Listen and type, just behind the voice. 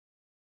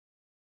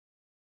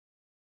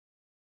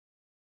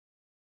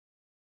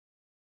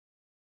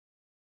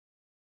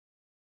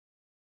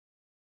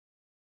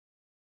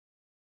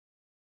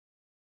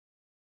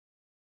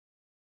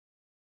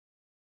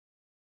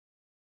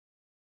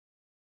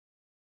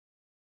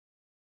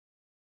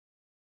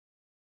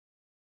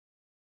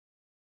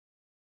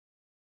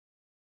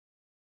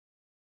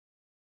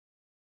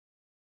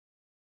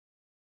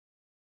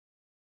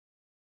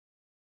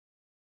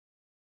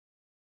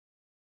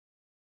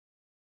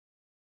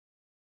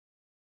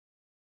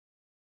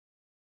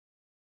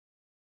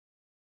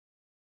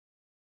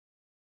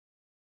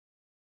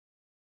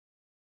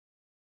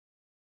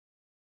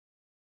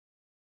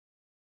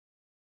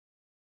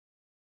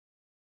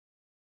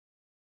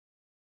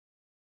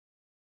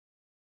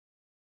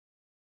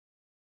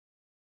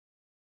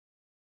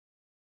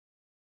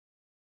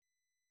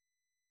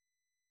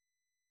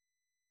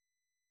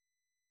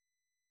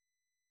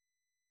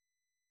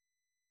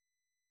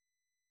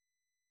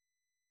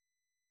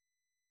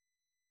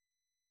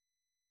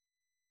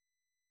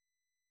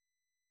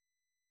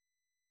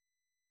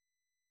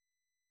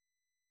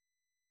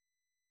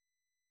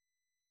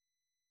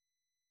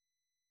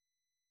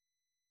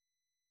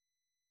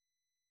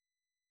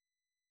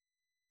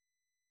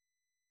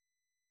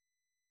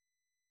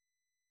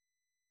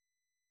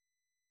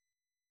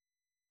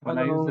When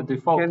I use the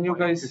default Can you mic,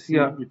 guys?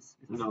 yeah,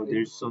 No,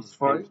 it's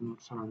fine. no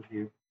sound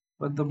here.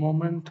 But the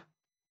moment,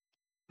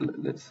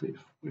 let's see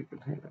if we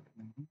can hear it.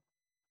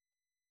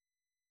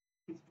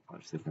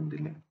 5 second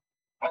delay.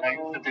 When I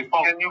use the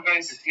default, can you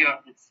guys? Yeah,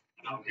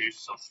 no,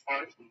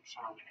 no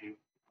sound here.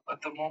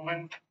 But the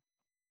moment,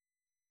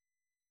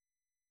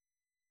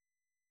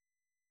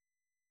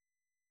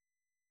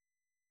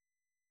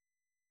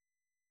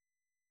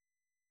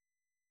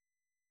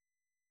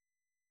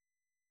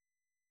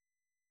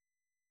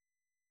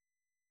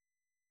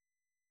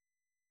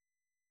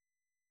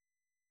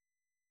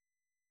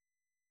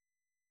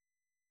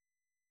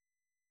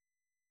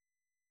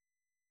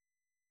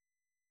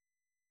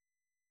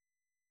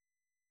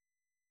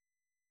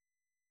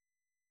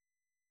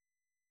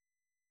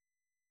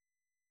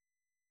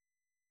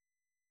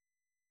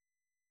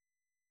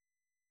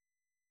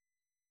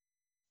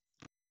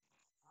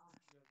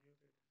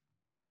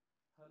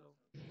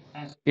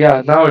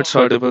 Yeah, now it's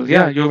audible.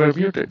 Yeah, you were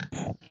muted.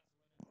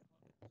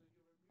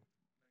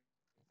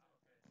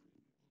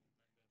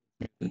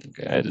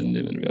 Okay, I didn't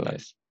even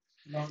realize.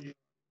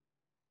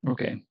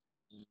 Okay,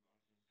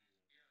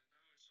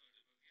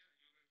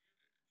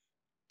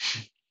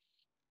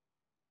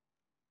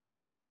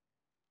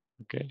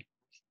 okay.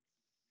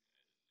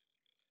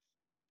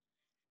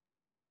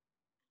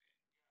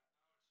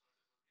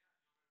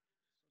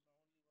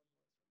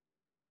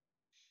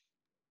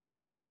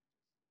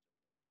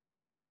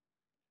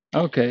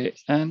 Okay,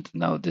 and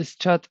now this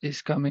chat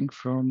is coming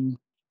from.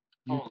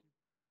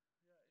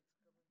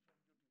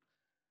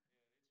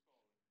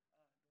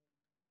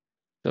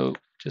 So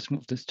just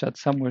move this chat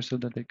somewhere so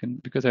that they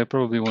can, because I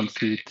probably won't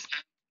see it.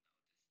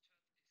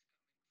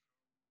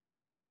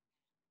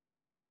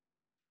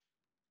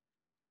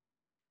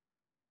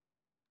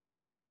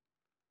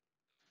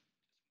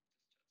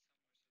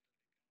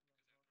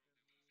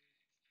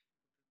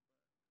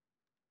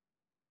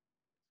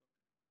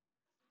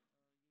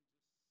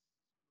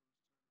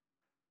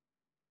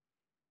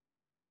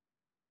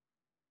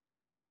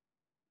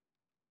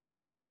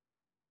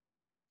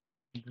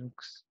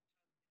 Looks.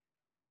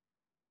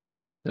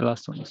 The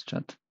last one is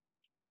chat.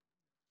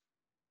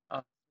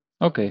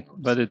 Okay,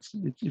 but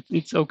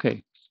it's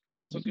okay.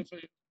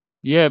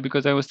 Yeah,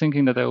 because I was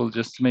thinking that I will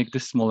just make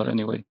this smaller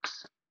anyway.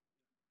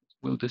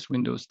 Will this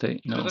window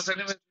stay? No.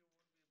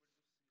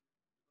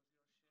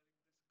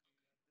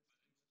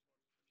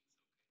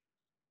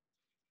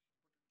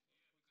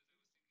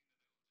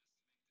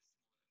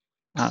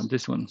 Ah,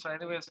 this one.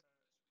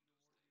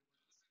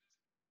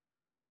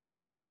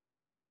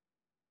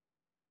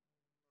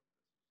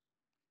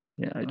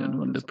 Yeah, I don't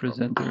want the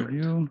presenter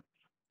view.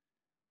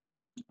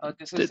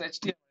 this is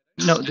HDMI.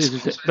 No, this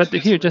is it. But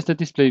here, just the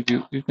display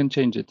view. You can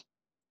change it.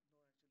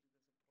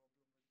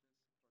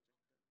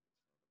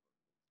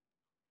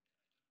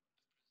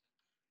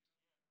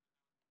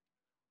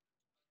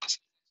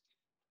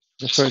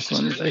 The first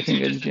one is, I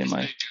think,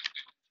 HDMI.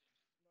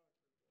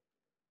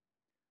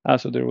 Ah,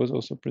 so there was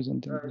also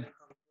presenting view.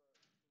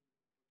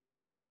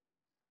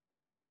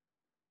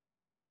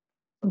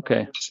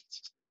 Okay.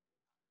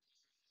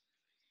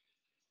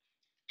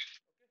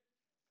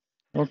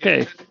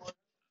 Okay.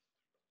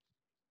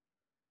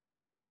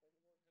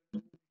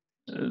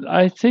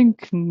 I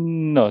think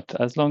not,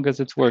 as long as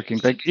it's working.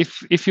 Like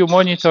if you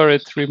monitor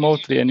it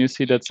remotely and you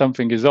see that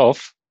something is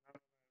off,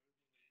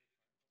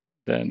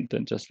 then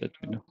just let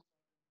me know.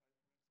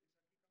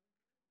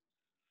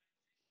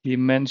 He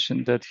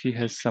mentioned that he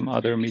has some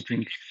other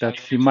meeting that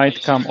he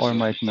might come or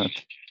might not.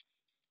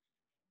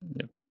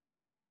 Yep.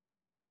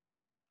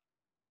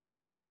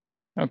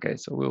 Okay,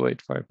 so we'll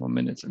wait 5 more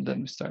minutes and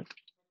then we start.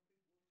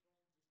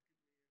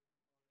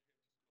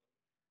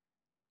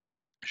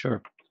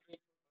 Sure.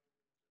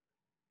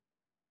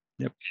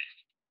 Yep.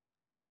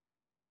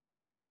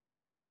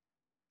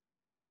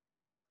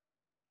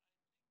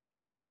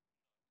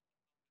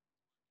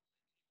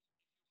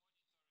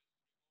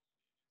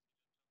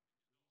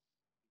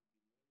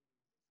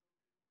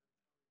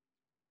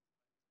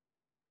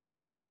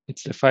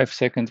 It's the 5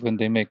 seconds when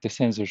they make the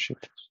censorship.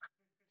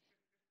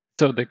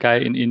 So the guy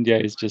in India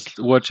is just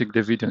watching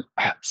the video.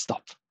 Ah,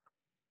 stop.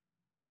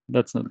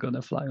 That's not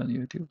gonna fly on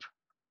YouTube.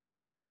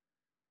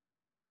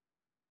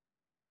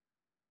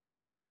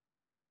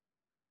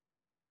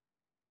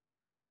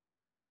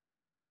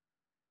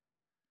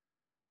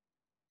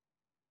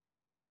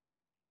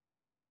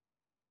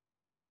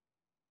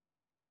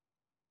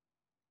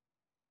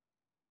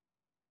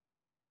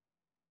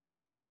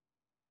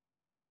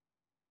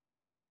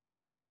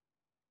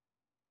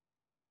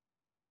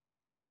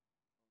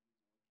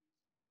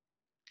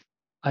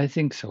 I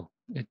think so.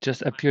 It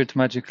just appeared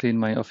magically in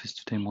my office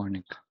today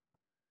morning.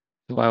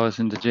 So I was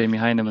in the Jamie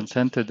Heineman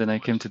Center, then I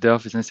came to the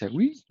office and I said,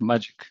 "Wee,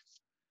 magic!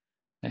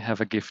 I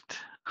have a gift."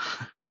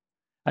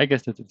 I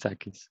guess that it's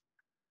Aki's.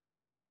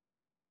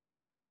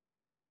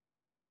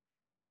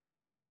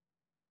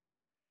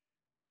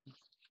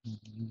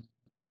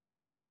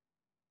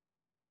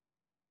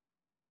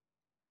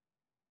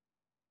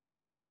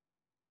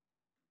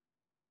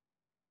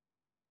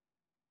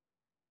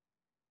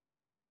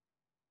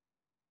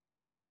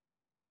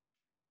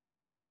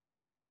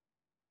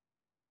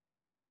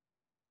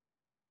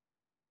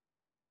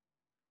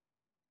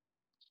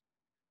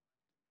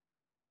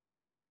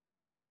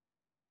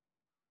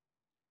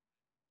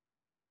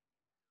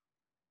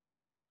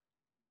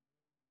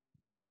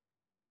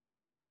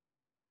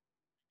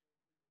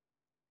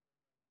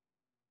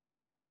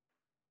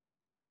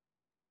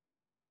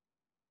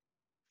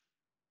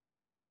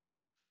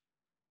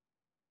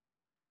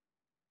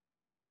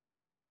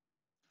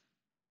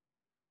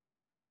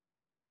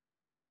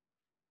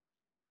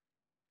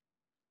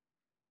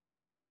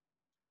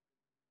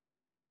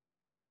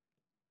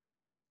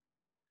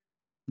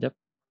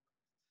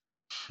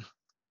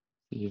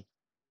 Yeah.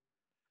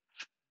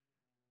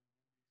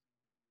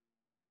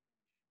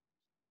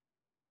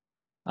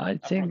 I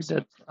think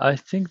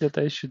that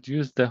I should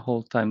use the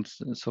whole time.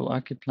 So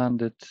Aki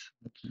planned it.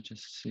 Let me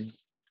just see.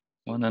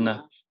 One and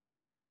a.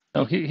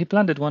 No, he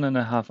planned it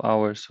 1.5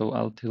 hours. So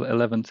until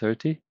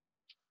 11:30.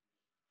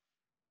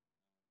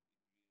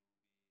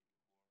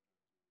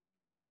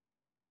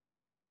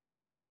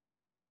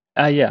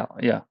 Yeah,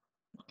 yeah,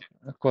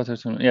 a quarter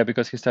to. Yeah,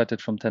 because he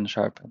started from 10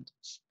 sharp and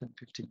it's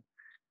 10:15.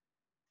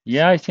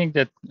 Yeah, I think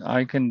that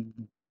I can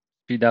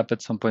speed up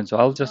at some point. So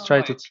I'll just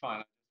try to.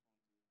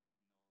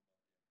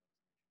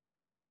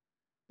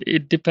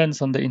 It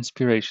depends on the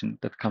inspiration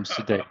that comes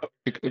today,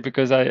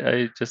 because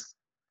I just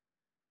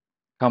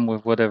come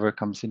with whatever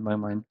comes in my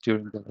mind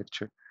during the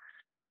lecture.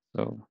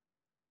 So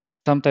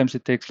sometimes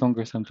it takes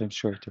longer, sometimes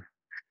shorter.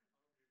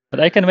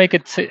 But I can make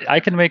it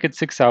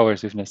 6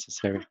 hours if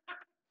necessary.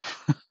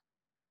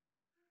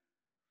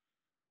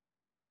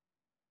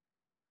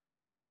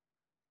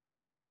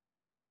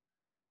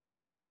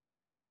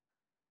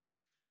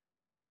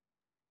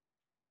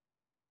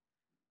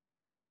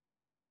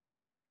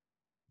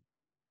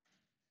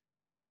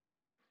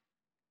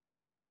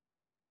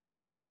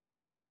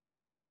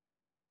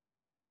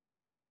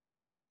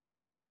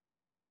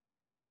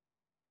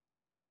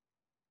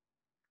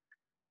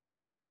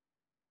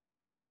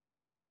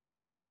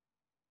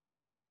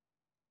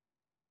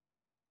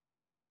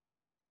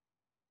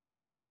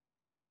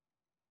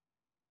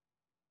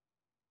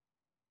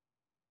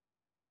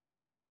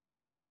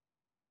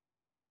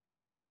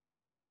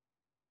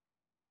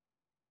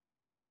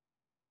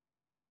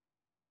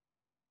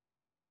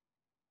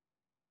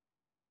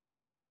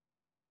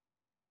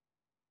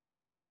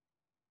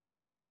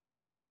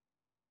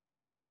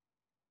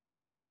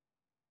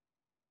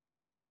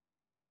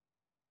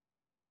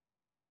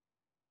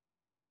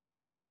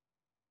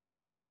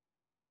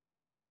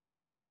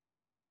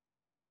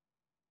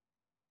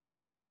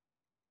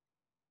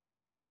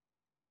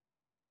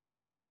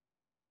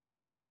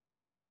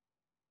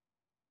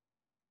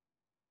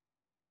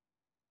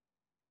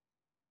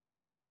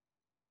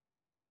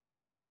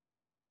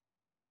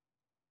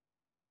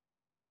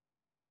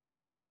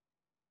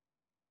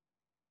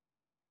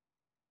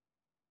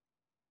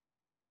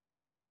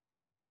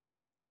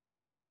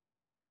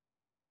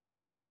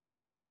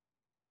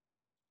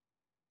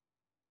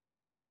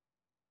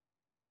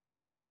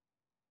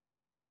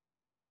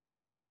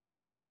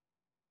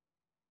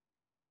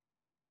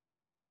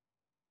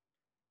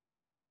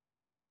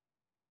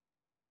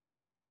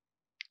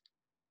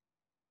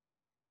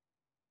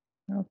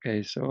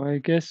 Okay, so I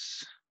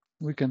guess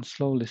we can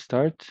slowly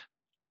start.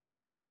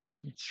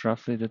 It's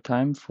roughly the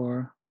time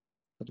for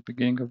the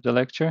beginning of the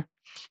lecture.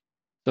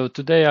 So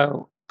today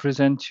I'll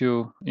present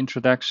you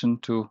introduction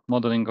to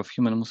modeling of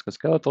human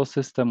musculoskeletal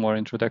system or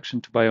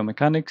introduction to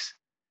biomechanics.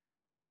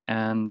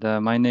 And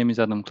my name is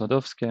Adam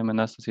Kladowski. I'm an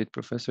associate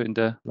professor in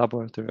the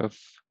Laboratory of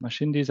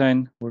Machine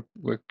Design,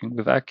 working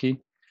with Aki.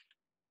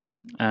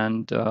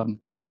 And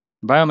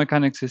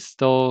biomechanics is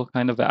still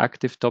kind of an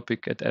active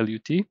topic at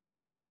LUT.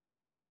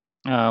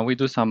 We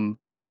do some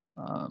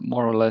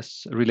more or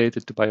less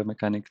related to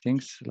biomechanic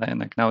things.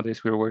 Like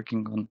nowadays, we're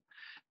working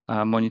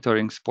on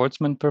monitoring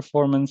sportsman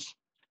performance,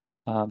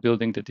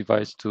 building the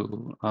device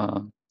to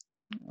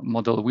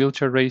model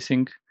wheelchair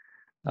racing,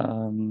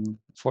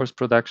 force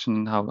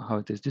production, how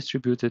it is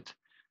distributed,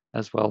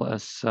 as well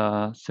as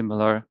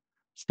similar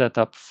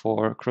setup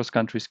for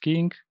cross-country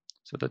skiing,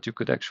 so that you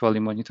could actually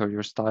monitor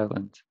your style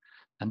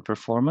and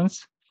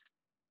performance.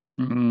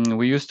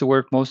 We used to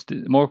work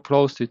more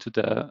closely to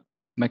the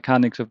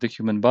mechanics of the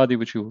human body,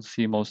 which you will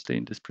see mostly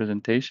in this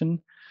presentation.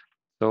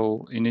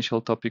 So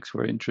initial topics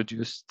were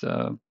introduced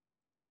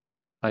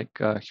like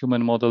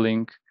human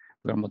modeling.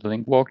 We're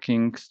modeling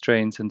walking,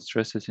 strains and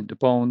stresses in the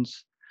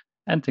bones,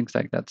 and things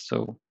like that.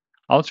 So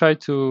I'll try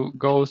to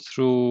go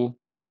through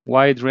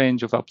wide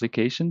range of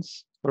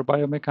applications for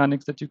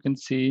biomechanics that you can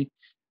see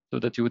so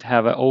that you would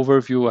have an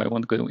overview. I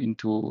won't go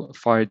into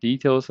far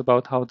details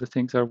about how the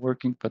things are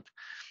working, but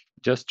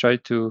just try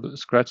to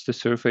scratch the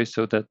surface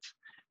so that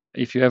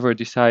if you ever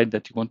decide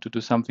that you want to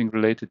do something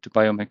related to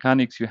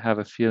biomechanics, you have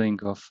a feeling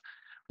of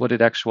what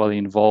it actually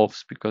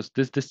involves, because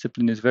this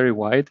discipline is very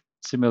wide,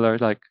 similar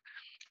like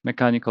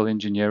mechanical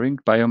engineering.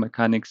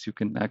 Biomechanics, you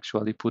can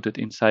actually put it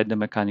inside the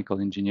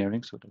mechanical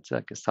engineering, so that's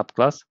like a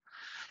subclass.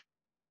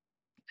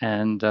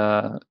 And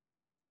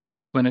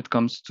when it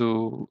comes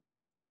to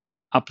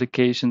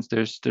applications,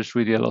 there's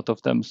really a lot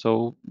of them.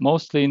 So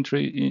mostly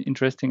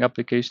interesting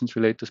applications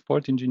relate to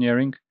sport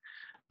engineering,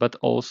 but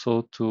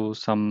also to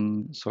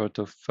some sort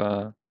of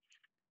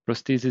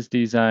prosthesis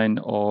design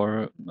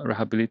or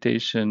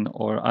rehabilitation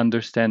or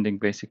understanding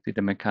basically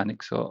the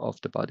mechanics of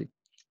the body.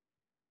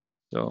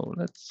 So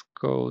let's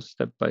go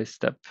step by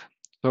step.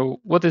 So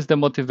what is the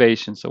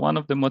motivation? So one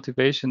of the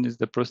motivation is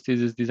the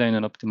prosthesis design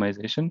and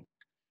optimization.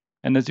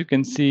 And as you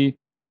can see,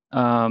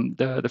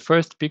 the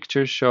first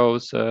picture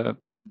shows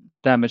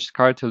damaged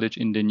cartilage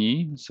in the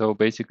knee. So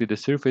basically the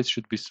surface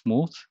should be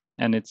smooth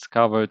and it's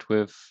covered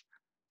with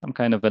some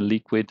kind of a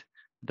liquid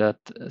that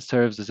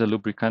serves as a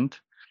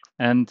lubricant.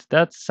 And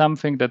that's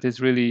something that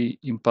is really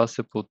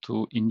impossible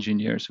to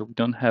engineer. So we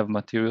don't have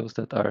materials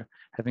that are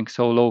having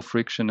so low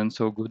friction and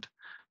so good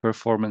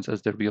performance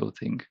as the real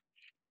thing.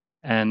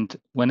 And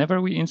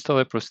whenever we install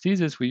a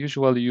prosthesis, we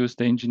usually use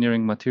the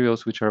engineering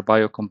materials which are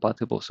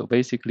biocompatible. So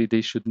basically,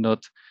 they should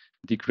not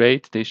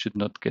degrade, they should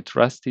not get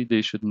rusty,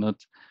 they should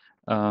not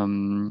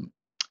um,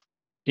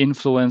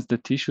 influence the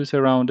tissues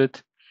around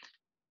it.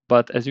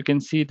 But as you can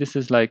see, this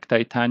is like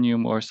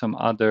titanium or some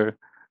other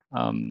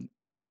um,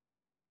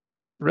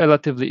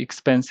 relatively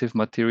expensive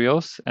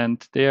materials,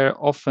 and they are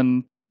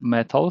often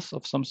metals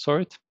of some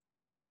sort.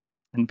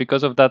 And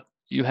because of that,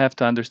 you have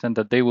to understand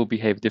that they will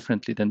behave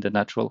differently than the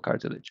natural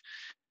cartilage.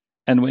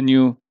 And when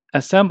you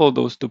assemble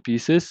those two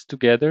pieces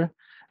together,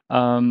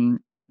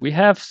 we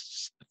have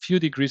few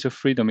degrees of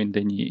freedom in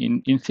the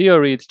knee. In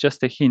theory, it's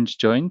just a hinge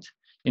joint.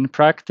 In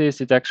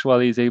practice, it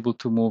actually is able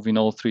to move in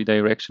all three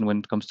directions when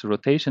it comes to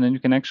rotation, and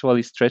you can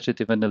actually stretch it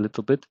even a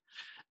little bit.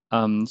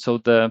 So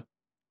the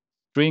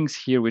strings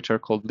here, which are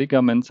called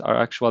ligaments, are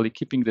actually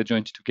keeping the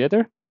joint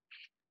together.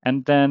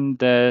 And then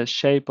the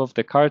shape of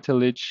the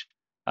cartilage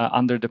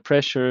under the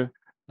pressure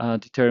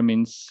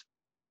determines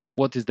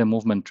what is the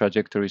movement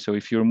trajectory. So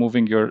if you're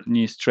moving your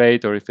knee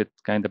straight or if it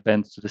kind of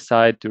bends to the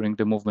side during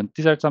the movement,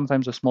 these are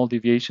sometimes the small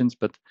deviations,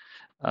 but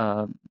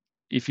uh,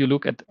 if you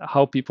look at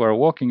how people are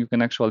walking, you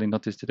can actually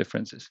notice the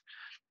differences.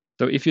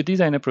 So if you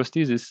design a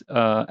prosthesis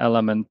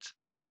element,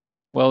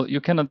 well, you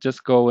cannot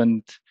just go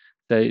and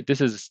say, this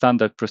is a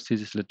standard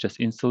prosthesis, let's just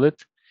install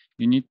it.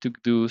 You need to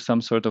do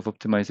some sort of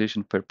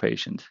optimization per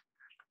patient.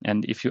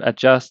 And if you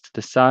adjust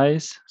the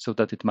size so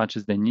that it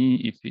matches the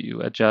knee, if you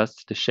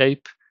adjust the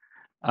shape,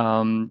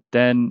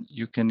 then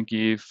you can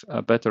give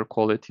a better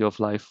quality of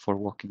life for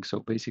walking. So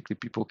basically,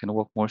 people can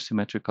walk more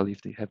symmetrically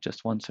if they have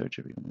just one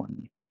surgery on one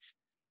knee.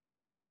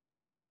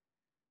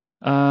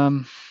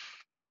 Um,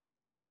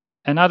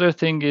 Another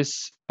thing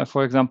is,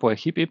 for example, a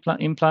hip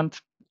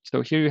implant.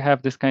 So here you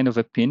have this kind of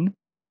a pin.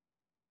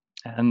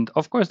 And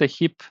of course, the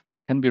hip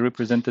can be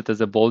represented as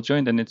a ball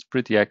joint, and it's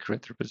pretty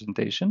accurate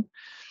representation.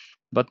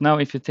 But now,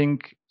 if you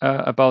think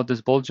about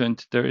this ball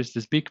joint, there is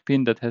this big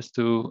pin that has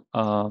to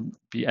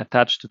be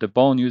attached to the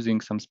bone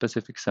using some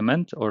specific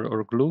cement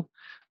or glue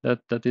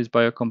that is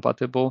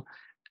biocompatible.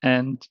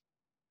 And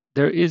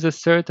there is a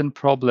certain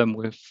problem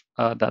with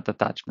that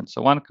attachment.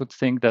 So one could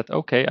think that,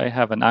 okay, I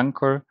have an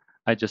anchor,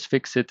 I just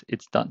fix it,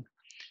 it's done.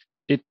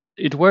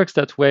 It works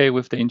that way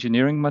with the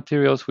engineering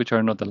materials which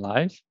are not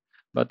alive,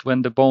 but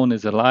when the bone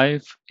is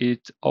alive,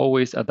 it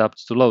always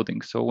adapts to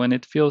loading. So when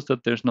it feels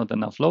that there's not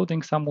enough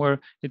loading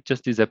somewhere, it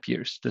just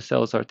disappears. The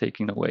cells are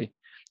taken away.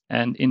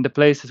 And in the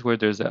places where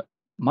there's a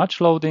much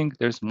loading,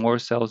 there's more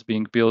cells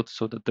being built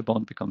so that the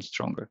bone becomes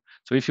stronger.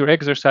 So if you're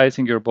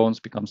exercising, your bones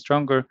become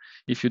stronger.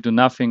 If you do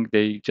nothing,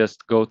 they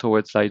just go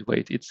towards light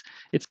weight.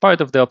 It's part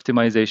of the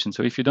optimization.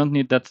 So if you don't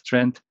need that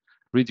strength,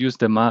 reduce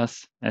the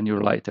mass and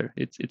you're lighter.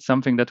 It's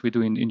something that we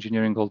do in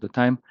engineering all the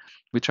time.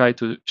 We try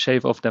to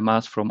shave off the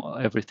mass from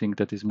everything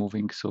that is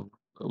moving so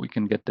we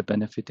can get the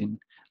benefit in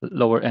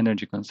lower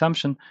energy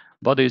consumption.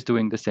 Body is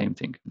doing the same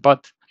thing.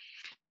 But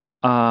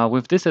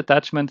with this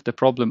attachment, the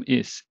problem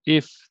is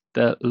if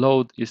the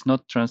load is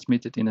not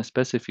transmitted in a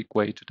specific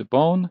way to the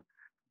bone,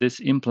 this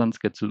implant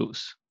gets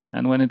loose.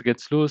 And when it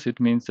gets loose, it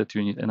means that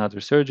you need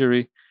another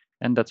surgery.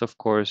 And that's, of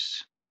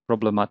course,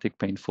 problematic,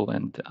 painful,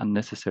 and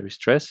unnecessary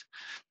stress.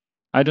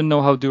 I don't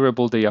know how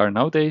durable they are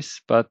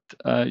nowadays, but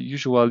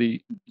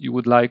usually you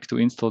would like to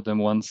install them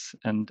once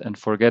and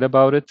forget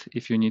about it.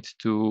 If you need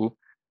to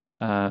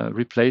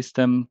replace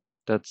them,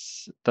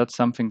 that's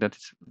something that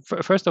is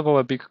first of all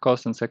a big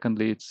cost, and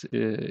secondly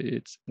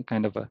it's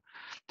kind of a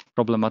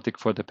problematic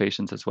for the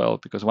patients as well,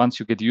 because once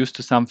you get used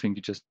to something,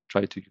 you just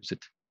try to use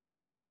it.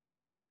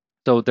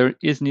 So there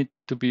is need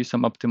to be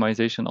some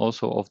optimization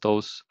also of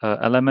those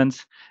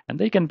elements, and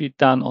they can be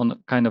done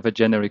on kind of a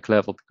generic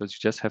level because you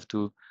just have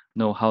to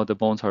know how the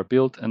bones are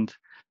built and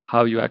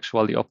how you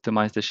actually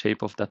optimize the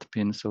shape of that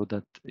pin so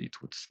that it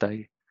would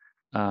stay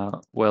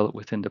well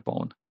within the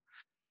bone.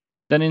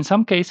 Then in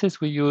some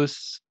cases we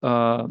use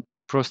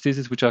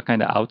prostheses which are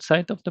kind of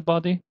outside of the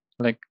body.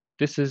 Like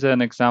this is an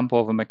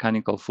example of a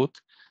mechanical foot.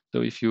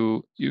 So if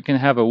you can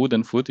have a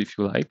wooden foot if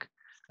you like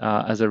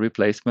as a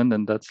replacement,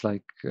 and that's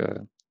like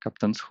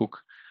Captain's hook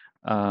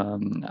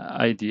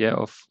idea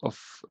of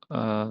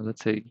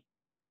let's say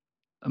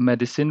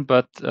medicine.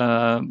 But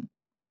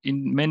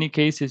in many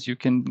cases you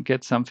can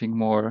get something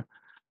more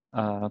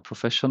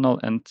professional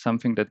and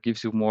something that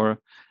gives you more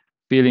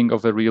feeling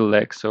of a real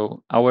leg.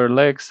 So our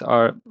legs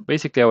are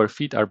basically our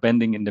feet are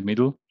bending in the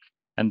middle,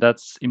 and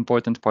that's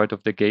important part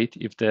of the gait.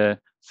 If the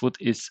foot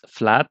is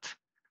flat,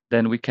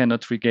 then we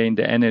cannot regain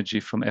the energy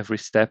from every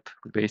step.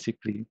 We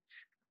basically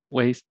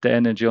waste the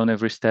energy on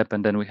every step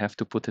and then we have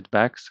to put it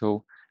back.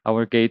 So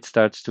our gait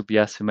starts to be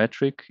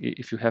asymmetric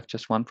if you have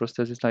just one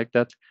prosthesis like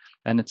that,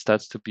 and it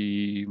starts to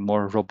be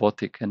more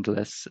robotic and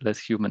less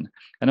human.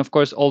 And of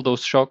course, all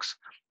those shocks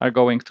are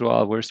going through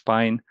our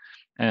spine,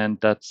 and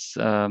that's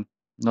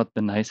not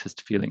the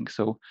nicest feeling.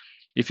 So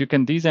if you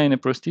can design a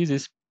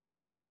prosthesis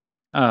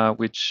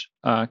which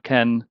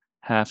can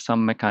have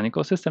some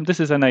mechanical system. This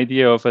is an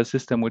idea of a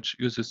system which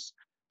uses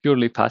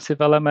purely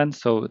passive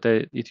elements. So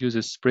it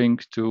uses spring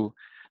to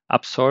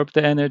absorb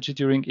the energy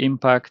during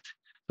impact.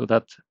 So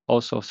that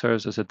also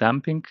serves as a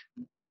damping.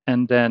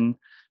 And then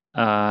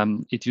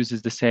it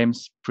uses the same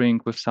spring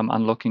with some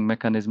unlocking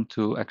mechanism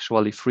to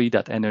actually free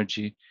that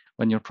energy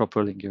when you're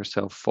propelling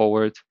yourself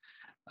forward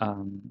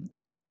um,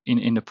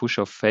 in the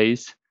push-off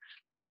phase.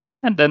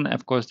 And then,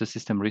 of course, the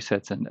system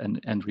resets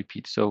and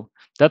repeats. So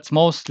that's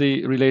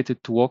mostly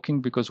related to walking,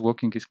 because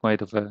walking is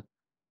quite of a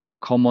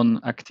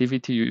common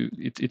activity.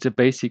 It's a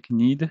basic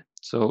need.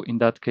 So in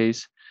that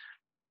case,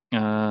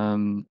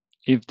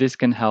 if this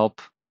can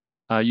help,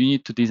 you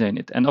need to design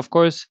it. And of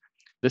course,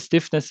 the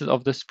stiffness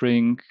of the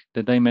spring,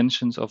 the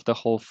dimensions of the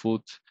whole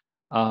foot,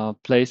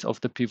 place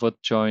of the pivot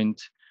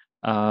joint,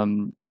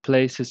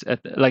 places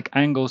at like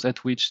angles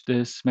at which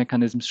this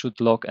mechanism should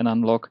lock and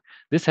unlock.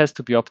 This has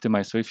to be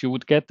optimized. So if you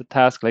would get the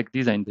task like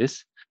design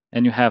this,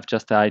 and you have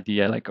just the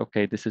idea like,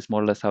 okay, this is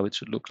more or less how it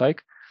should look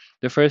like.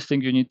 The first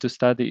thing you need to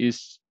study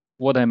is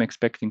what I'm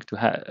expecting to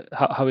have,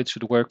 how it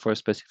should work for a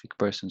specific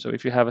person. So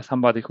if you have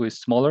somebody who is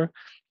smaller,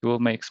 you will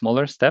make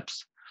smaller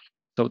steps.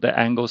 So the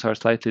angles are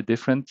slightly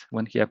different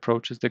when he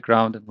approaches the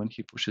ground and when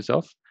he pushes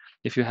off.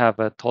 If you have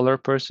a taller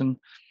person,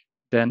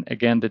 then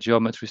again, the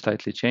geometry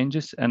slightly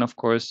changes. And of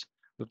course,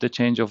 with the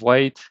change of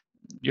weight,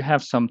 you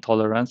have some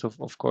tolerance,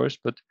 of course,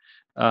 but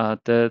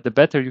the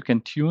better you can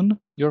tune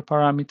your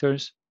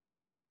parameters,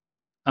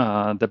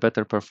 the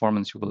better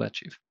performance you will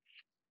achieve.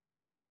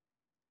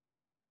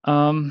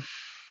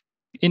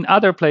 In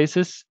other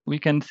places, we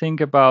can think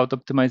about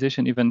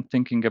optimization, even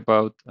thinking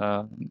about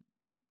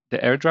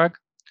the air drag.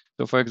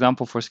 So for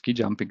example, for ski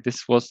jumping,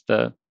 this was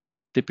the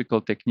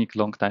typical technique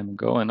long time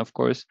ago. And of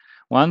course,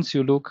 once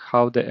you look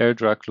how the air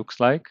drag looks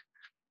like,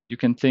 you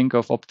can think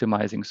of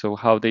optimizing. So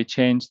how they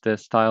changed the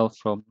style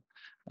from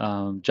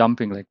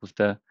jumping like with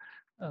the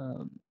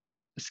um,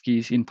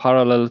 skis in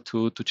parallel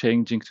to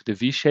changing to the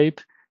V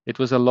shape. It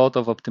was a lot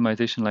of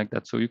optimization like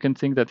that. So you can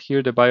think that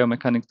here the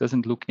biomechanics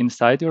doesn't look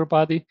inside your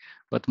body,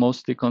 but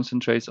mostly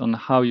concentrates on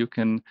how you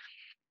can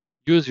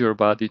use your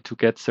body to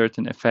get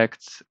certain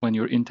effects when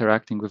you're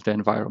interacting with the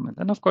environment.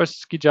 And of course,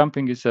 ski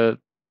jumping is a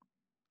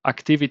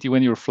activity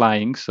when you're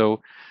flying.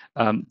 So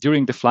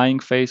during the flying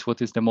phase,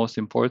 what is the most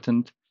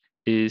important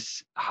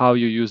is how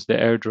you use the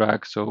air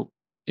drag. So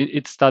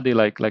it's study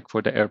like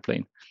for the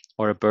airplane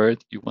or a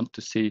bird. You want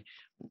to see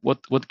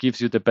what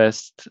gives you the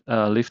best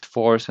lift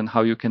force and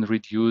how you can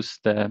reduce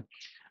the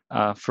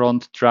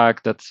front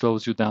drag that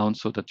slows you down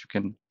so that you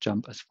can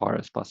jump as far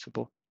as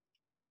possible.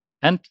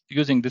 And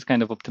using this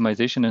kind of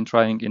optimization and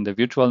trying in the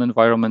virtual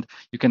environment,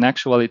 you can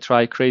actually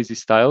try crazy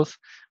styles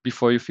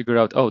before you figure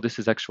out, oh, this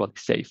is actually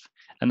safe.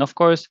 And of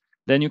course,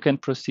 then you can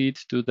proceed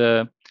to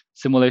the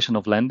simulation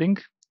of landing.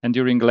 And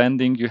during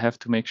landing, you have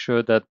to make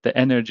sure that the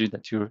energy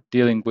that you're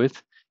dealing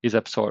with is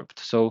absorbed.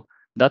 So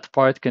that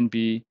part can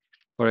be,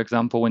 for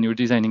example, when you're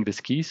designing the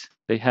skis,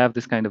 they have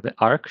this kind of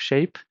arc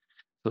shape.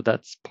 So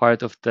that's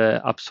part of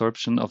the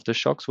absorption of the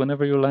shocks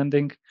whenever you're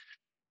landing.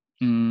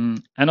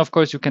 And of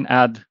course, you can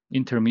add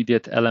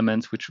intermediate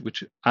elements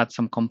which add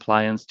some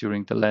compliance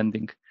during the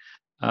landing.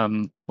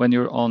 When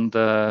you're on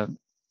the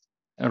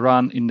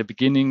run in the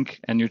beginning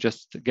and you're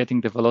just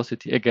getting the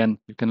velocity, again,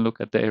 you can look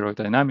at the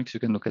aerodynamics,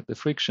 you can look at the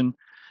friction,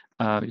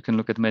 you can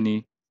look at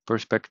many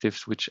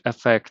perspectives which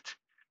affect,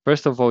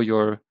 first of all,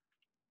 your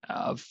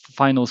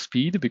final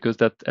speed, because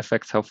that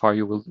affects how far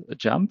you will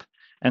jump.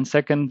 And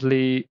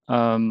secondly,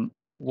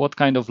 what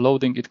kind of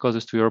loading it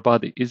causes to your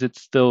body. Is it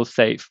still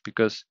safe?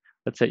 Because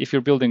let's say if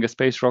you're building a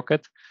space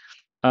rocket,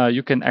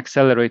 you can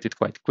accelerate it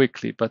quite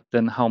quickly, but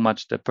then how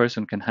much the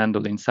person can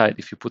handle inside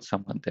if you put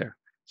someone there.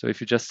 So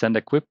if you just send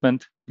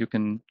equipment, you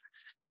can,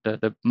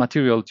 the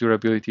material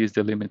durability is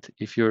the limit.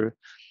 If you're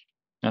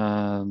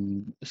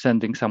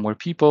sending somewhere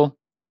people,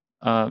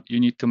 you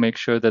need to make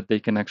sure that they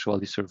can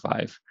actually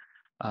survive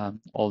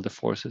all the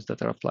forces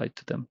that are applied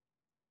to them.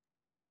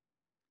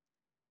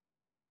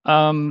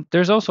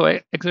 There's also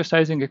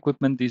exercising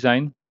equipment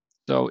design.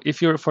 So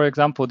if you're, for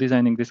example,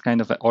 designing this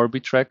kind of an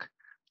orbit track,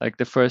 like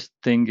the first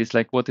thing is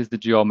like, what is the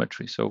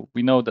geometry? So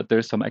we know that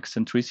there's some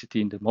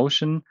eccentricity in the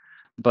motion,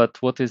 but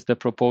what is the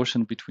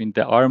proportion between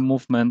the arm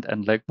movement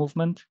and leg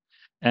movement?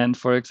 And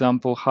for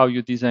example, how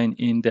you design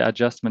in the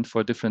adjustment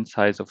for different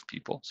size of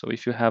people. So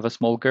if you have a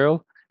small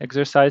girl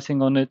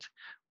exercising on it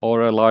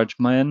or a large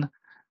man,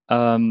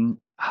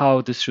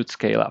 how this should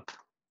scale up.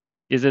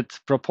 Is it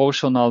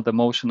proportional, the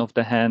motion of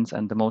the hands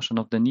and the motion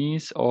of the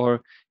knees,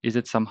 or is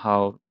it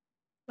somehow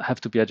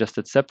have to be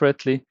adjusted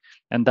separately?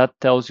 And that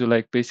tells you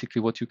like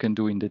basically what you can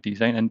do in the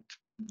design. And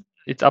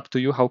it's up to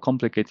you how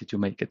complicated you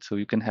make it. So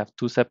you can have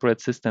two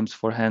separate systems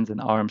for hands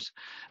and arms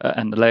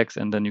and legs,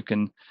 and then you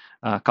can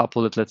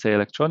couple it, let's say,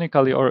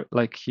 electronically, or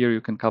like here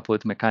you can couple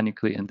it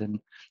mechanically, and then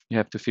you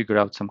have to figure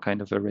out some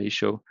kind of a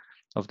ratio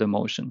of the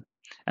motion.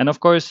 And of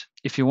course,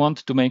 if you want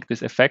to make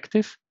this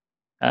effective,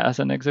 as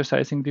an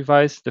exercising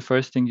device, the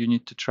first thing you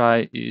need to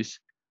try is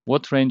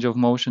what range of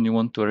motion you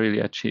want to really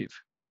achieve.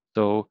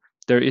 So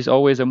there is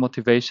always a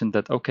motivation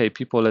that, okay,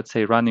 people, let's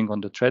say, running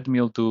on the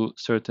treadmill do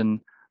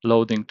certain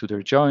loading to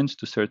their joints,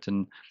 to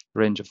certain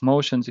range of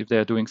motions. If they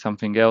are doing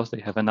something else, they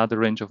have another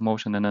range of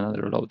motion and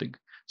another loading.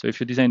 So if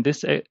you design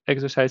this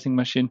exercising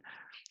machine,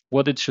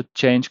 what it should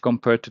change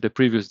compared to the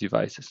previous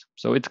devices.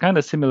 So it's kind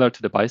of similar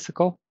to the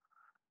bicycle.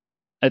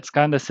 It's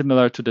kind of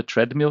similar to the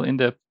treadmill in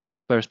the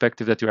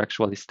perspective that you're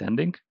actually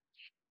standing,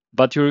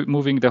 but you're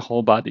moving the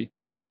whole body.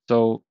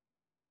 So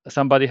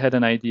somebody had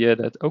an idea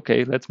that,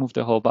 okay, let's move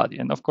the whole body.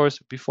 And of course,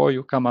 before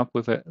you come up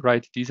with a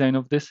right design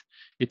of this,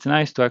 it's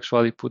nice to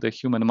actually put a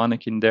human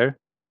mannequin there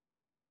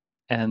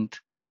and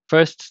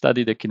first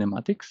study the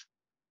kinematics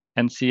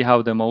and see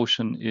how the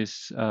motion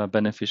is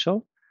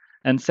beneficial.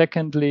 And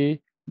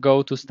secondly,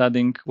 go to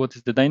studying what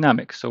is the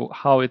dynamic, so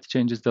how it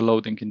changes the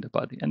loading in the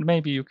body. And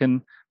maybe you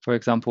can, for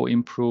example,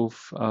 improve,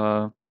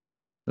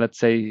 let's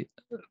say,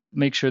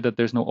 make sure that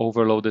there's no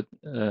overloaded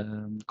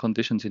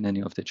conditions in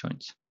any of the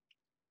joints.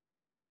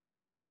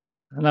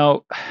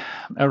 Now,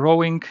 a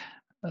rowing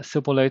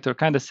simulator,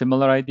 kind of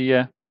similar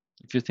idea.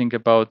 If you think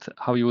about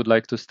how you would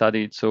like to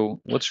study it, so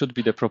what should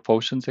be the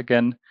proportions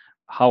again?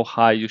 How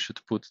high you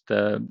should put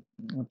the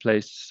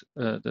place,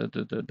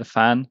 the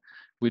fan,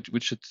 which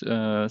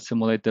should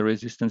simulate the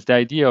resistance. The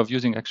idea of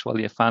using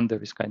actually a fan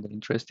there is kind of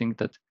interesting.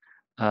 That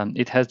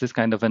it has this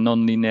kind of a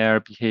non-linear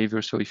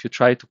behavior. So if you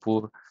try to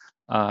pull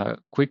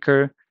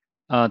quicker,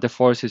 the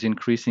force is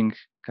increasing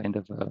kind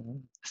of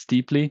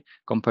steeply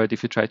compared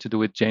if you try to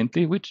do it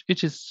gently, which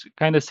is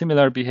kind of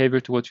similar behavior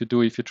to what you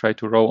do if you try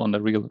to row on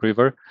a real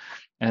river.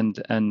 And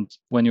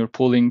when you're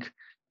pulling,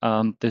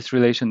 this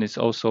relation is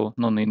also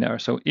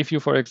nonlinear. So if you,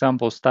 for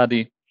example,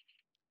 study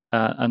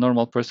a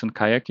normal person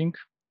kayaking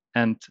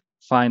and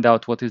find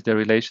out what is the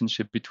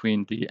relationship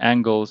between the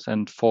angles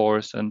and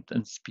force and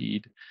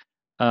speed,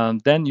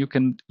 then you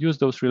can use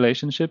those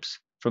relationships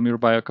from your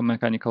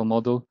biomechanical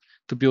model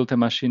to build a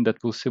machine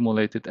that will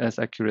simulate it as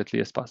accurately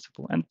as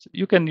possible. And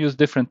you can use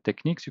different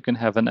techniques. You can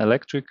have an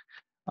electric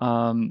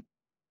um,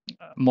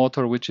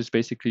 motor, which is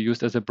basically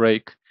used as a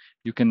brake.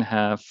 You can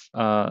have,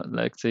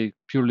 like, say,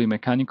 purely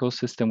mechanical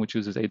system, which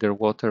uses either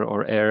water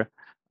or air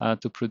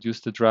to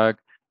produce the drag.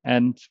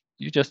 And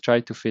you just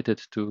try to fit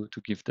it to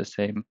give the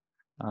same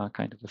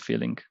kind of a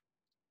feeling.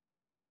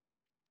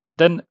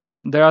 Then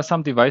there are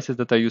some devices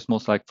that I use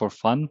most like for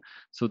fun.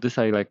 So this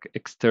I like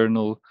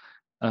external,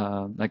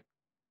 like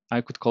I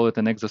could call it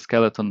an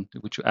exoskeleton,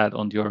 which you add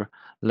on your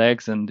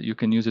legs, and you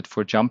can use it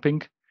for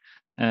jumping.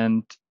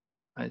 And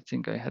I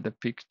think I had a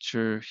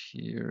picture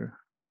here.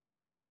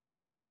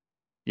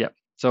 Yeah,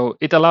 so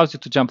it allows you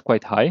to jump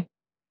quite high.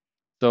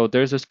 So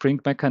there's a spring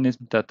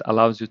mechanism that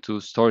allows you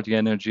to store the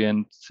energy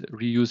and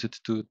reuse it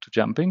to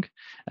jumping.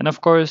 And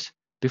of course,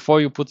 before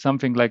you put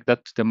something like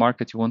that to the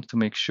market, you want to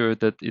make sure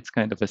that it's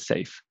kind of a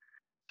safe.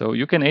 So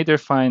you can either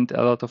find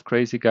a lot of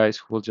crazy guys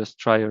who will just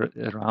try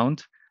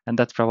around, and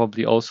that's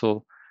probably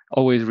also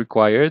always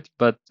required.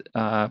 But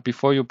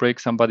before you break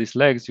somebody's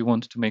legs, you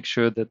want to make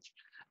sure that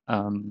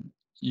um,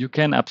 you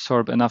can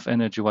absorb enough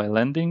energy while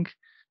landing,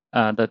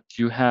 that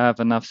you have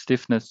enough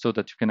stiffness so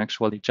that you can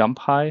actually jump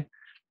high.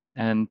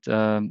 And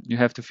you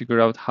have to figure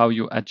out how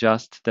you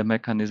adjust the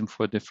mechanism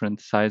for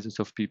different sizes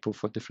of people,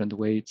 for different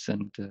weights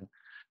and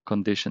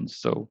conditions.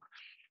 So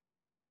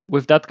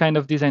with that kind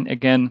of design,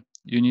 again,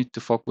 you need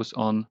to focus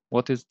on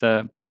what is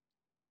the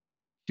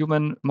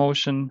human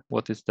motion,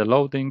 what is the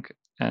loading,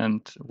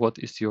 and what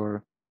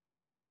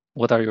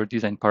are your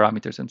design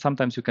parameters. And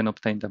sometimes you can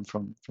obtain them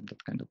from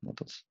that kind of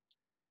models.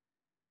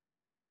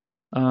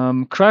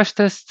 Crash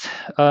tests,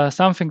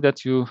 something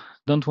that you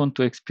don't want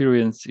to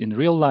experience in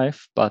real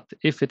life, but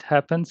if it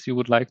happens, you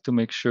would like to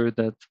make sure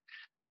that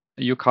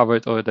you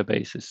covered all the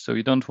bases. So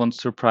you don't want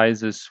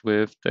surprises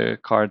with the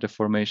car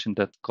deformation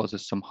that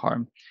causes some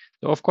harm.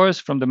 So of course,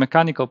 from the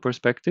mechanical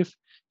perspective,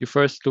 you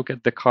first look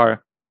at the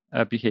car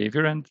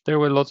behavior, and there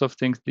were lots of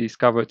things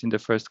discovered in the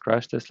first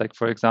crash test, like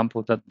for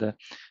example, that the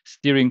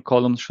steering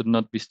column should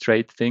not be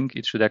straight thing,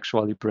 it should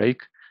actually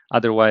break.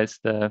 Otherwise,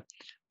 the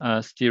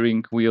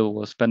steering wheel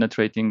was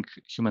penetrating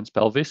human's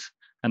pelvis,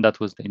 and that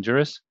was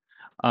dangerous.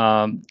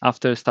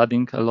 After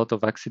studying a lot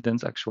of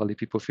accidents, actually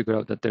people figure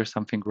out that there's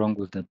something wrong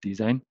with that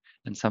design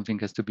and something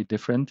has to be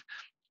different,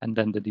 and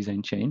then the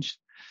design changed.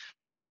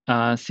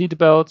 Seat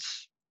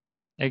belts,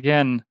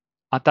 again,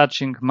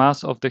 attaching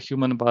mass of the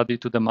human body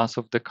to the mass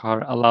of the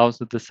car allows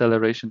the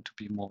deceleration to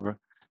be more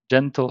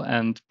gentle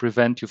and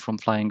prevent you from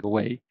flying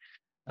away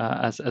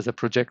as a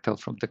projectile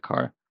from the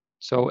car.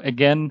 So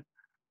again,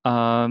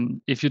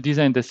 if you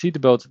design the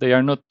seat belts, they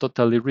are not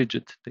totally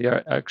rigid. They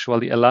are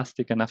actually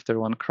elastic, and after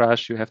one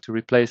crash, you have to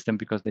replace them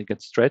because they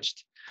get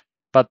stretched.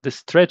 But the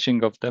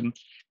stretching of them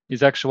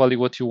is actually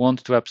what you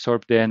want to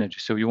absorb the energy.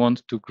 So you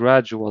want to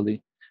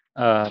gradually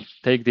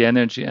take the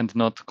energy and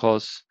not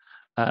cause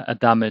a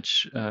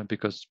damage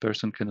because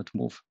person cannot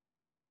move.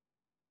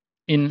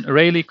 In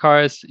rally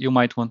cars, you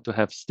might want to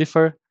have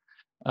stiffer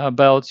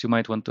belts. You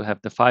might want to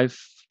have the 5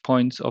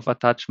 points of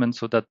attachment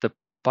so that the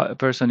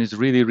person is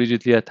really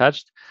rigidly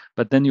attached,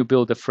 but then you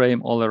build a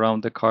frame all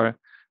around the car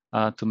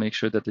to make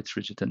sure that it's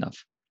rigid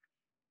enough.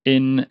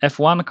 In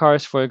F1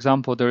 cars, for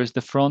example, there is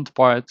the front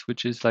part,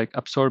 which is like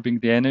absorbing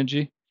the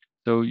energy.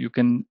 So you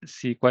can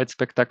see quite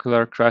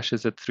spectacular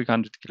crashes at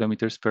 300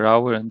 kilometers per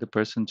hour, and the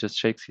person just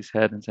shakes his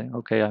head and saying,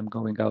 okay, I'm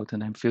going out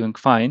and I'm feeling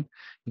fine,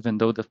 even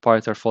though the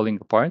parts are falling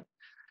apart.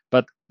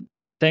 But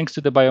thanks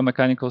to the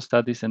biomechanical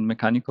studies and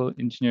mechanical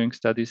engineering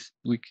studies,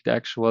 we could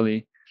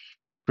actually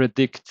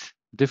predict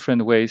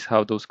different ways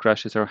how those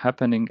crashes are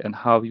happening and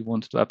how you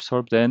want to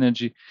absorb the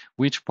energy,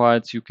 which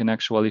parts you can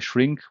actually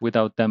shrink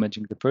without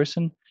damaging the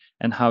person,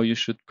 and how you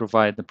should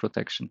provide the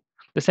protection.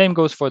 The same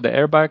goes for the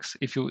airbags.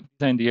 If you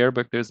design the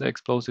airbag, there's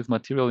explosive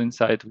material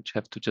inside which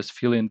have to just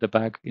fill in the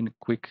bag in a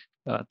quick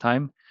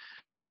time.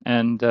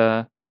 And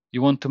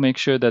you want to make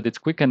sure that it's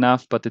quick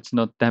enough, but it's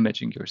not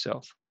damaging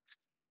yourself.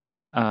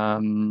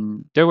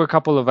 There were a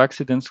couple of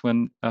accidents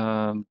when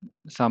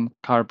some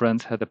car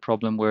brands had a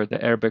problem where the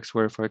airbags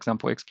were, for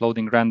example,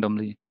 exploding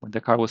randomly when the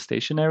car was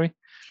stationary,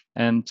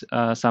 and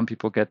some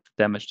people get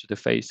damage to the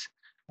face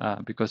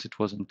because it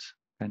wasn't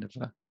kind of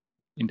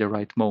in the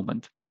right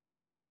moment.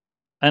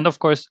 And of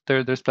course,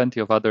 there's plenty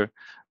of other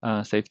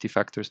safety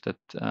factors that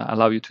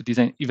allow you to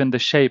design even the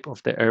shape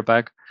of the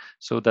airbag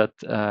so that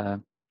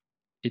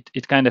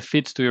it kind of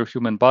fits to your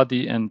human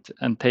body and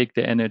take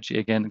the energy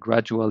again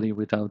gradually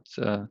without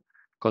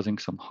causing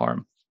some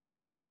harm.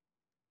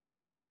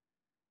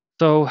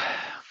 So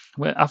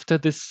well, after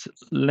this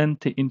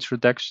lengthy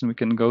introduction, we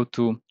can go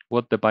to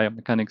what the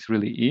biomechanics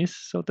really is.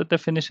 So the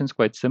definition is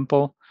quite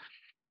simple.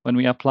 When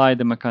we apply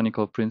the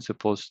mechanical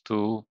principles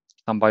to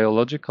some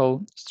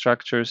biological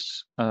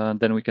structures,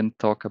 then we can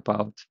talk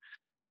about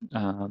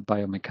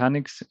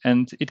biomechanics,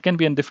 and it can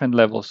be in different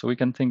levels. So we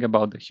can think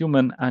about the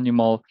human,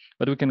 animal,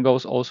 but we can go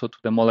also to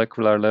the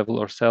molecular level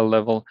or cell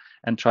level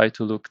and try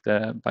to look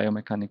the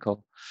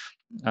biomechanical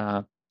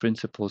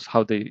principles,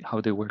 how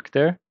they work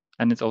there.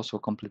 And it's also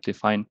completely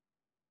fine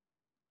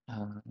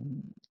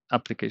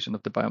application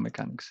of the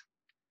biomechanics.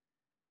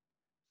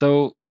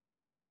 So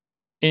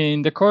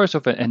in the course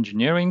of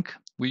engineering,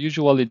 we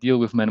usually deal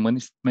with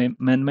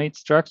man-made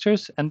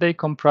structures, and they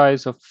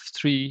comprise of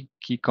three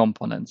key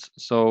components.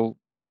 So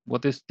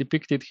what is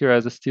depicted here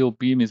as a steel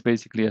beam is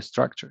basically a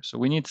structure. So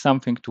we need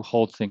something to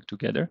hold things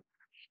together.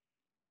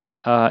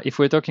 If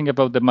we're talking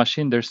about the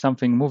machine, there's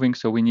something moving,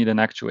 so we need an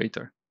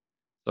actuator.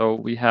 So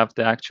we have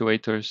the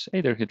actuators,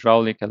 either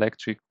hydraulic,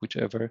 electric,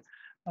 whichever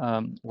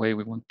way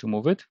we want to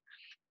move it.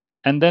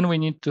 And then we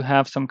need to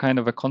have some kind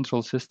of a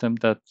control system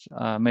that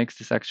makes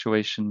this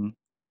actuation,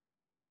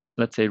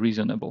 let's say,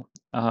 reasonable.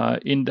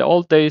 In the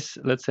old days,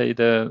 let's say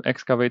the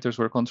excavators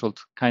were controlled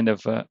kind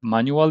of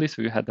manually.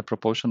 So you had the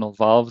proportional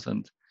valves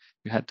and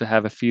you had to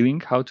have a feeling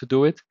how to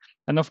do it.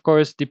 And of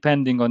course,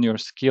 depending on your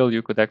skill,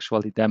 you could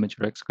actually damage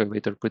your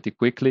excavator pretty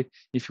quickly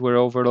if you were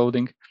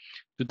overloading.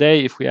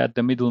 Today, if we add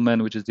the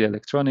middleman, which is the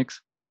electronics,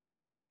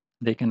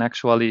 they can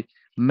actually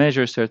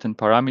measure certain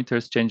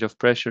parameters, change of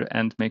pressure,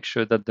 and make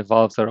sure that the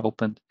valves are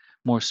opened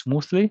more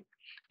smoothly.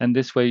 And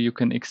this way you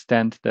can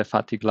extend the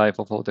fatigue life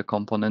of all the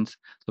components.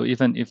 So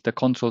even if the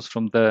controls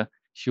from the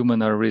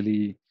human are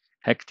really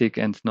hectic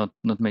and not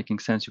making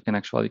sense, you can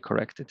actually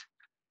correct it.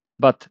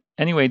 But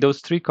anyway, those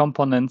three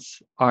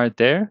components are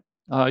there.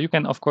 You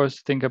can, of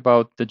course, think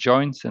about the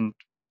joints, and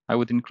I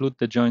would include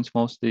the joints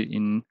mostly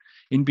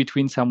in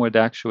between somewhere the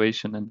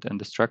actuation and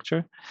the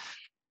structure,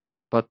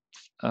 but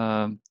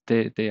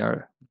they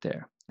are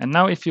there. And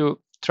now if you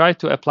try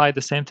to apply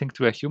the same thing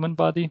to a human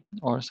body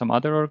or some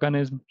other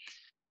organism,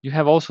 you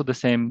have also the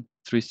same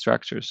three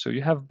structures. So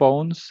you have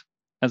bones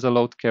as a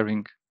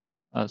load-carrying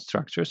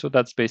structure. So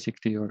that's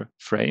basically your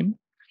frame.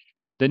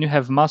 Then you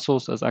have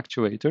muscles as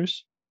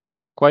actuators,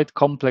 quite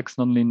complex,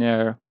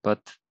 nonlinear, but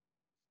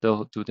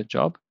they'll do the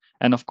job.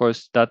 And of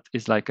course, that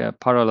is like a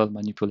parallel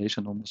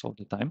manipulation almost all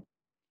the time.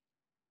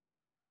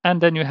 And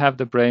then you have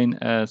the brain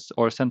as,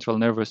 or central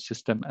nervous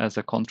system as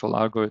a control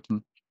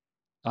algorithm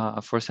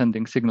for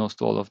sending signals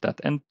to all of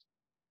that. And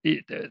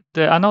the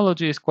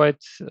analogy is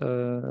quite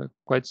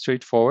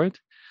straightforward.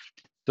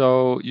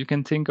 So you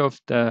can think of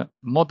the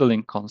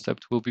modeling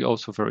concept will be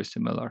also very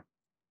similar.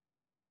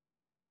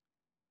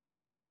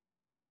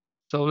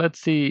 So let's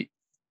see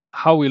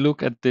how we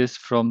look at this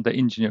from the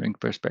engineering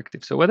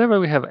perspective. So whenever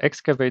we have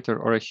excavator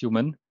or a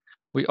human,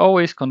 we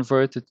always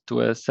convert it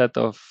to a set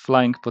of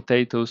flying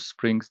potatoes,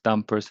 springs,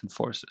 dampers, and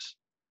forces.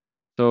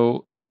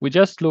 So we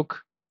just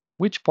look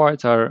which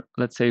parts are,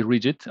 let's say,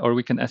 rigid, or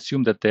we can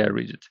assume that they are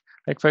rigid.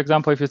 Like, for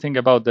example, if you think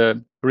about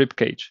the rib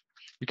cage,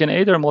 you can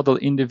either model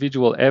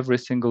individual every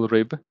single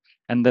rib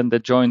and then the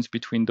joints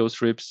between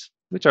those ribs,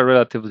 which are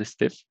relatively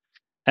stiff.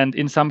 And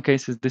in some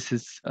cases, this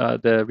is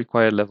the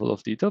required level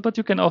of detail, but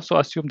you can also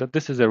assume that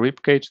this is a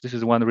rib cage, this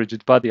is one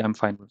rigid body, I'm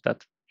fine with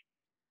that.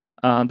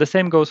 The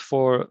same goes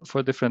for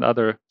different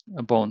other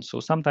bones. So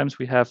sometimes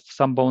we have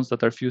some bones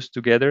that are fused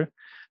together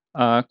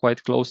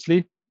quite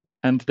closely,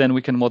 and then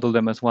we can model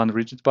them as one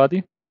rigid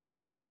body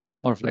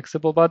or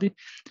flexible body,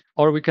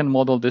 or we can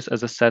model this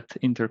as a set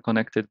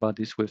interconnected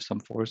bodies with some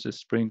forces,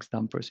 springs,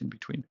 dampers in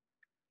between.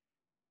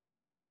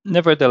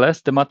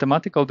 Nevertheless, the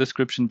mathematical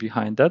description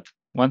behind that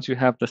once you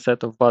have the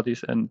set of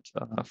bodies and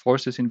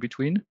forces in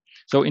between.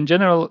 So in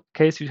general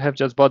case, you have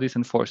just bodies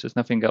and forces,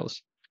 nothing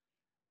else.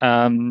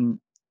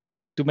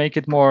 To make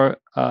it more,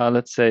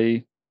 let's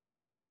say,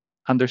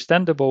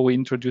 understandable, we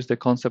introduce the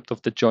concept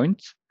of the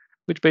joints,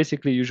 which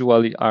basically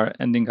usually are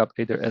ending up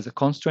either as a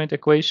constraint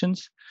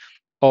equations,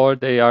 or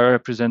they are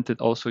represented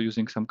also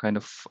using some kind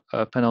of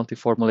penalty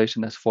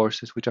formulation as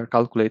forces, which are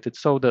calculated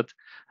so that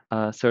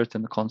a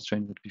certain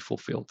constraint would be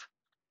fulfilled.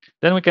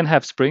 Then we can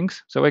have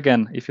springs. So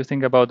again, if you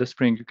think about the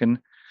spring, you can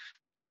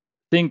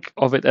think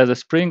of it as a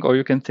spring, or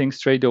you can think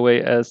straight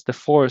away as the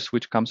force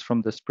which comes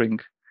from the spring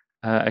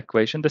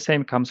equation. The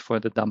same comes for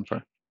the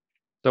damper.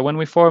 So when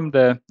we form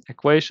the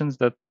equations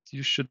that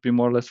you should be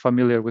more or less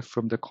familiar with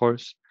from the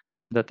course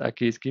that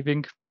Aki is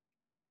giving,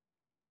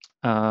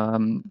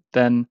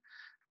 then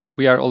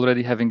we are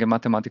already having a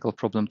mathematical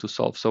problem to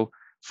solve. So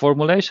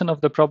formulation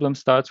of the problem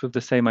starts with the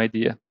same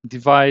idea.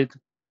 Divide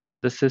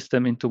the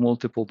system into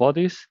multiple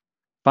bodies,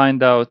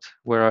 find out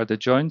where are the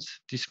joints,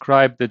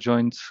 describe the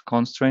joint's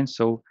constraints.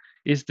 So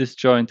is this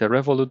joint a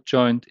revolute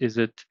joint? Is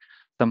it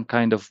some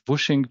kind of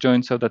bushing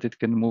joint so that it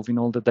can move in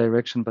all the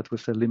direction but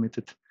with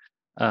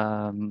a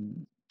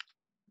um,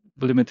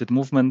 limited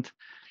movement?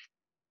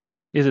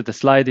 Is it a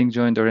sliding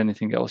joint or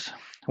anything else?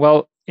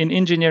 Well, in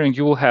engineering,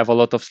 you will have a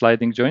lot of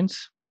sliding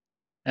joints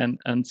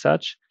and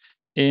such.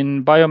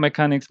 In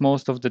biomechanics,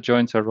 most of the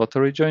joints are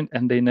rotary joint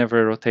and they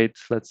never rotate,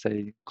 let's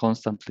say,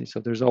 constantly. So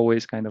there's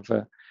always kind of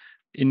a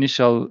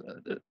initial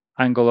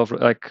angle of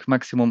like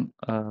maximum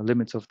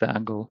limits of the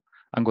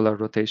angular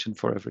rotation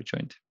for every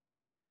joint.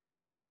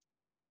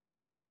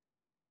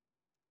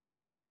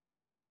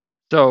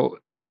 So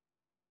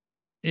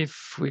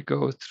if we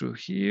go through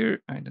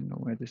here, I don't know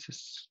why this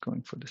is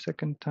going for the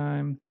second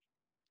time.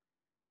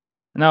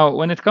 Now,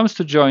 when it comes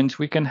to joints,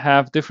 we can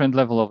have different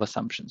level of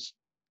assumptions.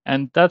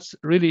 And that's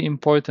really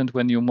important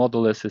when you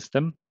model a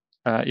system.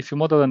 If you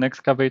model an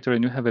excavator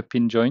and you have a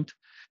pin joint,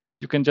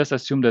 you can just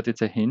assume that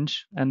it's a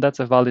hinge, and that's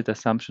a valid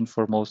assumption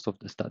for most of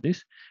the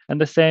studies.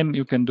 And the same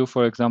you can do,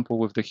 for example,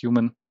 with the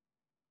human.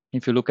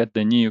 If you look at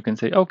the knee, you can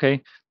say,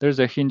 okay, there's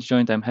a hinge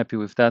joint, I'm happy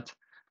with that.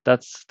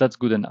 That's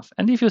good enough.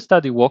 And if you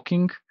study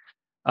walking,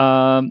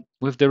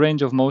 with the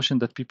range of motion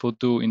that people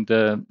do in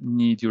the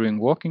knee during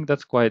walking,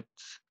 that's quite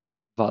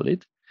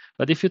valid.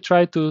 But if you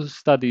try to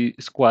study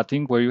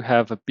squatting, where you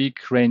have a big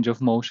range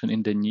of motion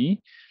in the knee,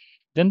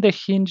 then the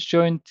hinge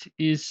joint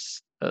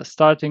is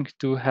starting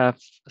to have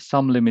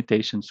some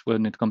limitations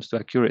when it comes to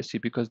accuracy,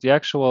 because the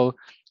actual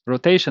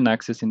rotation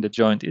axis in the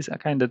joint is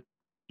kind of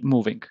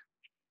moving.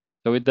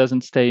 So it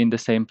doesn't stay in the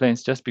same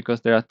planes just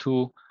because there are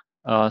two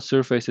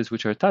surfaces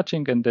which are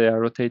touching and they are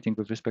rotating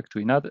with respect to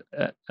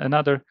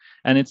another.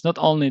 And it's not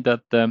only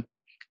that the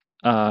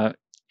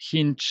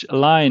hinge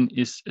line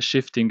is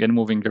shifting and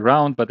moving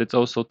around, but it's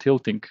also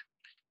tilting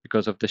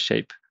because of the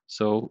shape.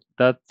 So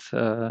that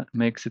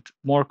makes it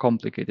more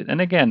complicated.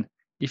 And again,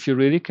 if you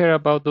really care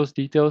about those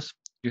details,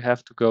 you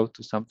have to go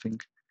to something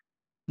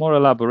more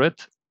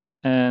elaborate.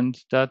 And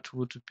that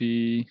would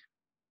be,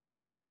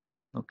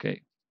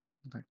 okay,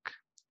 back.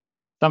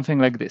 Something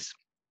like this.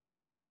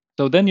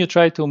 So then you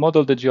try to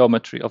model the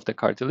geometry of the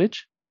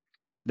cartilage.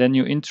 Then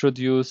you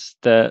introduce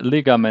the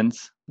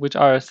ligaments, which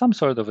are some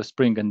sort of a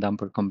spring and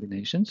damper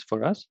combinations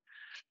for us.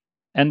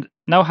 And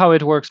now how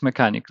it works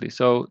mechanically.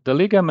 So the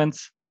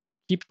ligaments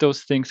keep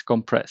those things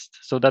compressed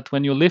so that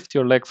when you lift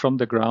your leg from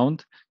the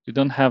ground, you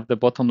don't have the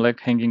bottom leg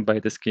hanging by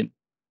the skin.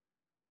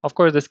 Of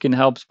course, the skin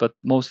helps, but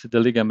mostly the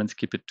ligaments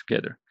keep it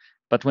together.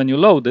 But when you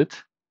load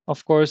it,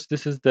 of course,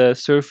 this is the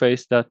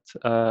surface that,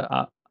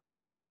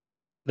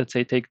 let's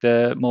say, take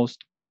the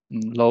most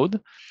load.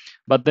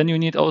 But then you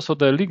need also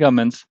the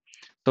ligaments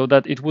so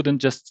that it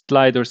wouldn't just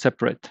slide or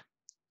separate.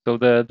 So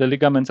the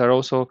ligaments are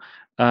also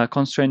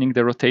constraining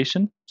the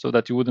rotation so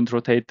that you wouldn't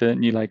rotate the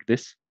knee like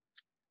this.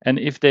 And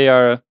if they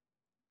are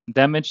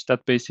damaged,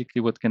 that's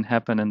basically what can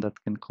happen, and that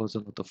can cause a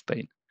lot of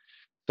pain.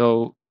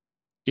 So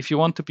if you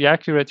want to be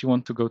accurate, you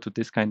want to go to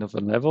this kind of a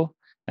level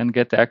and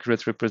get the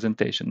accurate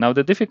representation. Now,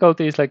 the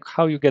difficulty is like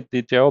how you get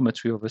the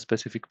geometry of a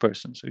specific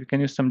person. So you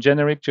can use some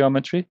generic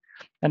geometry,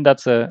 and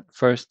that's a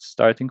first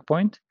starting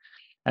point.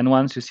 And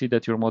once you see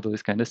that your model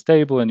is kind of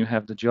stable and you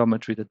have the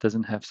geometry that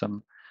doesn't have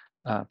some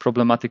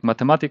problematic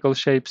mathematical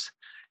shapes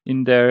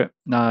in there,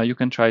 you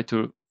can try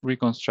to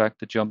reconstruct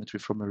the geometry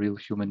from a real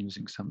human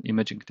using some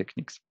imaging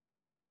techniques.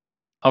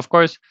 Of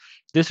course,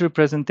 this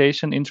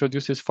representation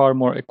introduces far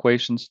more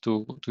equations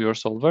to your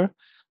solver.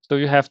 So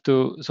you have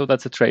to, so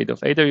that's a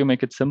trade-off. Either you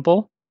make it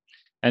simple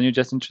and you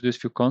just introduce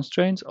few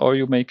constraints, or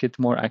you make it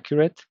more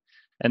accurate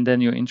and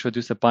then you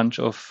introduce a bunch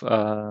of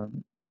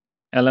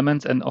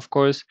elements. And of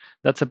course,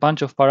 that's a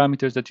bunch of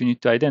parameters that you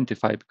need to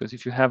identify, because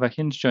if you have a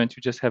hinge joint,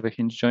 you just have a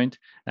hinge joint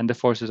and the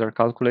forces are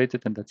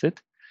calculated and that's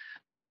it.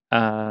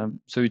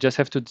 So you just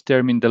have to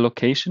determine the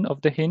location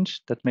of the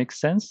hinge. That makes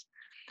sense.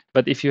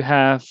 But if you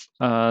have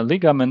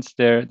ligaments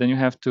there, then you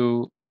have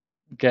to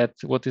get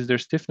what is their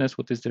stiffness,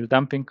 what is their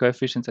damping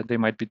coefficients, and they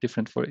might be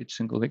different for each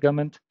single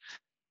ligament.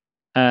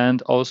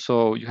 And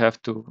also you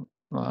have to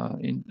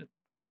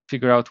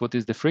figure out what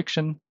is the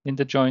friction in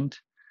the joint.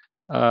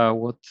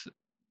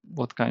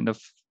 what kind of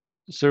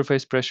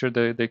surface pressure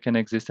they can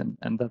exist,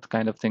 and that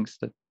kind of things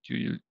that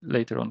you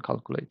later on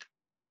calculate.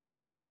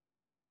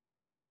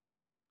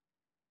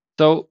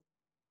 So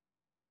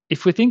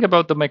if we think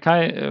about the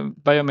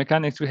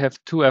biomechanics, we have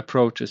two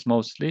approaches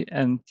mostly,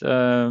 and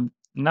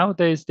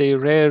nowadays they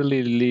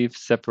rarely live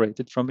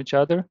separated from each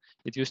other.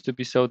 It used to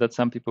be so that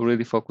some people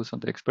really focus on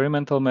the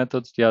experimental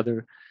methods, the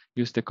other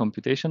use the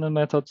computational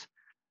methods.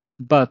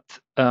 But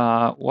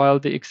while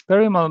the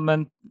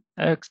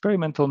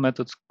experimental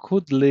methods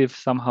could live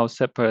somehow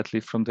separately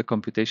from the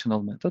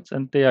computational methods,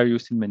 and they are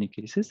used in many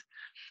cases,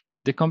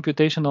 the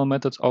computational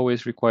methods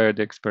always require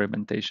the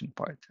experimentation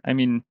part. I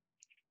mean,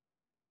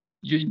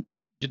 you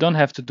you don't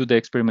have to do the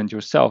experiment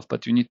yourself,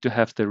 but you need to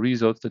have the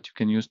results that you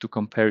can use to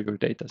compare your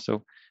data.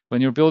 So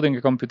when you're building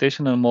a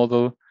computational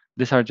model,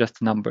 these are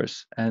just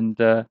numbers. And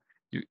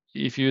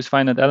if you use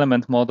finite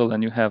element model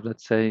and you have,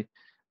 let's say,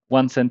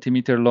 1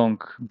 centimeter long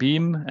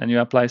beam and you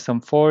apply some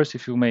force,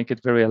 if you make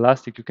it very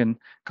elastic, you can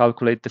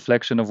calculate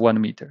deflection of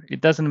 1 meter. It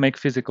doesn't make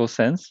physical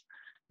sense.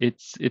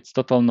 It's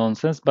total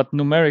nonsense, but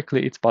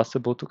numerically it's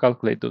possible to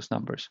calculate those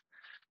numbers.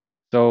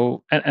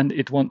 So, and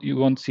you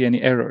won't see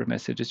any error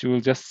messages. You will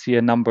just see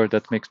a number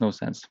that makes no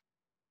sense.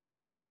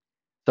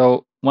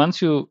 So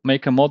once you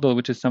make a model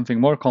which is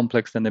something more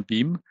complex than a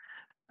beam,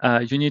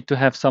 you need to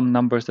have some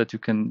numbers that you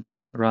can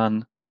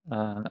run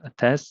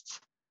tests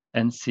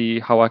and see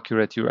how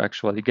accurate you're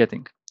actually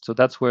getting. So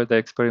that's where the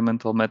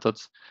experimental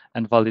methods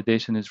and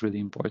validation is really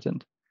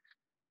important.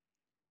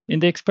 In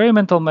the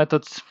experimental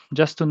methods,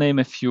 just to name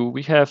a few,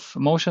 we have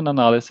motion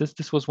analysis.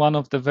 This was one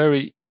of the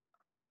very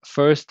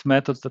first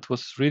methods that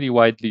was really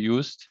widely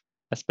used,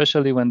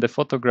 especially when the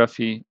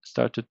photography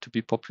started to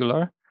be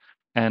popular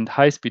and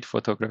high-speed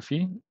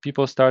photography.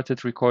 People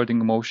started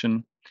recording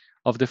motion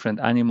of different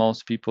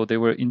animals. They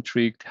were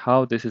intrigued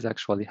how this is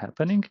actually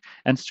happening.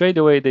 And straight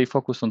away, they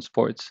focus on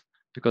sports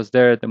because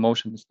there the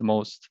motion is the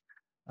most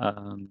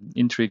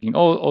intriguing.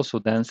 Also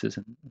dances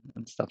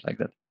and stuff like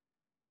that.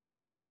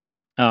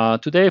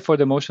 Today, for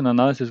the motion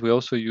analysis, we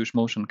also use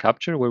motion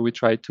capture, where we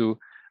try to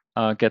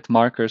get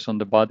markers on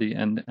the body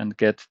and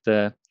get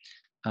the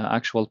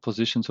actual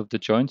positions of the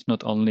joints,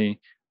 not only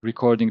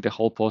recording the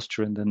whole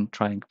posture and then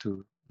trying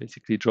to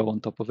basically draw on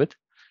top of it.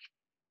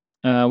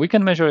 We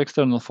can measure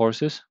external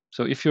forces.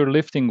 So if you're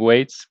lifting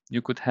weights,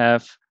 you could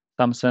have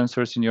some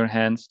sensors in your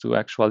hands to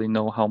actually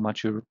know how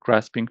much you're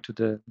grasping to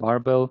the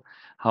barbell,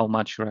 how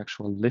much you're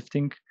actually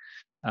lifting,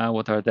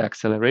 what are the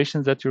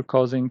accelerations that you're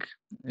causing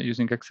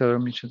using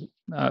accelerometer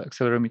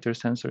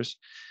sensors.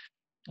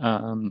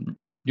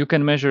 You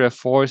can measure a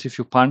force if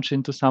you punch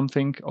into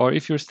something, or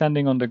if you're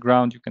standing on the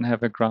ground, you can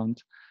have a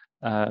ground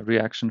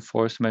reaction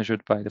force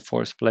measured by the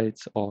force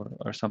plates or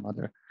some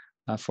other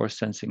force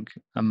sensing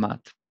mat.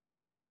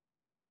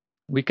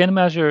 We can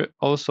measure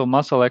also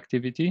muscle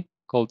activity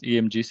called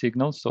EMG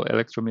signals, so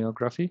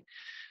electromyography.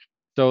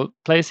 So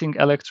placing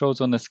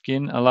electrodes on the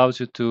skin allows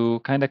you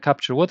to kind of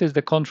capture what is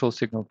the control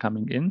signal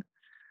coming in.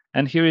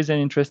 And here is an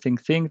interesting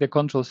thing. The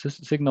control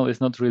signal is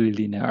not really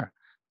linear.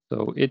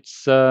 So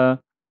it's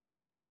to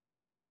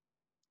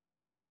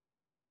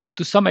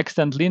some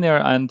extent linear,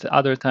 and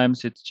other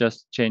times it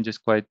just changes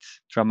quite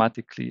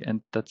dramatically,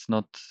 and that's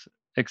not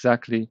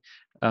exactly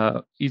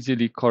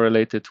easily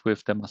correlated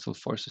with the muscle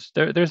forces.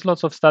 There's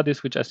lots of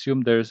studies which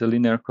assume there's a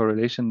linear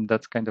correlation.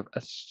 That's kind of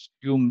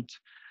assumed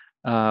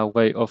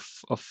way of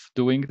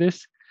doing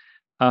this.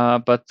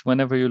 But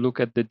whenever you look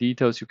at the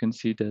details, you can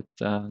see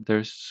that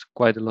there's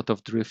quite a lot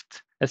of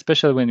drift,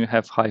 especially when you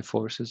have high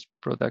forces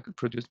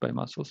produced by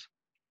muscles.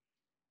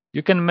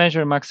 You can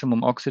measure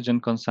maximum oxygen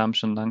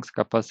consumption, lungs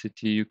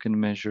capacity. You can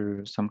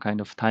measure some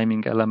kind of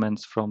timing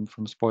elements from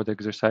sport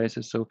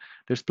exercises. So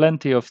there's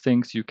plenty of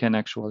things you can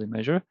actually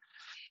measure.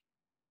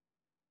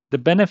 The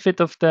benefit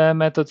of the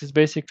method is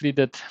basically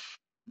that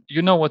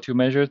you know what you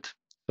measured,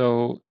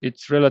 so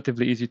it's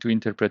relatively easy to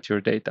interpret your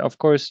data. Of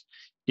course,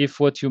 if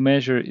what you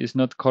measure is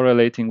not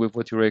correlating with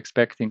what you were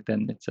expecting,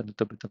 then it's a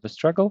little bit of a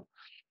struggle.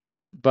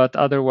 But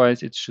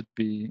otherwise, it should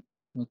be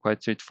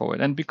quite straightforward.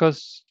 And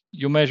because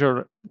you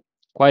measure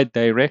quite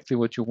directly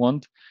what you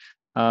want,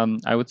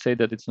 I would say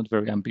that it's not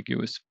very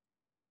ambiguous.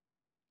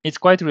 It's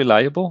quite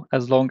reliable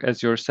as long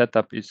as your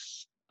setup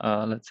is,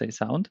 let's say,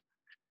 sound.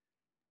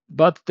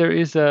 But there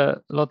is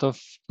a lot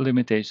of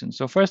limitations.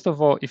 So first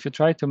of all, if you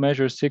try to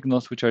measure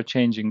signals which are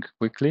changing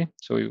quickly,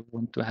 so you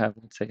want to have,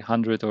 let's say,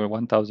 100 or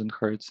 1000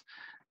 hertz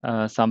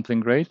sampling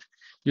rate,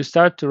 you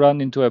start to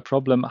run into a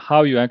problem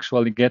how you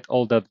actually get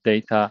all that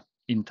data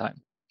in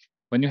time.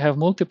 When you have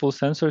multiple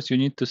sensors, you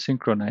need to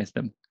synchronize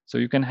them. So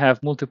you can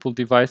have multiple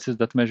devices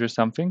that measure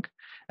something,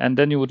 and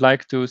then you would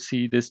like to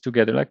see this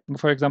together, like,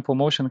 for example,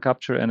 motion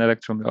capture and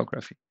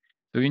electromyography.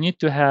 So you need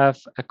to have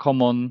a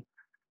common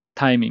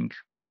timing,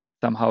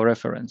 somehow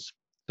reference.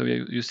 So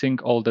you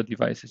sync all the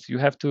devices. You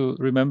have to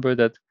remember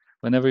that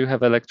whenever you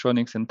have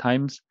electronics and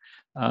times,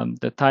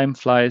 the time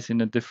flies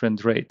in a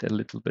different rate a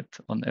little bit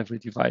on every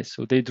device.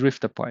 So they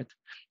drift apart.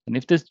 And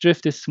if this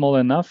drift is small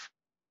enough,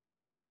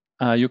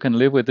 you can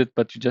live with it,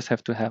 but you just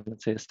have to have,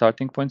 let's say, a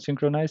starting point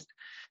synchronized.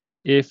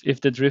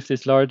 If the drift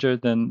is larger,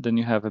 then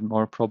you have a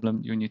more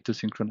problem. You need to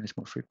synchronize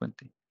more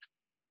frequently.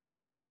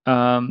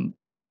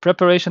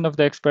 Preparation of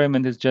the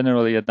experiment is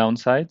generally a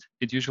downside.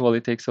 It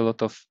usually takes a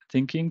lot of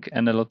thinking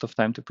and a lot of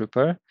time to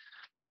prepare.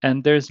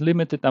 And there's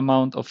limited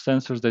amount of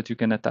sensors that you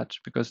can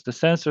attach because the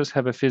sensors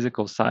have a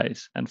physical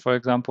size. And for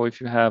example, if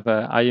you have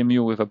an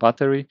IMU with a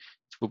battery,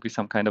 it will be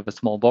some kind of a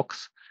small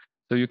box.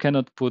 So you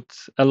cannot put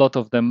a lot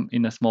of them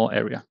in a small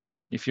area.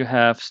 If you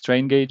have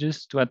strain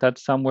gauges to attach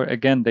somewhere,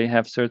 again, they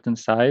have certain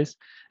size.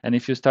 And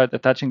if you start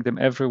attaching them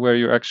everywhere,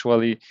 you're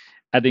actually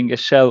adding a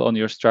shell on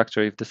your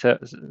structure. If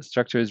the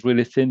structure is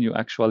really thin, you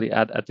actually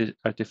add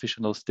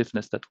artificial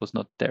stiffness that was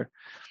not there.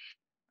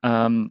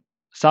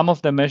 Some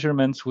of the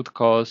measurements would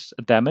cause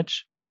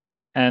damage,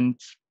 and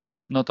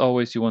not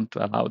always you want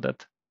to allow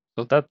that.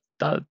 So that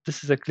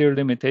this is a clear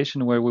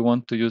limitation where we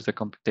want to use the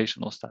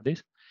computational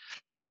studies.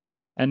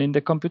 And in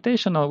the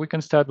computational, we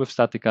can start with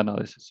static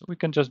analysis. So we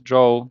can just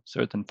draw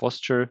certain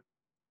posture,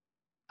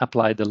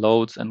 apply the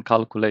loads, and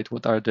calculate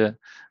what are the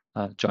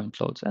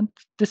joint loads. And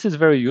this is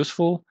very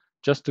useful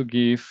just to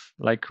give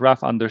like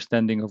rough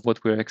understanding of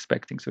what we're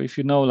expecting. So if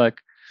you know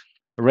like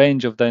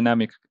range of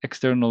dynamic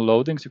external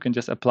loadings, you can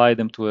just apply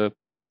them to a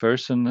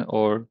person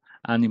or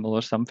animal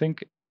or something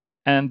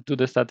and do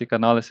the static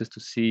analysis to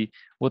see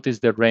what is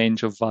the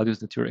range of values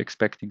that you're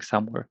expecting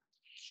somewhere.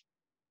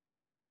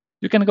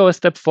 You can go a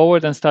step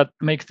forward and start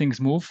make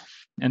things move,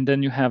 and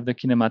then you have the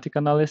kinematic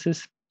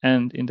analysis.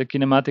 And in the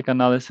kinematic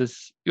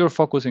analysis, you're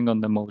focusing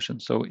on the motion.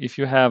 So if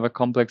you have a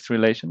complex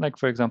relation, like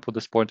for example, the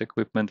sport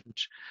equipment,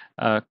 which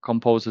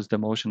composes the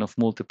motion of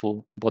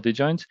multiple body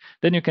joints,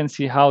 then you can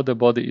see how the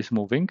body is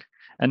moving.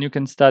 And you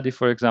can study,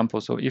 for example,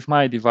 so if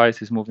my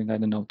device is moving, I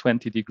don't know,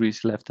 20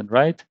 degrees left and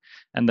right,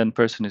 and then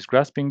person is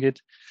grasping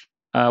it,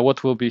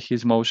 what will be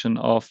his motion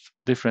of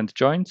different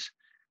joints.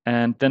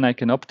 And then I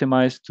can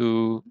optimize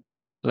to,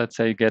 let's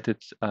say, get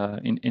it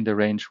in the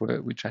range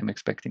which I'm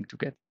expecting to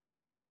get.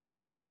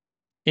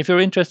 If you're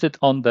interested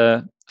on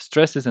the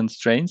stresses and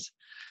strains,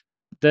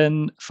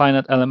 then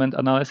finite element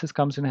analysis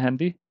comes in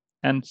handy.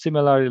 And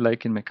similarly,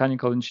 like in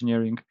mechanical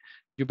engineering,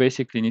 you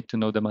basically need to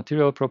know the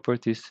material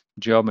properties,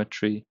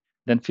 geometry,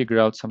 then figure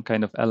out some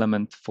kind of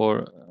element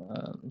for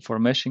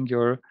meshing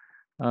your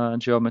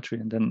geometry,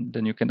 and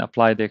then you can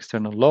apply the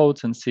external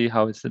loads and see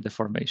how it's the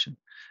deformation.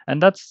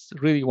 And that's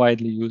really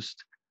widely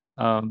used.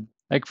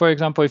 Like for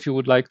example, if you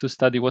would like to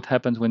study what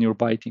happens when you're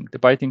biting, the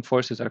biting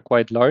forces are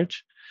quite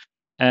large,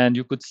 and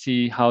you could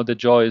see how the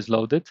jaw is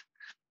loaded.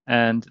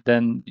 And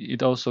then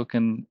it also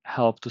can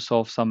help to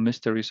solve some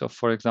mysteries of,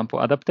 for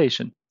example,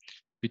 adaptation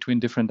between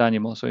different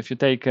animals. So if you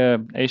take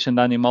an Asian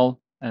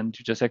animal and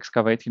you just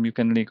excavate him, you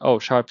can link, oh,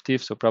 sharp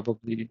teeth, so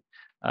probably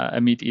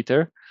a meat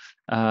eater.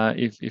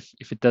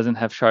 If it doesn't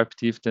have sharp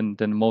teeth,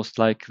 then most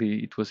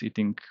likely it was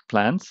eating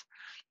plants.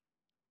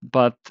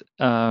 But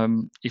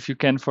if you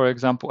can, for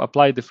example,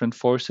 apply different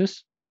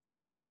forces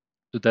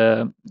to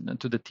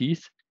the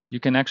teeth, you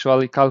can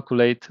actually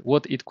calculate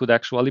what it could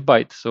actually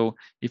bite. So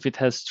if it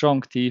has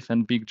strong teeth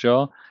and big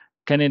jaw,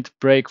 can it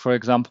break, for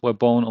example, a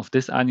bone of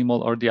this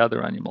animal or the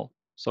other animal?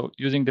 So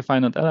using the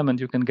finite element,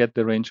 you can get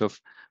the range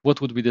of what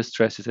would be the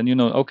stresses. And you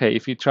know, okay,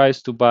 if he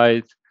tries to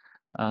bite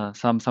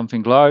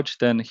something large,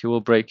 then he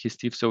will break his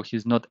teeth, so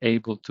he's not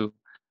able to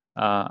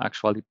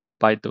actually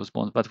bite those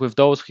bones. But with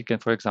those, he can,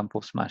 for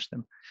example, smash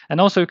them.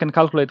 And also you can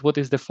calculate what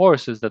is the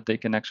forces that they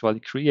can actually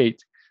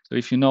create. So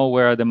if you know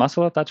where are the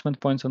muscle attachment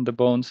points on the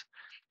bones,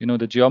 you know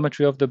the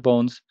geometry of the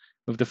bones,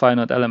 with the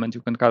finite element,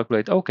 you can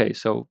calculate, okay,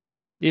 so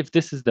if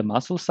this is the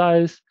muscle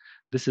size,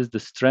 this is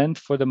the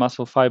strength for the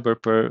muscle fiber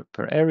per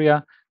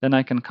area, then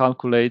I can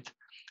calculate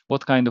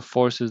what kind of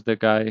forces the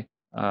guy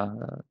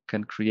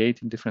can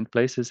create in different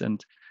places.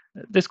 And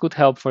this could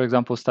help, for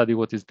example, study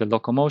what is the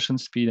locomotion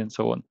speed and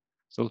so on.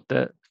 So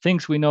the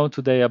things we know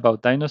today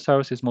about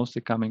dinosaurs is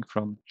mostly coming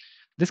from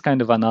this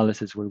kind of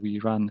analysis where we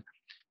run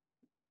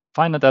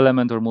finite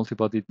element or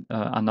multi-body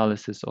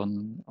analysis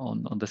on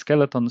the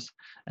skeletons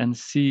and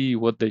see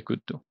what they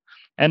could do.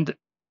 And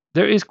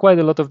there is quite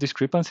a lot of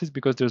discrepancies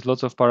because there's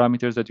lots of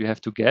parameters that you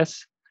have to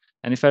guess.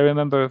 And if I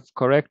remember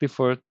correctly,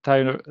 for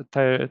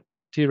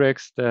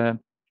T-Rex, the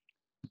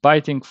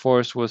biting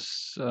force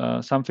was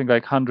something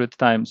like 100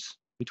 times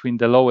between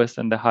the lowest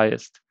and the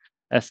highest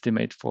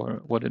estimate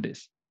for what it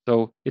is.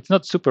 So it's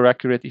not super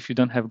accurate if you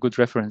don't have good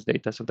reference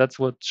data. So that's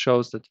what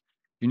shows that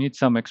you need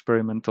some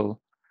experimental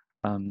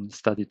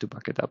study to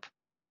back it up.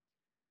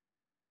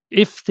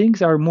 If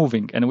things are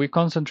moving and we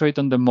concentrate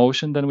on the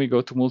motion, then we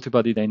go to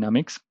multi-body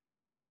dynamics.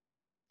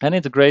 And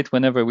it's great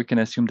whenever we can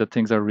assume that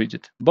things are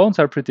rigid. Bones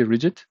are pretty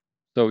rigid,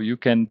 so you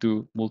can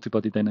do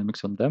multi-body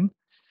dynamics on them.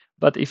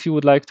 But if you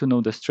would like to know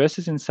the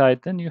stresses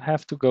inside, then you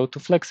have to go to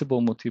flexible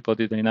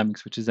multi-body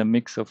dynamics, which is a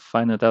mix of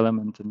finite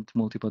element and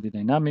multi-body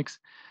dynamics,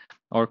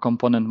 or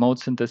component mode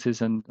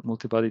synthesis and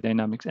multi-body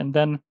dynamics. And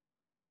then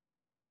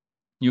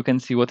you can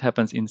see what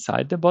happens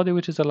inside the body,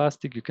 which is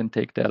elastic. You can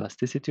take the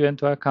elasticity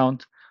into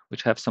account,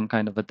 which have some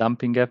kind of a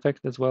damping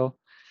effect as well.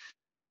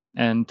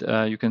 And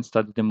you can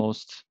study the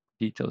most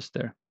details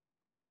there.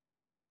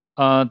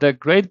 The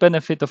great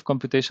benefit of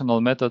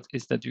computational methods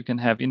is that you can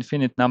have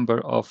infinite number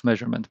of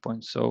measurement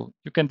points. So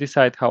you can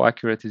decide how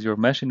accurate is your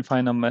mesh in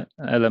final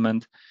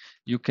element.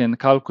 You can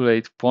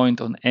calculate point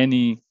on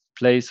any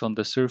place on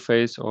the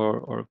surface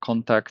or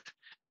contact.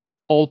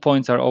 All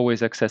points are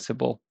always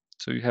accessible.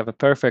 So you have a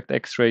perfect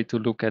X-ray to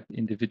look at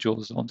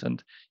individual zones.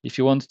 And if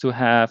you want to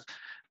have,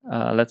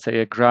 let's say,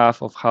 a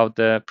graph of how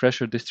the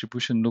pressure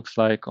distribution looks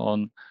like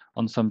on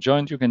some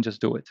joint, you can just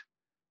do it.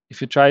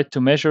 If you try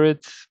to measure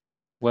it,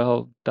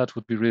 well, that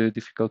would be really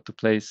difficult to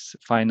place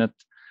finite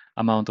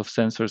amount of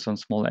sensors on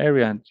small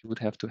area, and you would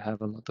have to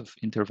have a lot of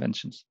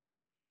interventions.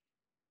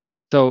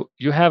 So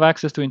you have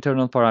access to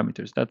internal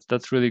parameters.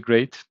 That's really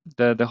great.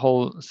 The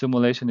whole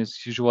simulation is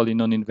usually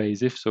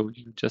non-invasive, so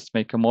you just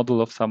make a model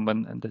of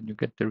someone and then you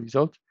get the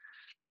result.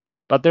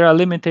 But there are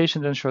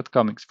limitations and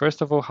shortcomings.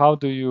 First of all, how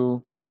do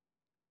you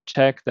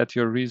check that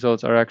your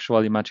results are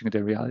actually matching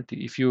the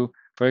reality? If you,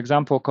 for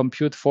example,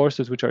 compute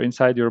forces which are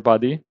inside your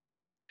body,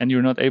 and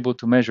you're not able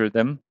to measure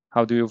them,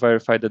 how do you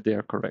verify that they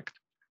are correct?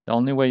 The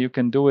only way you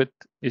can do it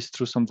is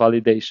through some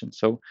validation.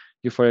 So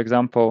you, for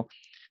example,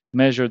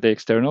 measure the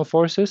external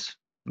forces,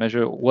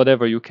 measure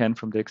whatever you can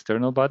from the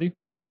external body,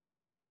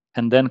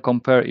 and then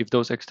compare if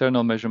those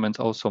external measurements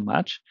also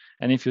match.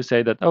 And if you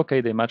say that,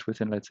 okay, they match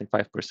within, let's say,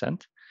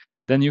 5%,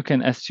 then you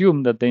can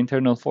assume that the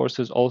internal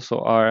forces also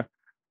are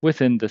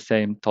within the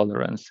same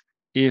tolerance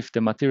if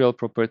the material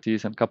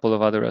properties and a couple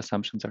of other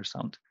assumptions are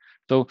sound.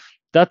 So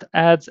that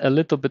adds a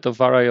little bit of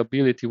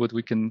variability, what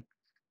we can,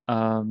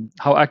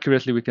 how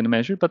accurately we can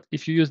measure. But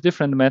if you use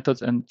different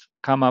methods and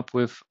come up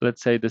with,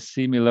 let's say, the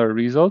similar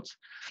results,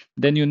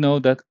 then you know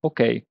that,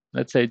 okay,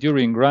 let's say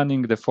during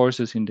running, the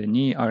forces in the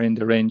knee are in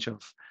the range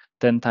of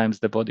 10 times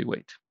the body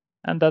weight.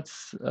 And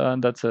that's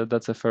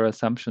a fair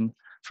assumption.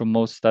 From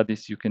most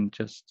studies, you can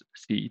just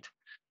see it.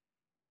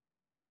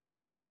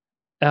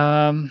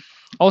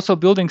 Also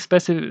building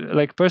specific,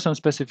 like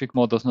person-specific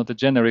models, not a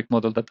generic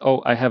model that,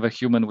 oh, I have a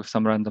human with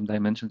some random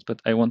dimensions,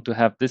 but I want to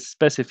have this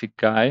specific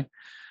guy.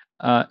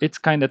 It's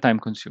kind of time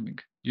consuming.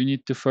 You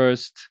need to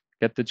first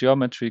get the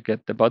geometry,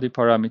 get the body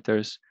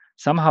parameters,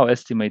 somehow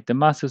estimate the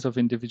masses of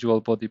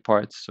individual body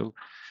parts. So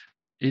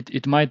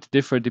it might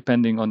differ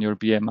depending on your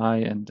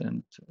BMI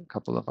and a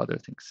couple of other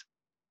things.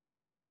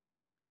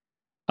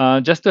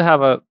 Just to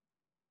have a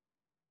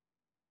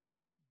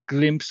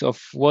glimpse of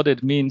what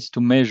it means to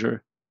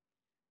measure.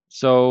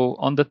 So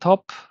on the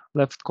top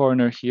left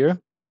corner here,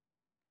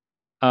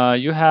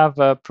 you have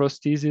a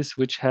prosthesis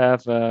which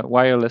have a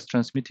wireless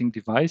transmitting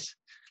device,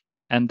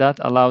 and that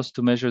allows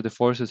to measure the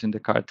forces in the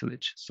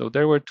cartilage. So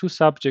there were two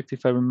subjects,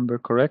 if I remember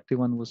correctly,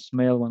 one was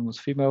male, one was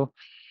female,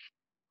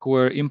 who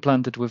were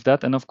implanted with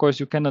that. And of course,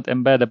 you cannot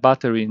embed a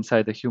battery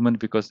inside a human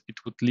because it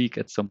would leak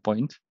at some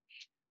point.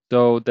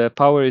 So the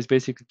power is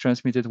basically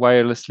transmitted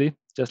wirelessly,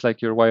 just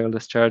like your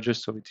wireless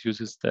chargers. So it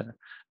uses the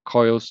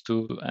coils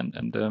to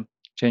and the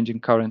changing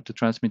current to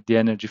transmit the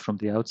energy from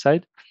the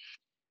outside.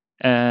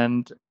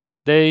 And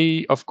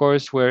they, of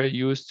course, were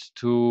used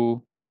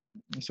to,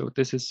 so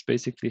this is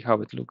basically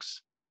how it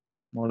looks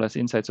more or less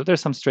inside. So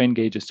there's some strain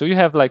gauges. So you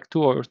have like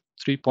 2 or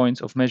 3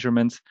 points of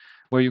measurements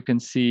where you can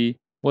see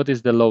what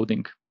is the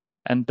loading.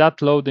 And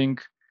that loading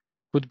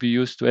could be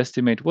used to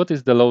estimate what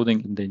is the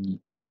loading in the knee.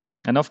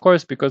 And of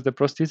course, because the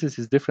prosthesis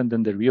is different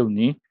than the real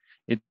knee,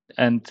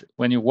 and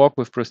when you walk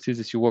with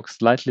prosthesis, you walk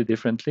slightly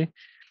differently.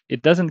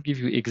 It doesn't give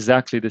you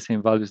exactly the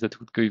same values that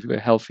would give you a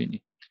healthy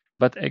knee.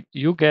 But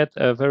you get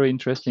a very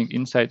interesting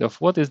insight of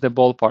what is the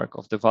ballpark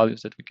of the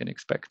values that we can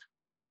expect.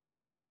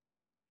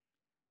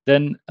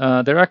 Then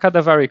there are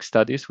cadaveric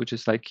studies, which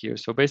is like here.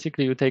 So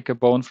basically, you take a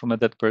bone from a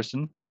dead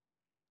person,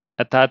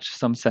 attach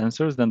some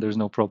sensors, then there's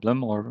no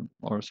problem,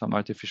 or some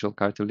artificial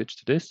cartilage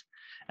to this.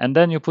 And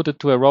then you put it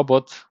to a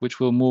robot, which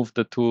will move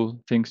the two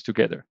things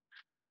together.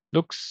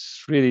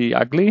 Looks really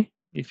ugly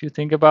if you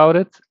think about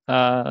it,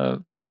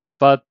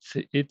 but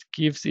it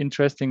gives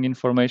interesting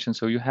information.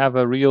 So you have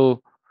a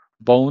real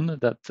bone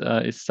that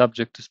is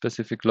subject to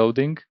specific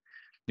loading.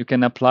 You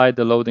can apply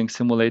the loading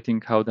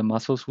simulating how the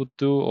muscles would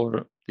do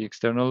or the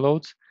external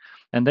loads.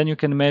 And then you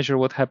can measure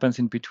what happens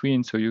in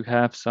between. So you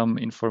have some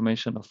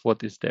information of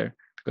what is there,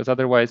 because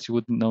otherwise you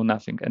would know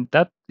nothing. And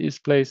that is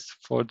place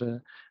for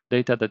the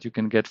data that you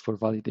can get for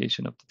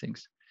validation of the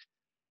things.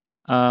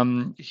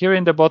 Here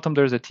in the bottom,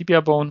 there's a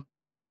tibia bone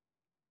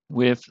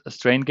with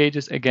strain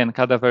gauges. Again,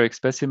 cadaveric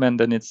specimen,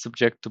 then it's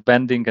subject to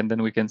bending, and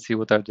then we can see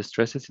what are the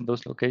stresses in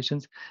those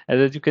locations. And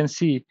as you can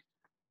see,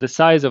 the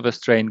size of a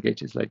strain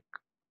gauge is like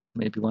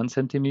maybe 1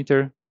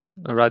 centimeter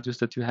radius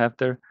that you have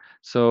there.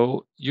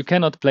 So you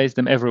cannot place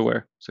them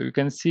everywhere. So you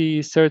can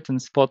see certain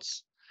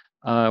spots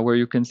where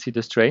you can see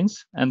the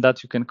strains, and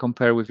that you can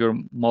compare with your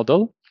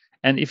model.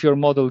 And if your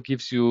model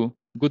gives you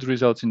good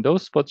results in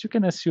those spots, you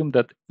can assume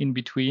that in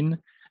between,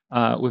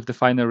 with the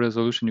final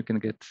resolution, you can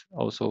get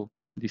also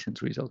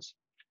decent results.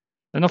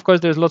 And of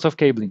course, there's lots of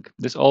cabling.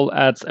 This all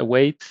adds a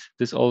weight.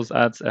 This also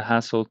adds a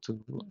hassle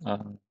to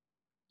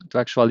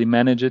actually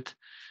manage it.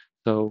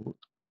 So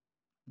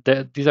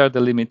these are the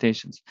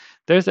limitations.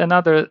 There's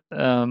another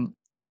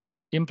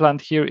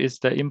implant here is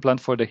the implant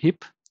for the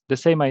hip. the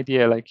same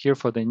idea like here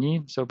for the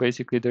knee. So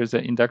basically there's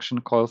an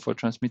induction coil for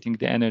transmitting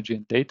the energy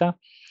and data.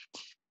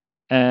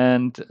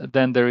 And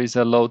then there is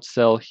a load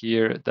cell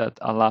here that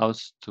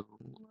allows to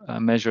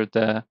measure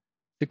the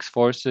 6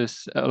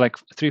 forces, like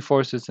 3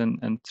 forces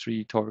and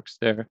 3 torques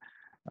there,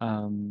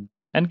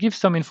 and give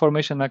some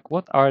information like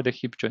what are the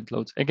hip joint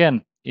loads.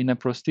 Again, in a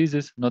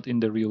prosthesis, not in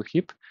the real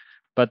hip,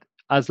 but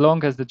as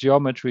long as the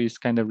geometry is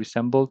kind of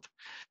resembled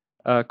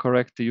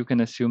correctly, you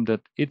can assume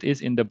that it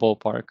is in the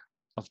ballpark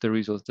of the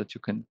results that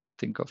you can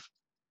think of.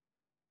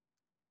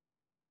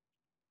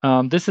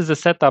 This is a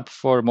setup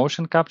for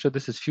motion capture.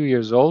 This is a few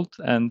years old,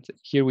 and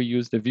here we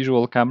use the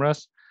visual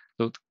cameras.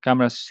 So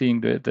cameras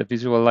seeing the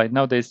visual light.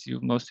 Nowadays, you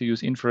mostly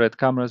use infrared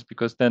cameras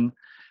because then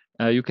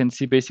you can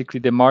see basically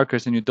the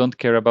markers, and you don't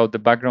care about the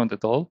background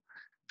at all,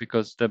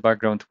 because the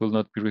background will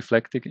not be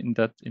reflected in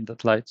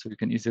that light. So you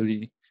can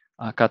easily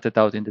cut it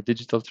out in the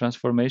digital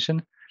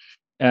transformation.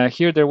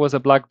 Here there was a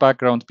black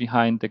background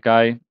behind the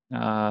guy,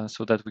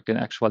 so that we can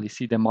actually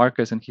see the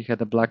markers, and he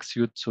had a black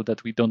suit so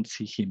that we don't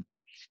see him.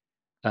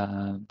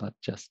 But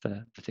just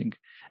the thing.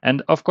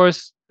 And of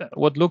course,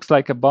 what looks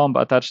like a bomb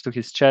attached to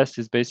his chest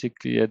is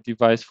basically a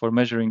device for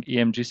measuring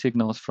EMG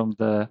signals from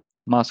the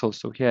muscles.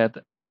 So he had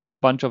a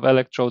bunch of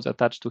electrodes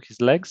attached to his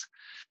legs.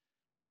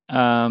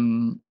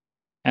 And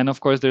of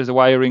course, there's a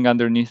wiring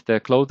underneath the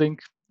clothing.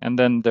 And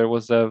then there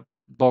was a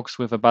box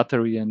with a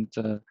battery and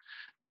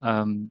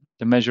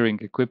the measuring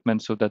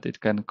equipment so that it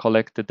can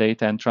collect the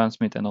data and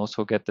transmit and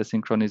also get the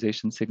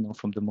synchronization signal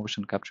from the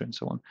motion capture and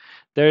so on.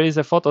 There is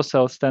a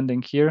photocell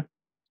standing here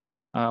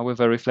with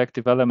a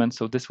reflective element.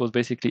 So this was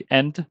basically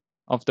end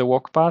of the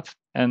walk path.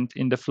 And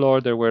in the floor,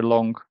 there were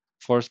long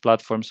force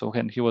platforms. So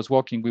when he was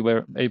walking, we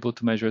were able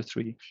to measure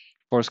 3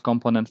 force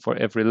components for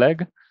every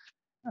leg.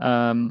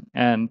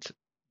 And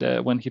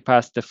when he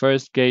passed the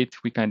first gate,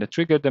 we kind of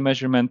triggered the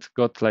measurement,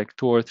 got like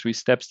 2 or 3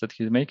 steps that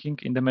he's making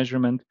in the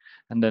measurement,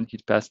 and then he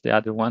passed the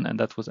other one, and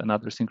that was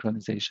another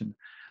synchronization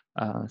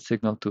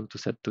signal to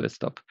set to a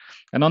stop.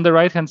 And on the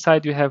right hand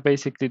side, you have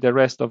basically the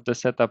rest of the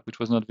setup, which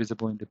was not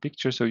visible in the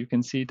picture. So you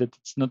can see that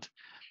it's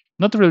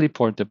not really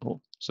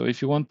portable. So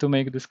if you want to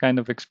make this kind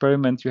of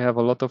experiment, you have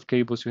a lot of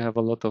cables, you have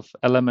a lot of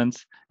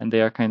elements, and they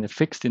are kind of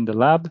fixed in the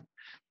lab.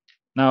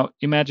 Now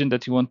imagine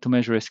that you want to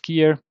measure a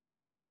skier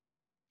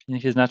in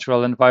his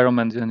natural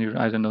environment, and you're,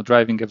 I don't know,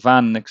 driving a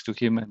van next to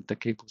him and the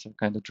cables are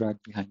kind of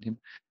dragged behind him.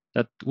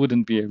 That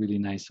wouldn't be a really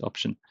nice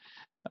option.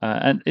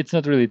 And it's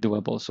not really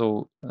doable.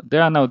 So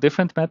there are now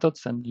different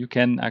methods, and you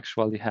can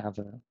actually have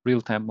a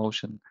real-time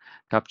motion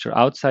capture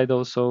outside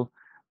also.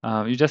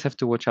 You just have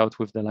to watch out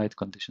with the light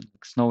condition.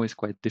 Like snow is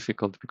quite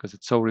difficult because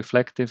it's so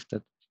reflective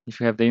that if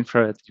you have the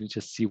infrared, you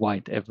just see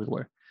white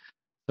everywhere.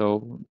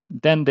 So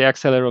then the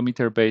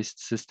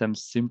accelerometer-based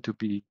systems seem to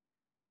be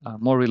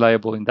more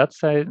reliable in that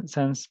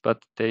sense,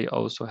 but they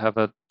also have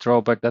a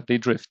drawback that they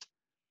drift.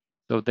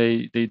 So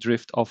they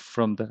drift off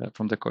from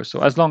the course.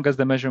 So as long as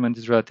the measurement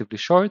is relatively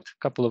short,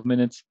 a couple of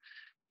minutes,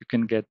 you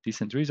can get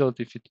decent result.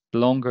 If it's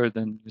longer,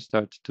 then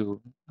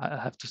you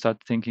have to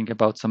start thinking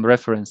about some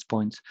reference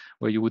points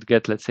where you would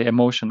get, let's say, a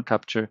motion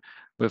capture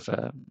with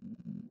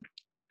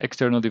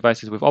external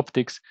devices with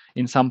optics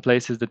in some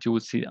places that you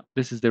would see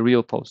this is the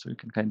real pose. So you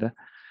can kind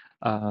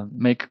of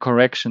make a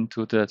correction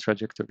to the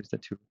trajectories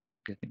that you're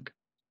getting.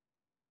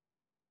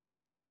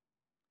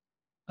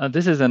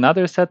 This is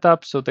another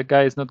setup. So the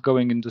guy is not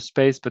going into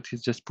space, but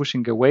he's just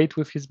pushing a weight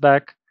with his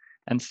back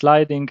and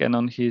sliding. And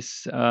on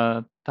his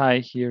thigh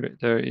here,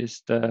 there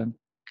is the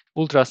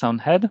ultrasound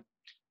head.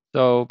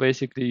 So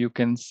basically, you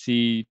can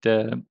see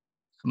the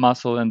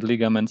muscle and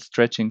ligament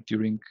stretching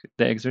during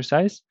the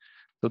exercise.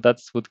 So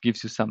that's what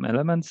gives you some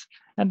elements.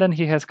 And then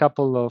he has a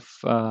couple of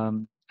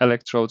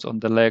electrodes on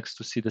the legs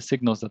to see the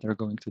signals that are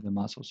going to the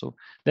muscle. So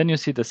then you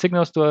see the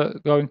signals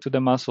going to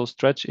the muscle,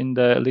 stretch in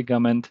the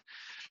ligament.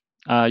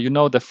 You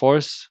know the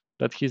force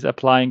that he's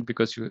applying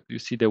because you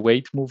see the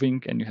weight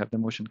moving, and you have the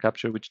motion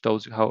capture, which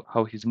tells you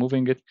how he's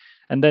moving it.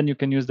 And then you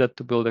can use that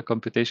to build a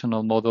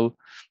computational model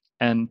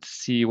and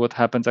see what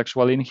happens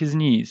actually in his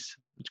knees,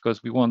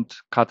 because we won't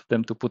cut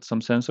them to put some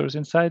sensors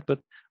inside, but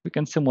we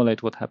can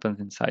simulate what happens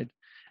inside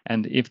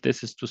and if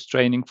this is too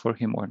straining for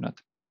him or not.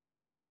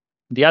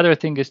 The other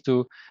thing is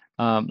to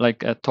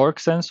like a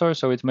torque sensor,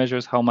 so it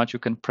measures how much you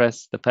can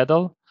press the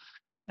pedal.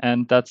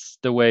 And that's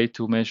the way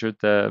to measure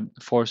the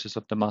forces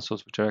of the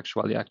muscles which are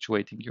actually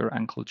actuating your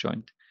ankle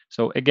joint.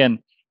 So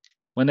again,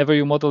 whenever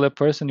you model a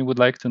person, you would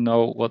like to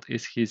know what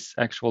is his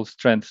actual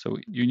strength. So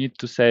you need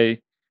to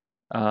say,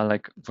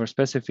 like for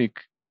specific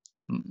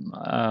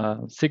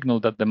signal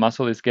that the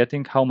muscle is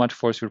getting, how much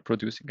force you're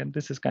producing. And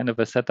this is kind of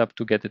a setup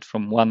to get it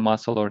from one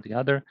muscle or the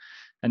other.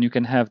 And you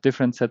can have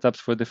different setups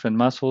for different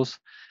muscles.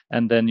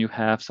 And then you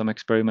have some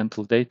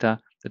experimental data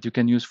that you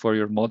can use for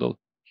your model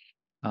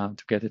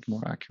to get it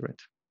more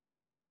accurate.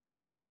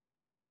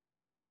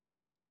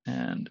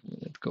 And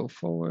let's go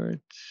forward.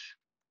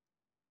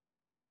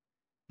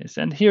 Yes,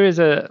 and here is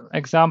an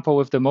example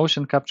with the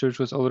motion capture, which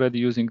was already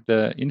using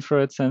the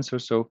infrared sensor.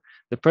 So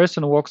the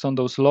person walks on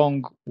those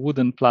long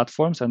wooden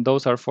platforms, and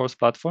those are force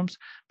platforms,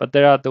 but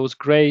there are those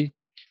gray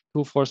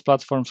two force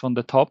platforms on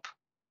the top,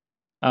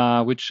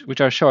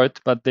 which are short,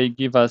 but they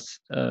give us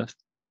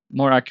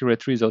more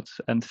accurate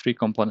results, and three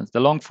components. The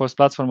long force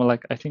platform are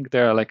like, I think they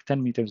are like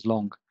 10 meters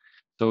long.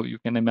 So you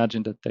can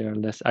imagine that they are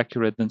less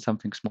accurate than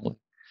something smaller.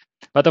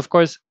 But of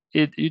course,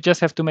 you just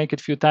have to make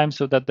it a few times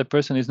so that the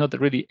person is not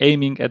really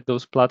aiming at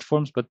those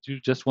platforms, but you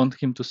just want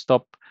him to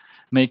stop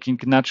making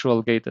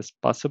natural gait as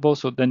possible.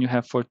 So then you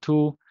have for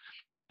two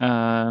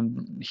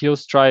heel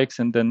strikes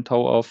and then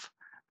toe off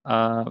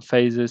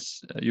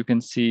phases, you can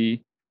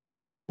see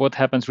what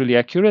happens really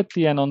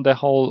accurately, and on the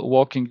whole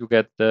walking you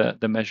get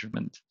the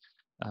measurement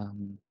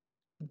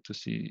to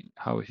see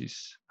how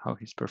he's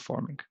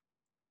performing.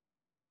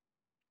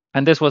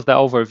 And this was the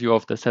overview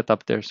of the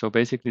setup there. So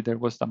basically there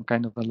was some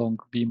kind of a long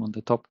beam on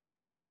the top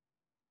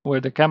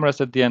where the cameras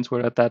at the ends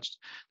were attached.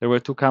 There were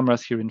two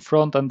cameras here in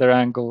front under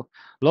angle,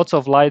 lots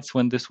of lights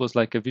when this was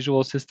like a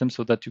visual system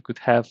so that you could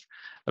have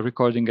a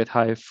recording at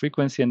high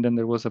frequency, and then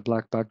there was a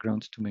black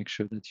background to make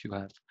sure that you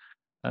have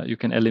you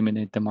can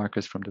eliminate the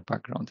markers from the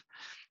background.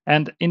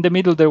 And in the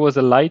middle, there was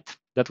a light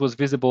that was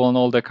visible on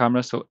all the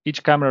cameras. So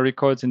each camera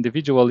records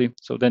individually.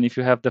 So then if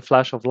you have the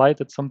flash of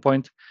light at some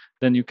point,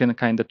 then you can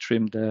kind of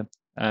trim the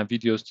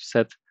videos to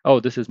set, oh,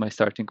 this is my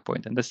starting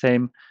point. And the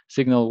same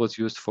signal was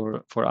used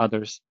for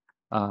others,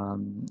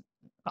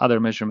 other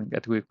measurement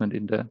equipment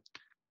in the,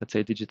 let's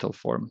say, digital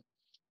form.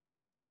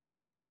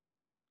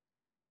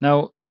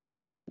 Now,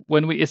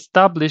 when we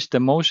establish the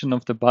motion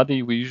of the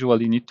body, we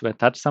usually need to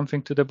attach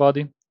something to the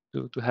body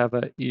to have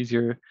an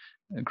easier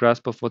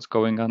grasp of what's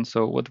going on.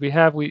 So what we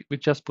have, we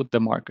just put the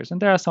markers.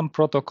 And there are some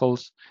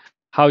protocols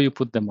how you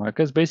put the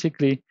markers.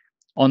 Basically,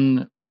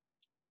 on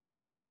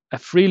a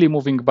freely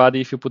moving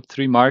body, if you put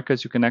three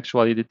markers, you can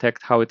actually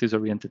detect how it is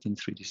oriented in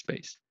 3D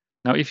space.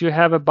 Now, if you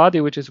have a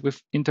body which is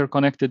with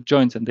interconnected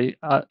joints and they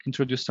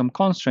introduce some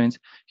constraints,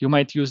 you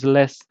might use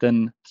less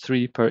than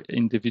three per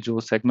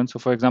individual segment. So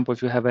for example,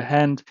 if you have a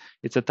hand,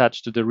 it's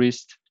attached to the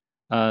wrist,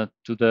 to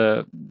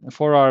the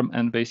forearm,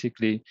 and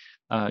basically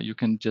you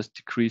can just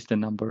decrease the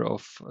number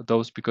of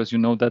those because you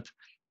know that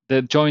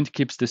the joint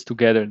keeps this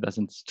together,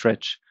 doesn't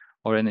stretch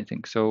or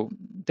anything. So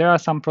there are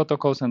some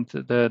protocols, and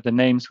the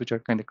names, which are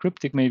kind of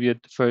cryptic maybe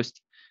at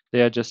first,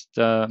 they are just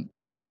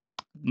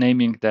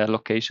naming the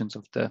locations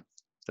of the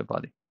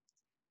body.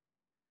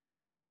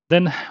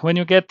 Then when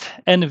you get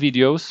N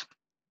videos,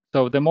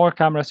 so the more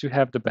cameras you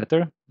have, the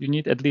better. You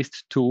need at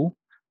least two.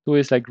 Two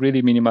is like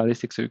really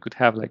minimalistic, so you could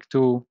have like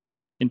two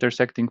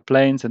intersecting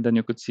planes, and then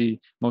you could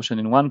see motion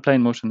in one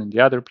plane, motion in the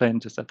other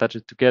plane, just attach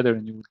it together,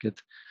 and you would get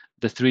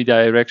the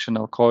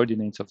three-directional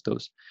coordinates of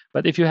those.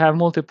 But if you have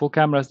multiple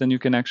cameras, then you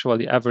can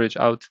actually average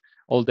out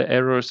all the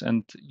errors,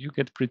 and you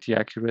get pretty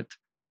accurate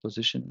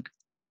positioning.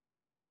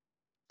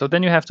 So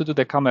then you have to do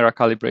the camera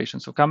calibration.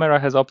 So camera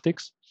has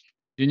optics.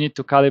 You need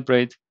to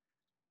calibrate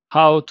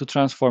how to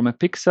transform a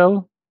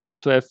pixel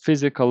to a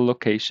physical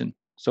location.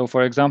 So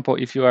for example,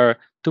 if you are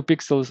 2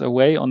 pixels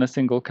away on a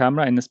single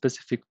camera in a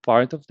specific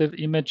part of the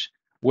image,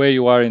 where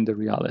you are in the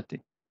reality.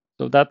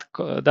 So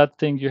that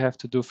thing you have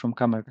to do from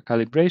camera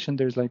calibration.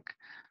 There's like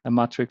a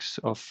matrix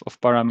of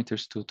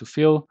parameters to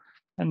fill,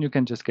 and you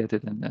can just get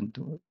it and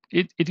do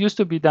it. It used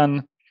to be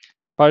done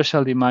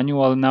partially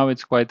manual. Now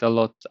it's quite a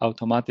lot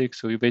automatic.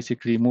 So you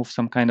basically move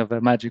some kind of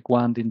a magic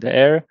wand in the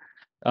air,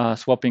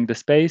 swapping the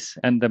space,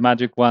 and the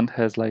magic wand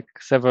has like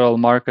several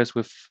markers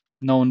with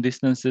known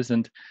distances,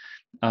 and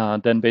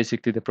then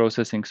basically the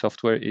processing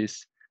software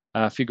is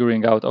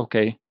figuring out,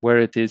 okay, where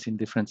it is in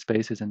different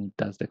spaces, and it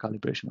does the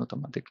calibration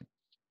automatically.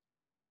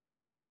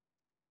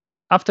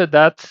 After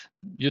that,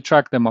 you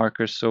track the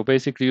markers. So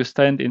basically you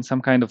stand in some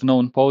kind of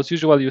known pose.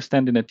 Usually you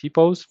stand in a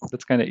T-pose.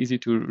 That's kind of easy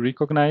to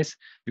recognize.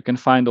 You can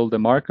find all the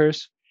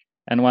markers.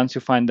 And once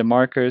you find the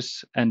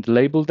markers and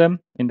label them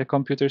in the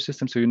computer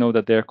system, so you know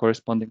that they're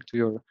corresponding to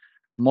your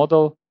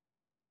model.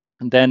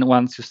 And then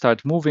once you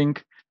start moving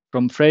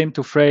from frame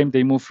to frame,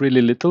 they move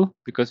really little,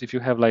 because if you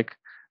have like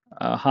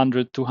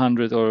 100,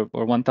 200, or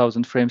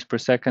 1000 frames per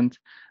second,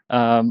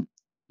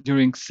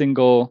 during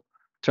single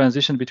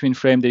transition between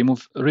frame, they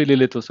move really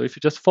little. So if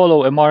you just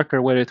follow a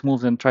marker where it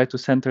moves and try to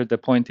center the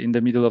point in the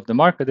middle of the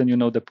marker, then you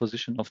know the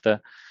position of the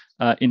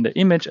in the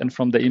image, and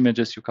from the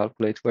images you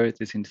calculate where it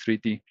is in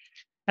 3D.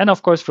 And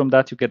of course, from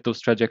that you get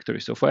those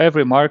trajectories. So for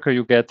every marker,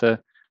 you get a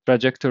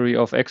trajectory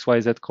of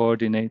XYZ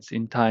coordinates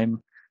in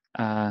time,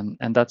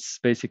 and that's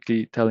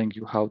basically telling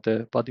you how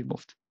the body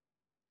moved.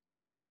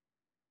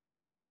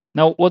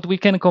 Now, what we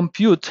can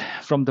compute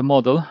from the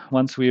model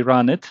once we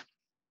run it,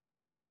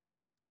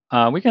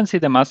 we can see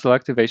the muscle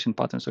activation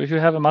pattern. So if you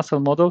have a muscle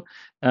model,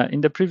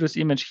 in the previous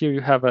image here,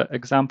 you have an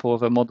example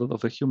of a model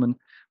of a human,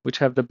 which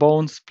have the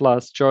bones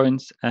plus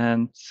joints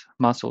and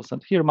muscles.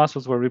 And here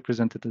muscles were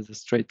represented as the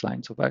straight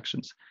lines of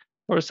actions.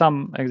 For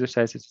some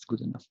exercises, it's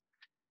good enough.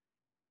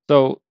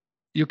 So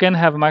you can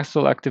have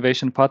muscle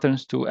activation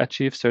patterns to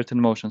achieve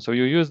certain motion. So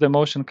you use the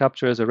motion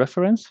capture as a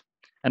reference,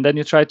 and then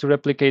you try to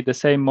replicate the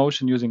same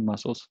motion using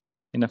muscles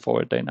in a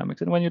forward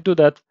dynamics. And when you do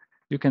that,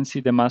 you can see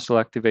the muscle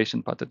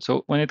activation pattern.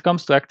 So when it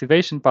comes to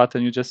activation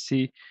pattern, you just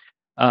see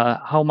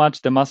how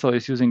much the muscle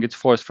is using its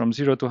force from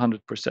 0 to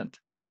 100%.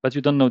 but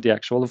you don't know the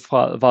actual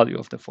value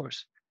of the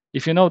force.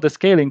 If you know the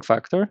scaling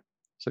factor,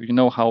 so you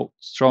know how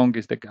strong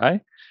is the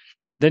guy,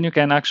 then you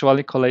can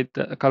actually calculate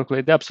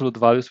the absolute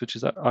values, which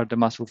are the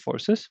muscle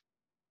forces.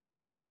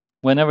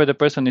 Whenever the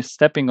person is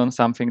stepping on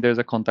something, there's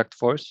a contact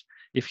force.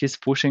 If he's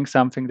pushing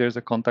something, there's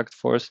a contact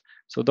force.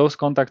 So those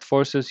contact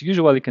forces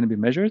usually can be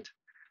measured.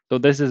 So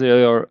this is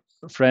your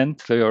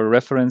friend, your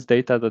reference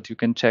data that you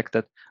can check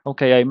that,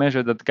 okay, I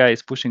measured that guy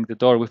is pushing the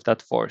door with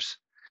that force.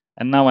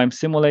 And now I'm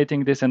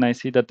simulating this and I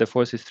see that the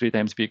force is 3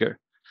 times bigger.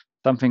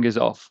 Something is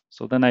off.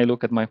 So then I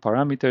look at my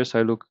parameters.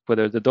 I look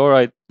whether the door,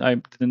 I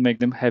didn't make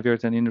them heavier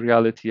than in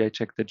reality. I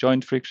check the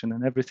joint friction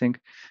and everything.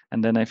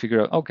 And then I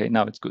figure out, okay,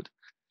 now it's good.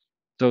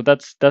 So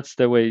that's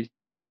the way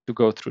to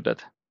go through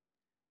that.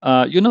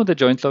 You know the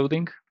joint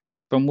loading.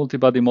 From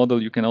multi-body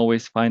model, you can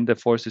always find the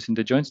forces in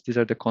the joints. These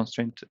are the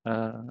constraint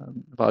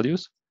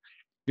values.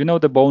 You know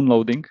the bone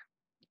loading.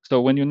 So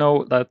when you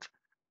know that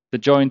the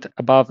joint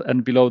above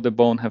and below the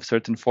bone have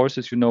certain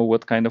forces, you know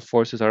what kind of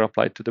forces are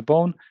applied to the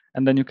bone,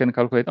 and then you can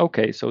calculate,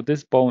 okay, so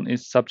this bone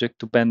is subject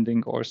to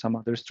bending or some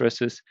other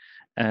stresses,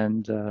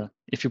 and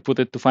if you put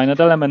it to finite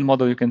element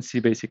model, you can see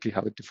basically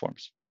how it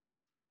deforms.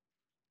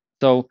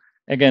 So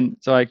again,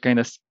 so I kind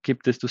of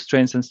skip this to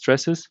strains and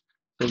stresses.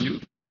 So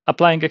you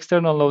applying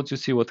external loads, you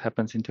see what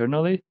happens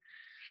internally.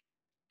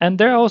 And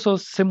there are also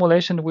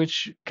simulation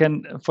which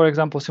can, for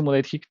example,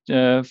 simulate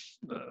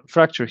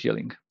fracture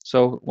healing.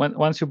 So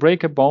once you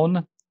break a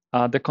bone,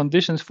 the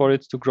conditions for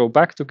it to grow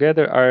back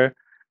together are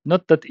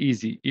not that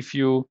easy. If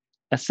you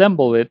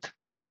assemble it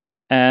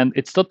and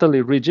it's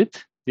totally rigid,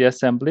 the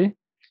assembly,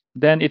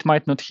 then it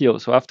might not heal.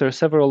 So after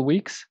several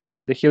weeks,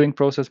 the healing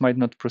process might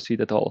not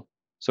proceed at all.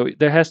 So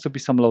there has to be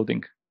some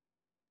loading.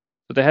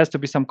 So there has to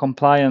be some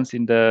compliance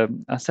in the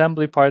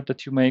assembly part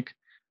that you make,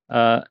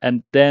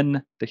 and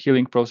then the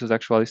healing process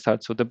actually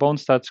starts. So the bone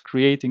starts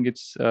creating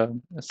its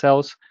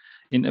cells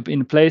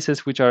in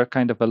places which are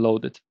kind of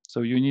loaded.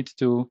 So you need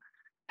to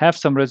have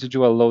some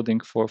residual loading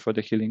for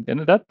the healing,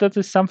 and that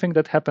is something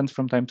that happens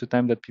from time to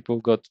time, that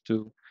people got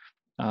to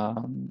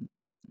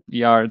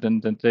ER,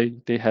 then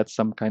they had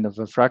some kind of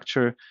a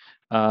fracture,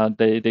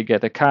 they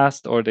get a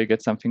cast or they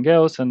get something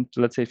else, and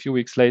let's say a few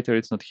weeks later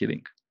it's not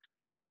healing.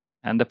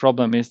 And the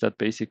problem is that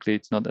basically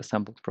it's not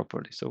assembled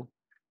properly. So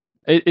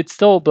it's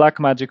still black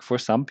magic for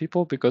some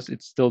people, because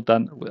it's still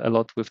done a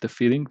lot with the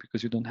feeling,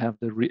 because you don't have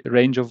the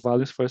range of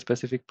values for a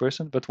specific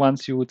person. But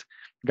once you would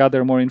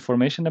gather more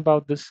information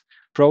about this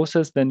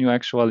process, then you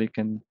actually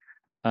can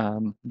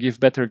give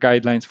better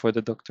guidelines for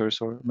the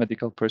doctors or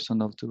medical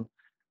personnel to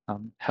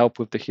help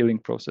with the healing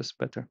process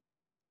better.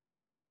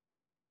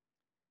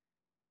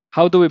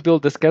 How do we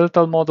build the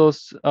skeletal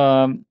models?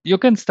 You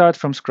can start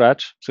from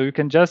scratch. So you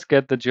can just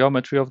get the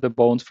geometry of the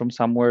bones from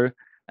somewhere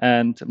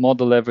and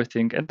model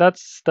everything. And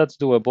that's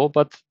doable.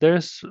 But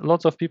there's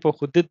lots of people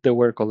who did the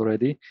work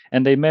already,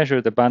 and they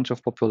measured a bunch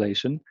of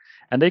population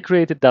and they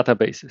created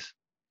databases.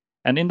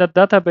 And in that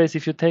database,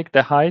 if you take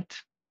the height,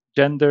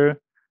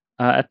 gender,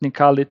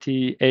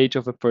 ethnicality, age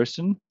of a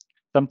person,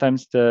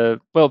 sometimes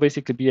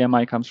basically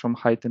BMI comes from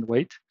height and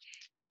weight,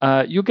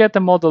 you get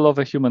a model of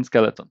a human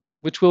skeleton,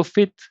 which will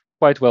fit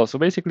quite well. So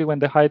basically, when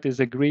the height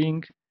is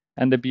agreeing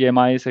and the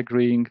BMI is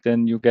agreeing,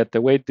 then you get the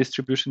weight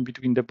distribution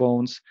between the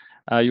bones.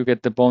 You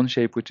get the bone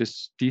shape, which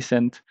is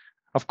decent.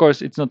 Of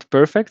course, it's not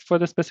perfect for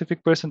the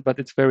specific person, but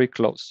it's very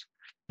close.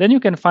 Then you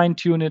can fine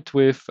tune it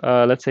with,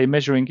 let's say,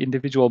 measuring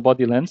individual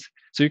body lengths.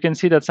 So you can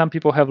see that some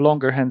people have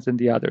longer hands than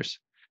the others.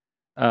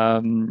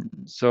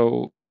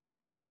 So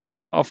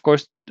of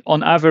course,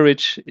 on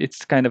average,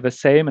 it's kind of the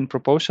same and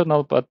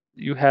proportional, but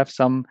you have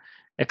some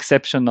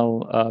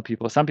exceptional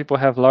people. Some people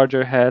have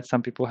larger heads.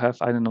 Some people have,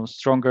 I don't know,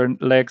 stronger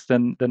legs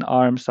than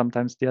arms.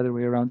 Sometimes the other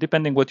way around,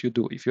 depending what you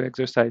do. If you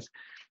exercise,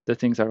 the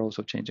things are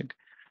also changing.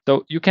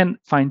 So you can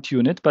fine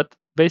tune it, but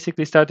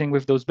basically starting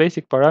with those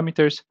basic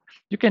parameters,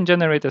 you can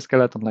generate a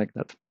skeleton like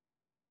that.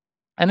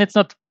 And it's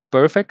not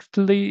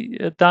perfectly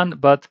done,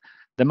 but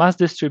the mass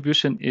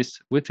distribution is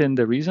within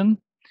the reason.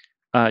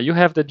 You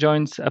have the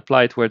joints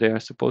applied where they are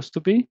supposed to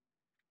be.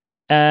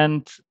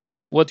 And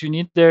what you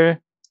need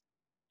there,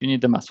 you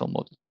need the muscle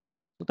model.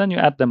 So then you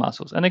add the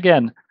muscles. And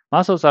again,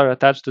 muscles are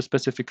attached to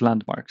specific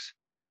landmarks.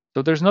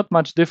 So there's not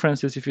much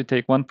differences if you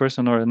take one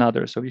person or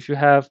another. So if you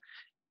have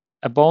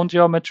a bone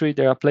geometry,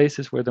 there are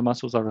places where the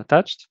muscles are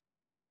attached,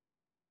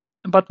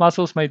 but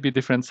muscles might be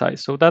different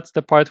size. So that's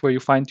the part where you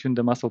fine tune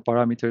the muscle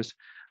parameters,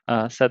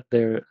 set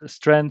their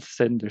strength,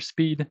 set their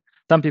speed.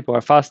 Some people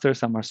are faster,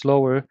 some are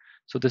slower.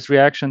 So this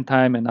reaction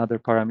time and other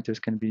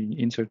parameters can be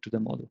inserted to the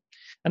model.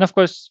 And of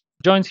course,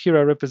 joints here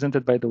are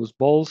represented by those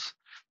balls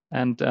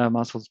and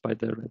muscles by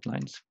the red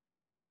lines.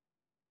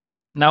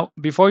 Now,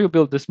 before you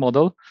build this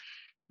model,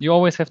 you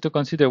always have to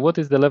consider what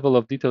is the level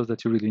of details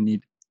that you really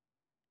need.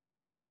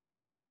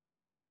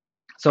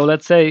 So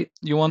let's say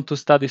you want to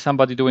study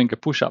somebody doing a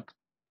push-up,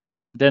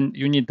 then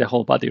you need the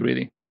whole body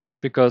really,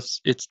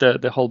 because it's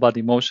the whole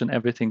body motion,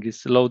 everything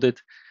is loaded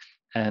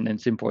and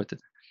it's imported.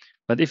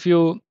 But if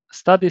you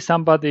study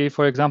somebody,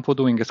 for example,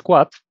 doing a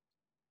squat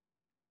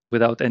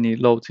without any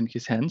loads in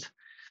his hands,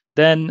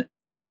 then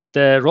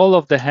the role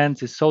of the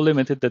hands is so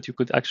limited that you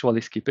could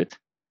actually skip it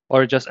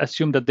or just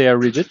assume that they are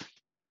rigid.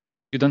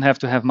 You don't have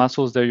to have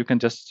muscles there. You can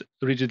just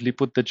rigidly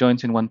put the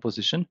joints in one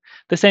position.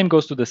 The same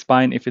goes to the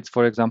spine if it's,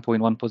 for example,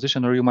 in one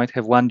position, or you might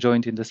have one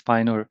joint in the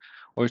spine or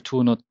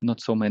two,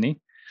 not so many.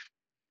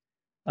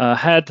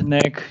 Head,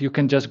 neck, you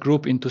can just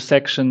group into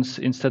sections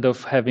instead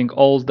of having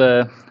all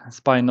the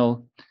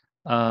spinal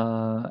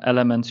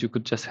elements. You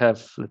could just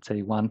have, let's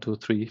say, 1, 2,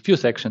 3, few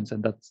sections,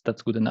 and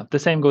that's good enough. The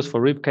same goes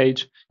for rib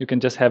cage. You can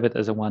just have it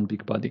as a one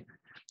big body.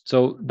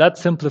 So that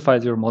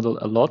simplifies your model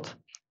a lot.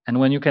 And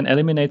when you can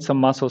eliminate some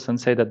muscles and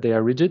say that they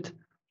are rigid,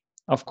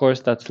 of course,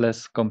 that's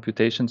less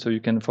computation. So you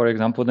can, for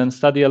example, then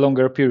study a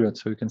longer period.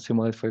 So you can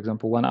simulate, for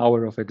example, 1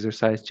 hour of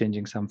exercise,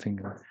 changing something.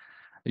 Or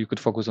you could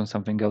focus on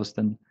something else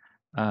than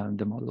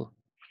the model.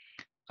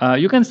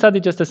 You can study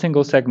just a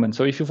single segment.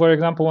 So if you, for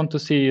example, want to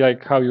see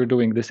like how you're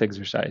doing this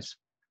exercise,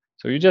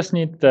 so you just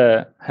need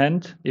the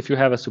hand. If you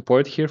have a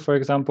support here, for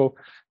example,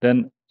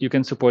 then you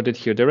can support it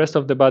here. The rest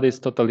of the body is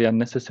totally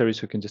unnecessary,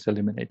 so you can just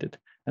eliminate it.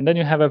 And then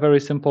you have a very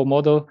simple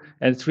model,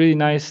 and it's really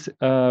nice,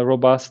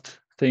 robust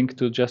thing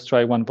to just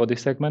try one body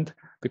segment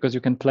because you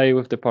can play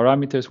with the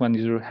parameters. When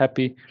you're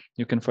happy,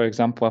 you can, for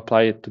example,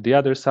 apply it to the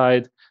other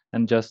side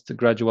and just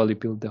gradually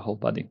build the whole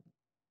body.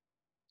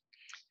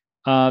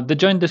 The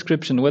joint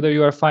description, whether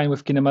you are fine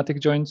with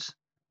kinematic joints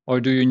or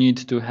do you need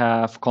to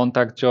have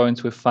contact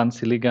joints with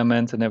fancy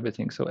ligaments and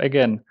everything. So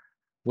again,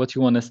 what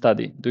you want to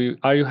study.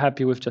 Are you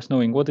happy with just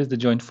knowing what is the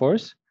joint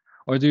force,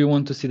 or do you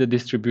want to see the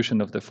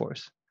distribution of the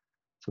force?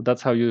 So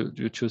that's how you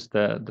choose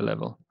the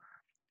level.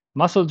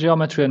 Muscle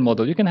geometry and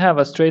model. You can have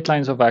a straight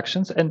lines of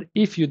actions, and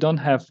if you don't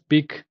have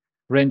big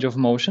range of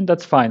motion,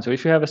 that's fine. So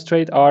if you have a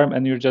straight arm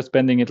and you're just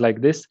bending it like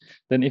this,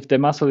 then if the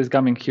muscle is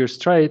coming here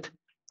straight, it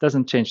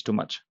doesn't change too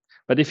much.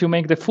 But if you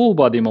make the full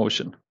body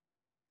motion,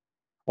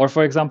 or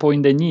for example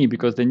in the knee,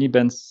 because the knee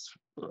bends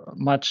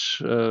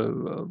much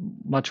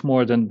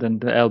more than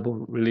the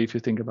elbow, really, if you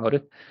think about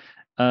it,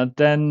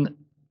 then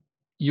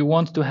you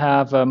want to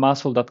have a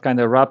muscle that kind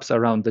of wraps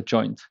around the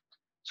joint.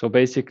 So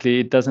basically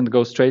it doesn't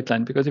go straight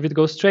line, because if it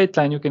goes straight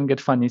line, you can get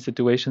funny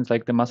situations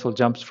like the muscle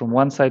jumps from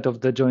one side of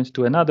the joint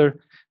to another,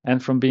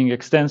 and from being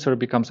extensor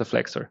becomes a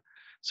flexor.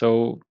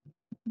 So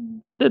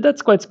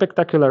that's quite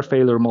spectacular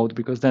failure mode,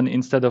 because then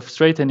instead of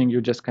straightening,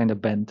 you just kind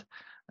of bend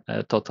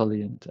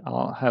totally. And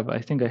I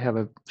think I have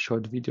a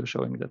short video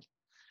showing that.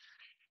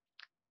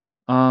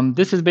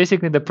 This is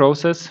basically the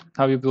process,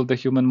 how you build the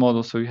human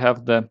model. So you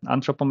have the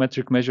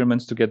anthropometric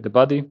measurements to get the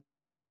body.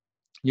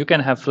 You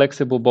can have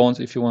flexible bones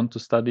if you want to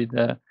study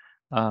the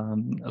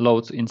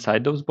loads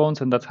inside those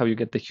bones, and that's how you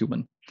get the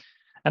human.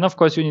 And of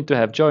course, you need to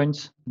have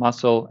joints,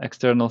 muscle,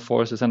 external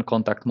forces, and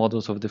contact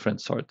models of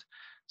different sort.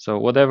 So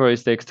whatever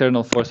is the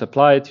external force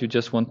applied, you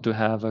just want to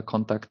have a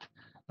contact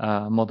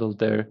model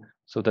there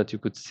so that you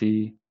could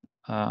see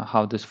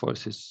how this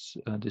force is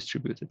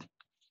distributed.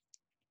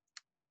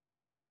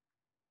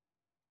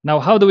 Now,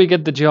 how do we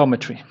get the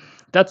geometry?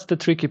 That's the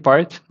tricky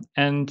part.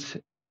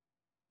 And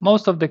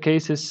most of the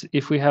cases,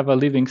 if we have a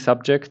living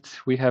subject,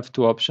 we have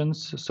two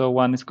options. So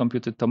one is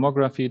computed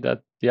tomography,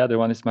 the other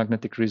one is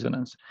magnetic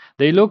resonance.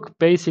 They look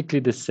basically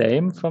the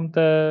same from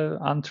the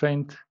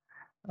untrained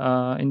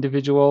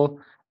individual,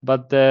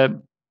 but the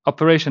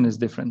operation is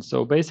different.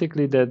 So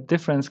basically the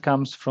difference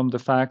comes from the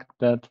fact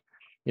that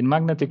in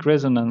magnetic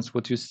resonance,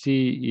 what you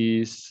see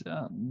is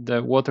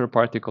the water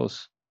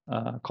particles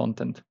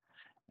content.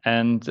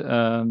 And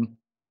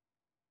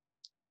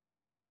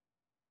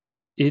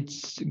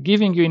it's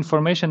giving you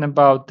information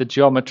about the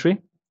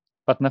geometry,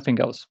 but nothing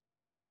else.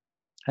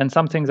 And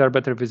some things are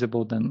better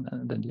visible than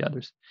the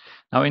others.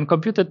 Now, in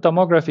computed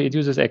tomography, it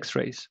uses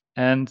X-rays.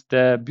 And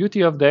the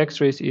beauty of the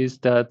X-rays is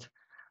that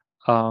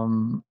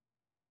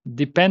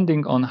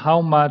depending on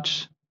how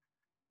much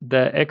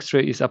the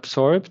X-ray is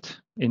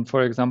absorbed in,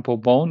 for example,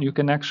 bone, you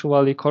can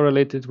actually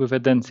correlate it with a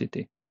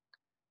density.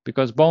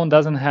 Because bone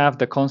doesn't have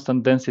the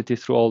constant density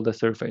through all the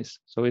surface.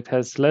 So it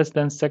has less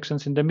dense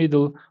sections in the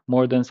middle,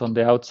 more dense on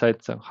the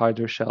outside, so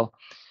harder shell.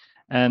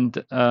 And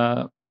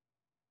to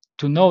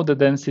know the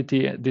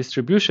density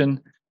distribution,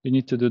 you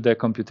need to do the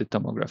computed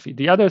tomography.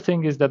 The other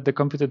thing is that the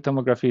computed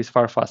tomography is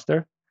far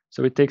faster.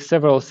 So it takes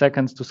several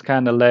seconds to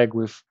scan a leg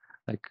with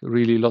like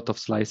really lot of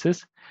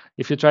slices.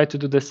 If you try to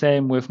do the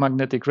same with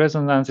magnetic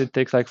resonance, it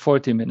takes like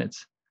 40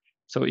 minutes.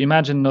 So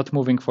imagine not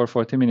moving for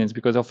 40 minutes,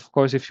 because of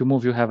course, if you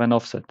move, you have an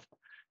offset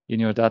in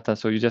your data.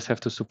 So you just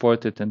have to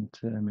support it and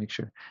make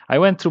sure. I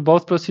went through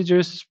both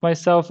procedures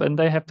myself, and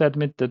I have to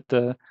admit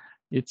that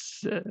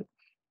it's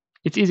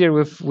easier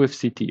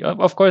with CT.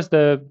 Of course,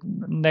 the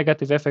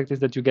negative effect is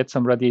that you get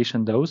some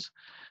radiation dose.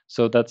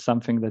 So that's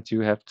something that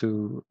you have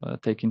to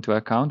take into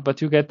account,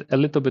 but you get a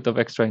little bit of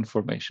extra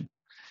information.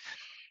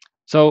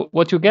 So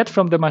what you get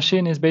from the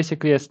machine is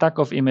basically a stack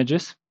of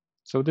images.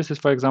 So this is,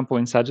 for example,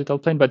 in sagittal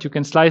plane, but you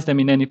can slice them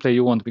in any plane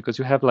you want, because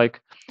you have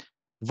like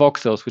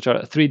voxels, which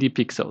are 3D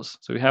pixels.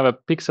 So you have a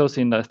pixels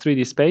in a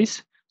 3D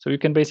space. So you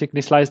can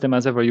basically slice them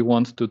as ever you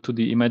want to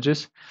the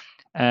images.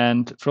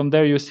 And from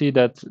there, you see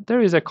that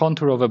there is a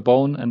contour of a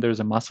bone and there's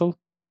a muscle.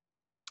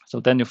 So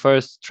then you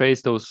first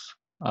trace those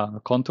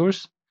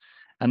contours.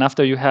 And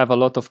after you have a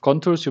lot of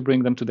contours, you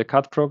bring them to the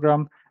CAD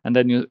program, and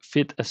then you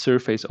fit a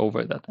surface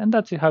over that. And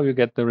that's how you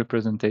get the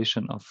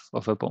representation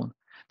of a bone.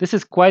 This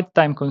is quite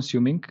time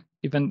consuming.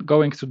 Even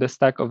going through the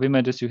stack of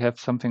images, you have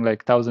something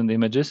like 1,000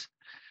 images,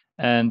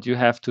 and you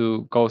have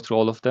to go through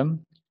all of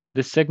them.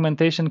 This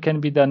segmentation can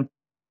be done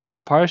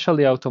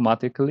partially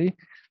automatically,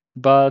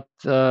 but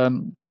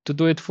to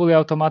do it fully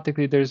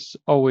automatically, there's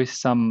always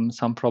some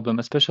problem,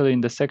 especially in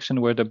the section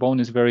where the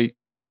bone is very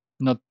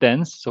not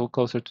dense, so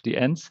closer to the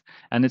ends,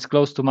 and it's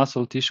close to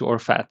muscle tissue or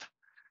fat,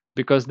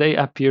 because they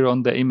appear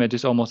on the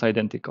images almost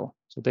identical.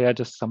 So they are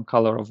just some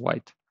color of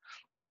white.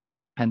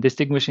 And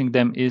distinguishing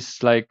them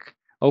is like,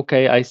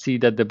 okay, I see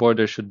that the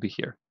border should be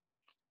here.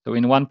 So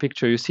in one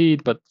picture you see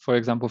it, but for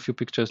example, a few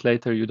pictures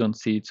later you don't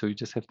see it. So you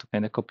just have to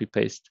kind of copy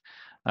paste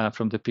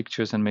from the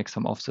pictures and make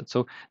some offset.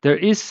 So there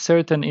is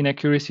certain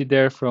inaccuracy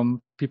there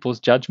from people's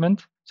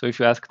judgment. So if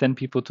you ask 10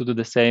 people to do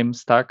the same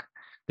stack,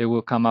 they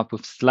will come up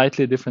with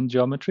slightly different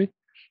geometry.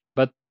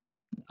 But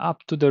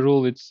up to the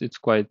rule, it's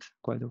quite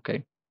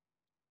okay.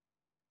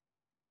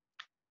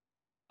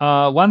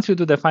 Once you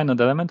do the finite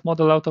element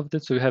model out of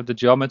this, so you have the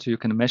geometry, you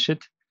can mesh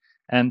it.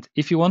 And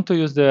if you want to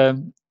use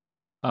the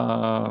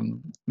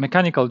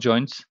mechanical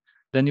joints,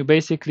 then you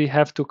basically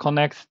have to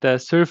connect the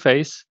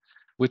surface,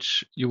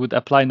 which you would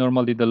apply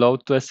normally the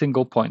load, to a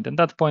single point. And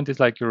that point is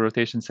like your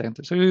rotation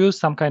center. So you use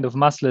some kind of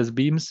massless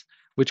beams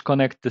which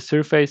connect the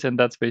surface, and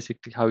that's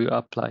basically how you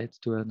apply it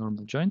to a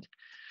normal joint.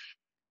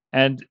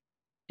 And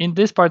in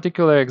this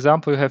particular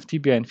example, you have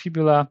tibia and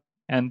fibula,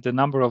 and the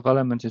number of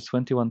elements is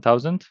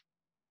 21,000,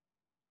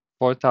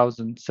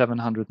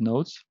 4,700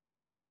 nodes.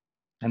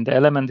 And the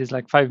element is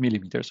like 5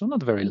 millimeters, so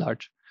not very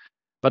large.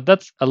 But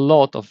that's a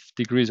lot of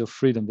degrees of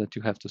freedom that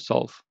you have to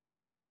solve.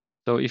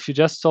 So if you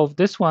just solve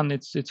this one,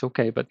 it's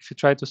okay. But if you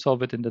try to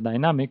solve it in the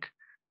dynamic,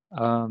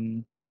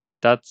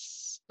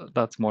 that's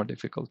more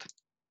difficult.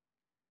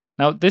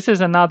 Now, this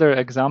is another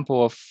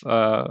example of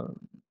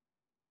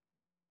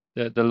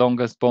the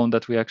longest bone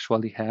that we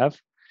actually have.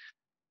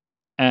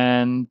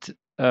 And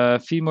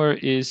femur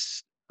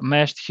is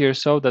meshed here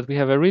so that we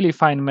have a really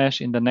fine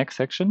mesh in the neck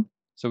section.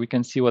 So we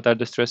can see what are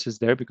the stresses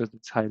there because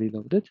it's highly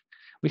loaded.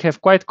 We have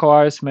quite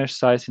coarse mesh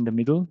size in the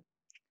middle.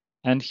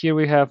 And here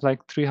we have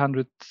like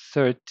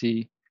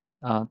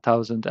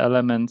 330,000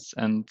 elements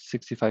and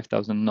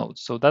 65,000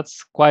 nodes. So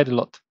that's quite a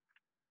lot.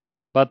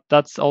 But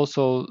that's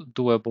also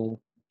doable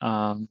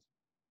and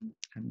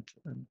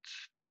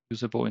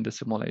usable in the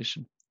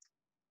simulation.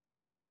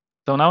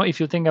 So now if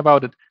you think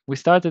about it, we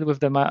started with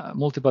the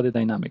multi-body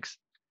dynamics.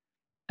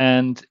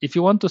 And if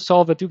you want to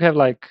solve it, you have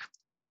like,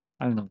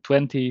 I don't know,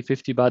 20,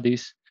 50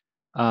 bodies,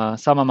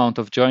 some amount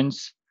of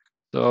joints.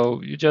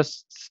 So you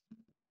just,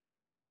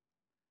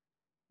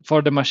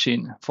 for the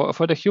machine,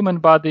 for the human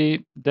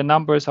body, the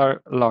numbers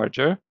are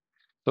larger.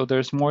 So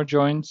there's more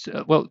joints.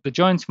 Well, the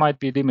joints might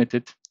be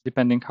limited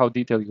depending how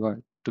detailed you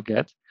are to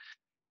get.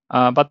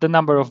 But the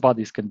number of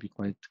bodies can be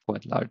quite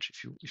large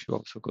if you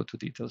also go to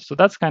details. So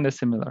that's kind of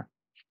similar.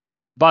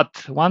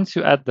 But once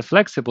you add the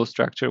flexible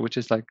structure, which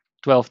is like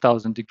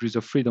 12,000 degrees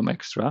of freedom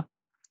extra,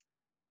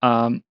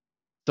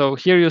 so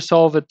here you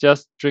solve it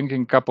just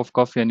drinking a cup of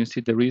coffee and you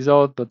see the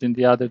result. But in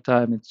the other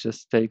time, it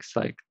just takes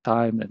like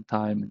time, and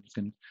you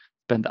can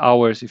spend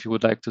hours if you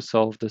would like to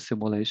solve the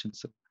simulation.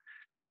 So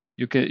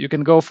you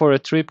can go for a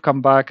trip,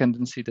 come back, and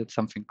then see that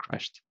something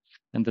crashed,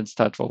 and then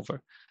start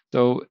over.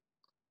 So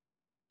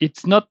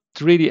it's not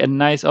really a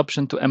nice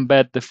option to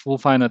embed the full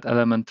finite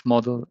element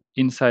model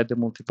inside the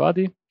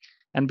multi-body.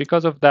 And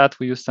because of that,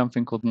 we use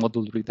something called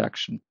model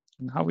reduction.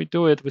 And how we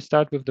do it, we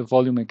start with the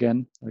volume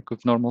again, like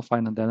with normal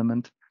finite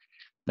element.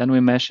 Then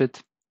we mesh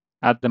it,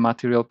 add the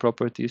material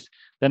properties,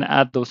 then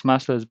add those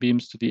massless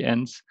beams to the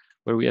ends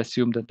where we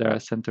assume that there are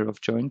center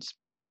of joints,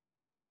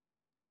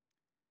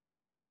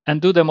 and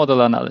do the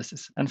model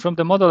analysis. And from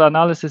the model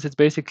analysis, it's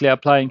basically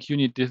applying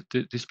unit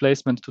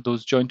displacement to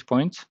those joint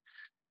points.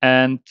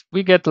 And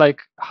we get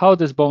like how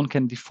this bone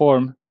can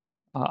deform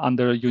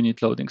under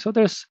unit loading. So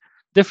there's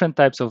different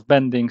types of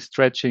bending,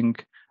 stretching,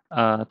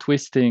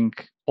 twisting,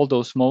 all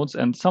those modes.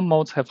 And some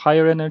modes have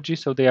higher energy,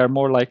 so they are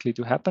more likely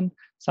to happen.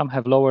 Some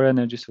have lower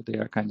energy, so they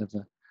are kind of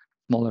a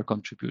smaller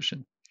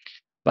contribution.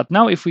 But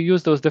now if we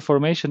use those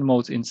deformation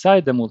modes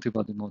inside the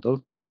multi-body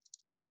model,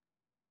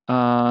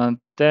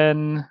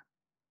 then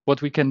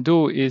what we can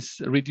do is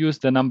reduce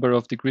the number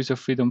of degrees of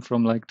freedom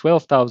from like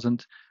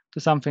 12,000 to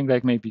something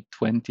like maybe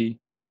 20.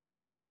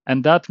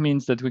 And that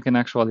means that we can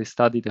actually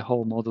study the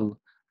whole model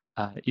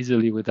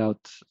easily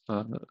without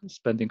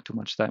spending too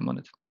much time on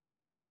it.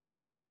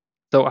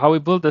 So how we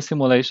build the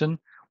simulation,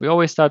 we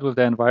always start with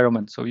the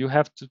environment. So you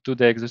have to do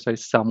the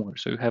exercise somewhere.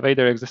 So you have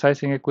either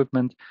exercising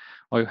equipment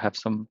or you have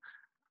some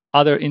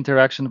other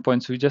interaction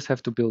points. So you just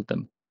have to build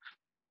them.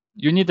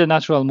 You need the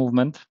natural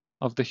movement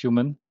of the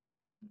human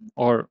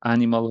or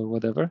animal or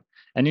whatever,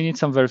 and you need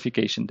some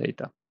verification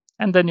data.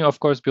 And then you, of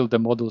course, build the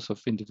models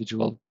of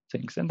individual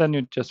things, and then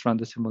you just run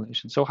the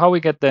simulation. So how we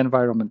get the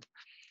environment?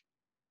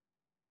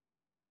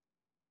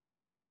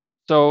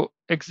 So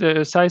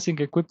exercising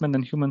equipment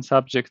and human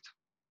subject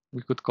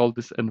We could call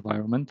this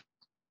environment.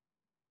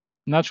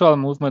 Natural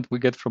movement we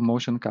get from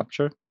motion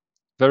capture.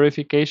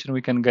 Verification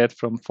we can get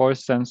from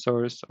force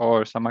sensors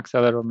or some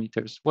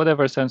accelerometers,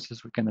 whatever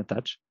sensors we can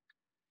attach.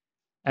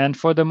 And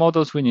for the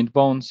models, we need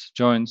bones,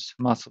 joints,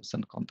 muscles,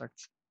 and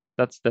contacts.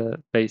 That's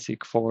the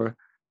basic four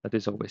that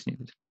is always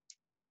needed.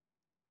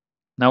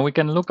 Now we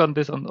can look on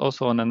this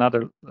also on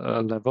another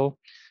level.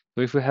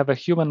 So if we have a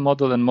human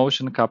model and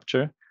motion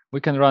capture,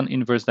 we can run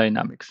inverse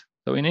dynamics.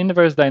 So in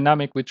inverse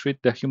dynamic, we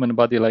treat the human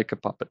body like a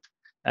puppet.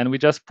 And we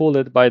just pull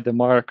it by the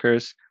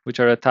markers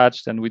which are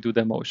attached and we do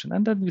the motion.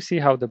 And then we see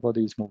how the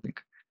body is moving.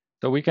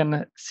 So we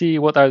can see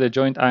what are the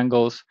joint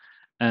angles,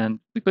 and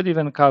we could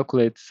even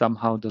calculate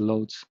somehow the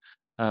loads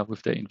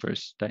with the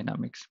inverse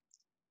dynamics.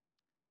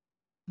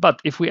 But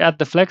if we add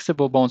the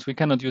flexible bones, we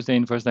cannot use the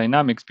inverse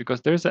dynamics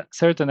because there's a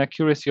certain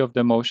accuracy of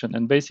the motion.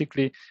 And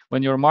basically,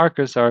 when your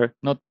markers are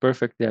not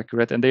perfectly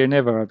accurate, and they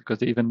never are because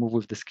they even move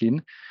with the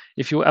skin,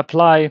 if you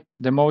apply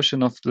the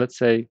motion of, let's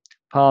say,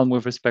 palm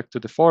with respect to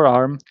the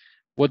forearm,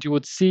 what you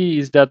would see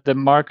is that the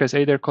markers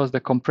either cause the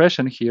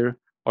compression here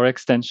or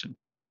extension.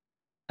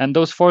 And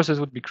those forces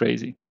would be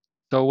crazy.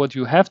 So what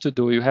you have to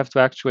do, you have to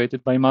actuate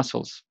it by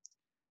muscles.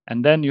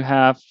 And then you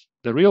have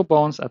the real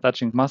bones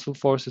attaching muscle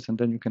forces, and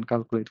then you can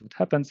calculate what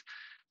happens.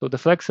 So the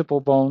flexible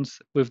bones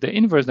with the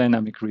inverse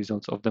dynamic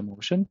results of the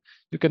motion,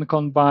 you can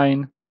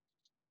combine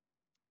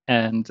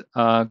and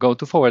go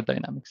to forward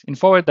dynamics. In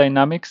forward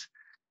dynamics,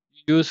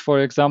 you use, for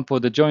example,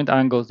 the joint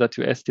angles that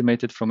you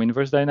estimated from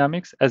inverse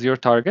dynamics as your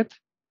target,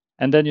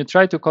 and then you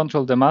try to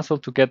control the muscle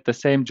to get the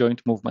same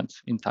joint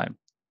movements in time.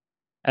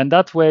 And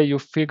that way you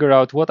figure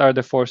out what are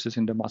the forces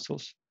in the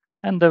muscles.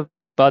 And the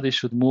body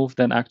should move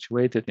then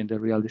actuated in the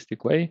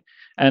realistic way.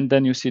 And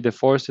then you see the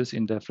forces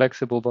in the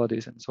flexible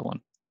bodies and so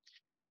on.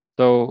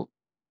 So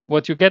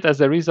what you get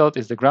as a result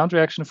is the ground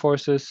reaction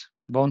forces,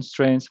 bone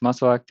strains,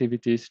 muscle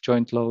activities,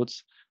 joint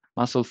loads,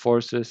 muscle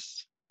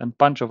forces, and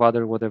bunch of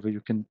other whatever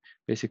you can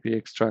basically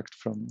extract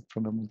from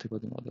a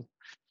multi-body model.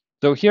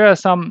 So here are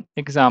some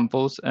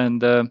examples,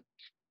 and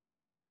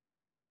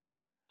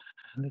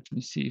let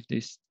me see if they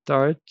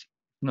start.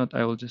 If not,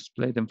 I will just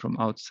play them from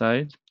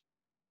outside.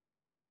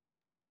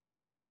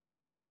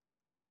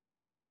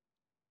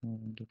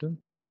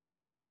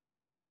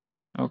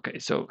 Okay,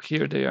 so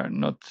here they are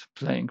not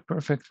playing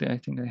perfectly. I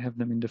think I have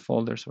them in the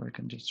folder so I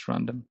can just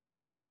run them.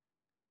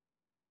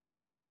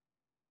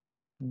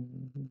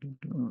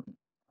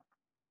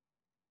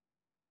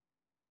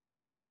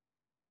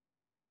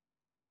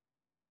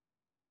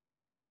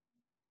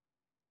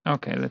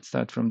 Okay, let's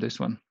start from this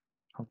one.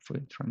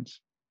 Hopefully it runs.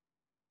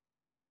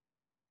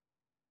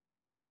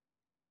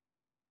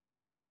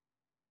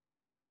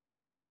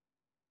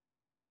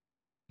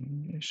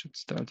 I should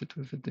start it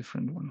with a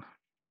different one.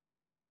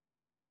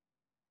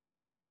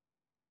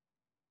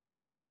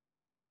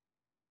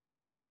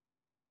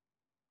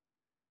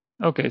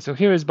 Okay, so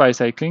here is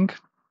bicycling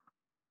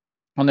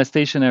on a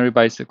stationary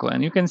bicycle.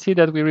 And you can see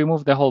that we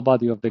remove the whole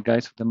body of the guy,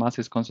 so the mass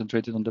is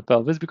concentrated on the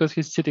pelvis because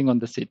he's sitting on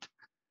the seat.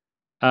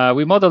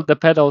 We modeled the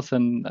pedals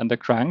and the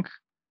crank.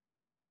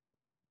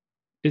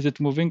 Is it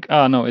moving?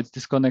 Ah, no, it's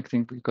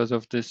disconnecting because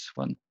of this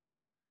one.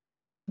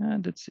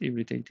 And it's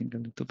irritating a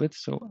little bit,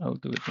 so I'll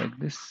do it like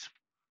this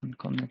and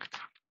connect.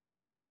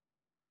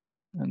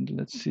 And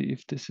let's see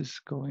if this is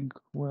going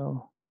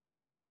well.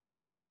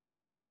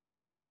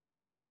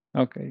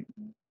 Okay.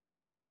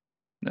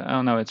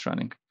 Oh, now it's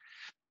running.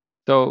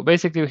 So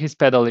basically he's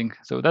pedaling.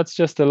 So that's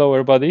just the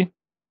lower body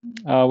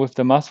with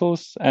the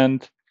muscles.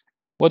 And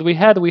what we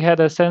had a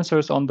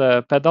sensors on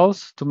the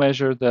pedals to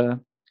measure the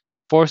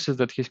forces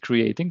that he's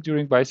creating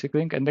during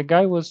bicycling. And the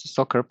guy was a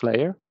soccer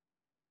player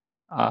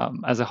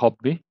as a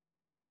hobby.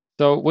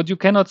 So what you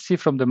cannot see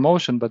from the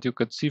motion, but you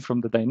could see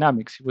from the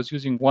dynamics, he was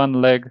using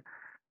one leg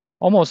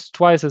almost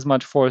twice as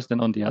much force than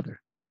on the other,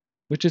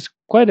 which is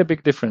quite a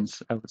big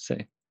difference, I would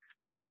say.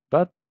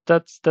 But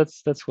that's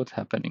what's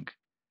happening.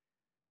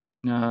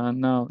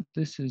 Now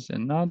this is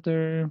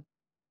another.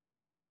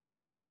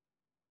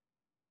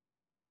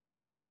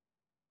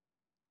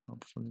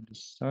 Hopefully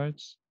this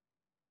starts.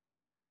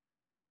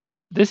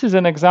 This is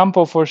an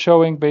example for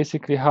showing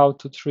basically how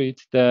to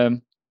treat the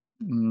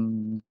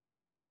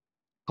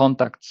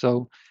contact.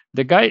 So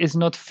the guy is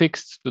not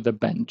fixed to the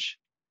bench.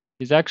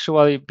 He's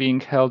actually being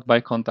held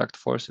by contact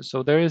forces.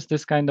 So there is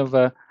this kind of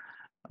a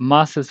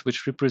masses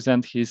which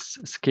represent his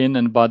skin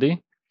and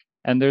body.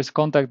 And there's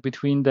contact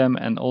between them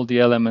and all the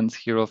elements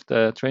here of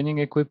the training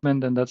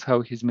equipment. And that's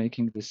how he's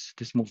making this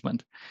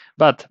movement.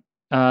 But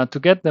to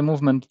get the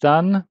movement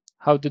done,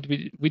 how did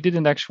we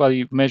didn't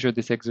actually measure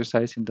this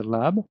exercise in the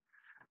lab.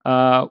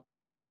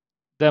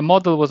 The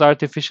model was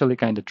artificially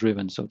kind of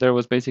driven. So there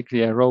was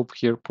basically a rope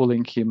here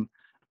pulling him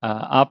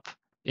up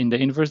in the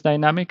inverse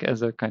dynamic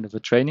as a kind of a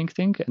training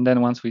thing. And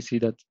then once we see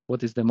that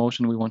what is the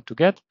motion we want to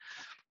get,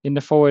 in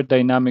the forward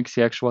dynamics,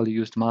 he actually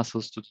used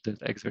muscles to do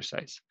that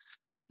exercise.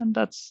 And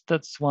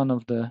that's one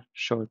of the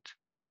short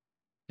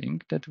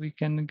thing that we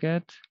can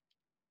get.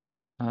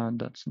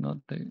 That's not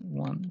the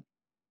one.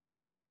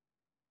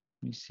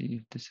 Let me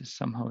see if this is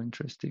somehow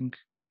interesting.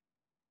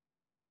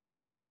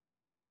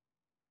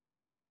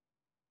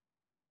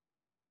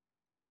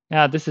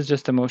 Yeah, this is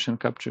just a motion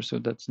capture, so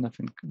that's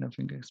nothing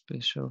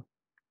special.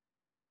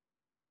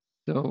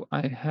 So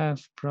I have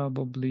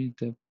probably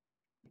the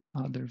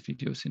other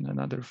videos in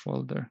another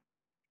folder.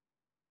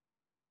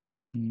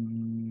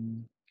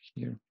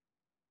 Here.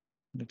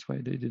 That's why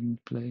they didn't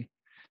play.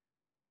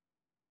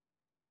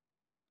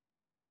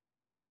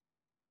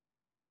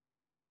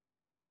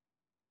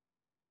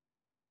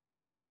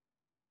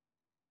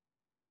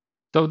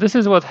 So this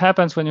is what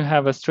happens when you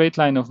have a straight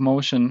line of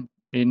motion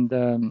in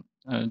the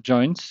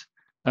joints.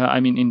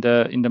 I mean, in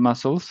the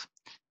muscles.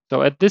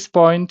 So at this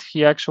point,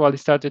 he actually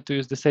started to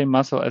use the same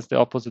muscle as the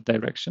opposite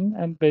direction,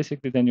 and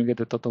basically then you get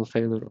a total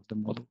failure of the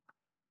model.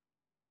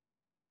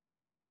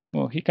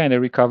 Well, he kind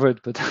of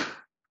recovered, but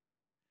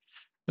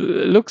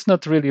looks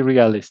not really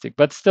realistic.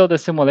 But still, the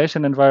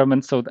simulation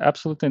environment showed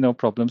absolutely no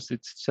problems.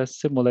 It's just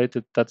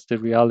simulated. That's the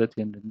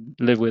reality, and then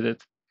live with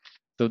it.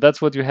 So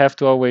that's what you have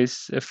to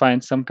always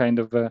find some kind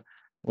of a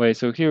way.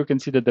 So here you can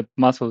see that the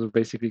muscles are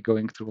basically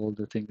going through all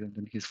the things, and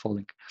then he's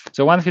falling.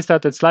 So once he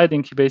started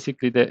sliding, he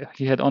basically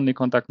he had only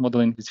contact model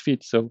in his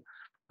feet. So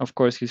of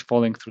course he's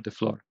falling through the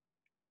floor.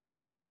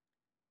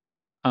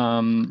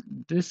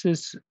 This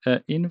is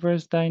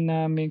inverse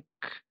dynamic.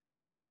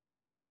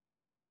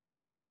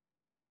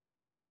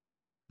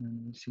 Let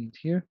me see it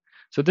here.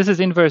 So this is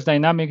inverse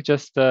dynamic,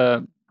 just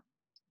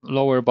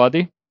lower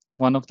body.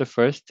 One of the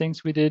first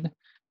things we did,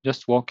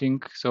 just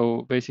walking.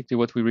 So basically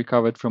what we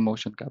recovered from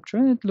motion capture,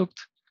 and it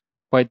looked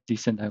quite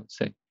decent, I would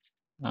say.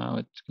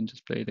 We can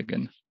just play it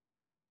again.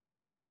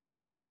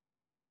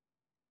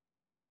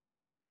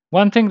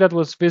 One thing that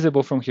was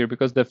visible from here,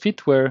 because the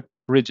feet were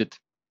rigid.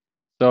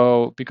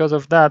 So because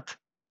of that,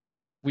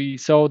 we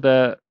saw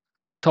the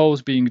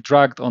toes being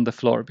dragged on the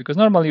floor, because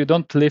normally you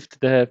don't lift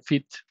the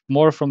feet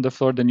more from the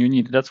floor than you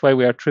need. That's why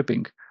we are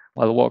tripping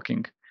while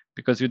walking,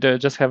 because you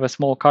just have a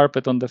small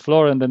carpet on the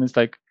floor, and then it's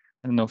like,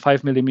 I don't know,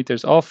 5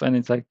 millimeters off, and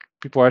it's like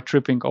people are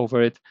tripping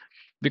over it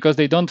because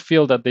they don't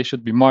feel that they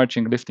should be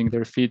marching, lifting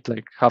their feet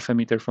like half a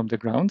meter from the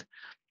ground.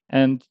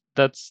 And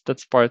that's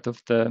part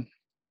of the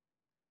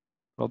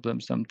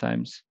problem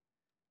sometimes.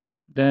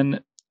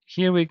 Then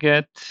here we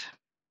get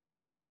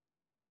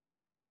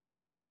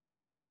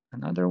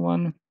another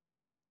one,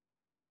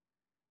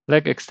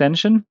 leg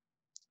extension.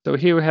 So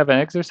here we have an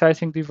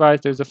exercising device.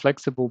 There's a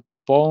flexible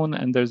bone,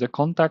 and there's a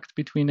contact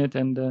between it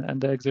and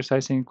the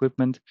exercising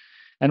equipment.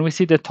 And we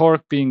see the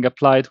torque being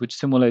applied, which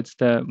simulates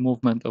the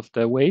movement of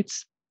the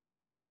weights.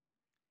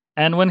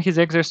 And when he's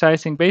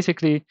exercising,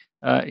 basically,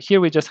 here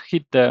we just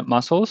hit the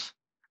muscles,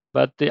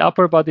 but the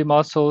upper body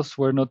muscles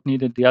were not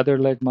needed. The other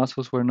leg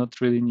muscles were not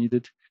really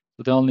needed.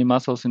 So the only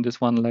muscles in this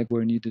one leg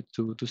were needed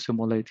to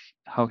simulate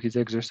how he's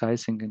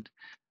exercising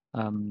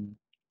and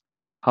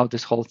how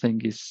this whole thing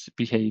is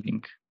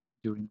behaving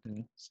during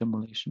the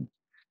simulation.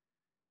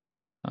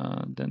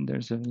 Then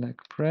there's a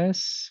leg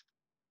press.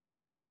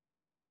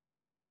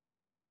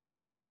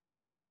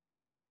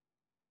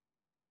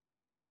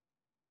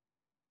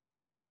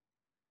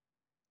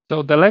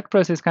 So the leg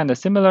press is kind of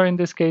similar in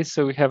this case.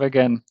 So we have,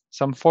 again,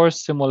 some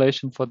force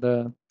simulation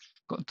to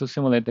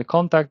simulate the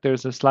contact.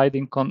 There's a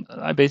sliding,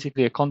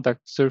 basically a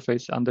contact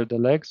surface under the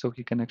leg, so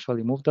he can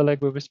actually move the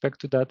leg with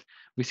respect to that.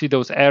 We see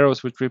those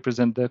arrows which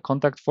represent the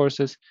contact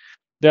forces.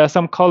 There are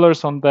some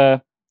colors on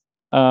the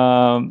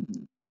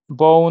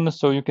bone,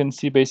 so you can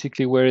see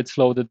basically where it's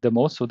loaded the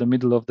most. So the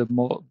middle of the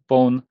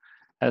bone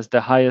has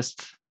the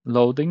highest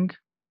loading.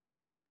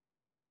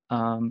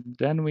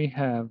 Then we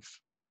have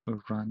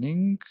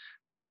running.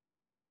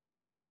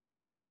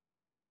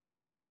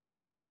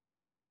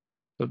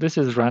 So this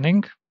is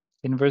running,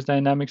 inverse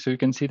dynamics. So you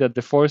can see that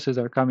the forces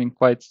are coming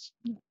quite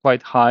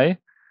high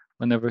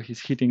whenever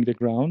he's hitting the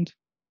ground.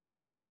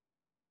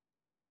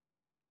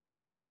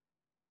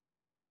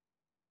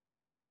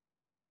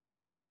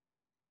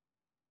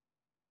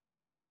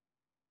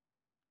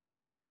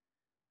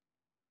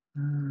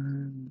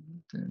 And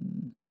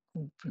then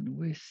open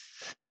with.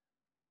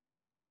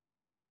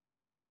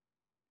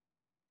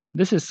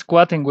 This is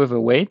squatting with a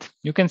weight.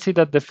 You can see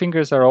that the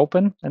fingers are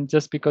open, and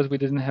just because we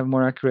didn't have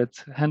more accurate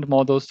hand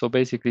models, so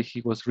basically he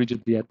was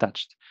rigidly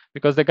attached.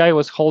 Because the guy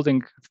was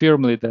holding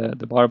firmly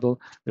the barbell,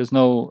 there's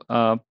no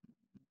a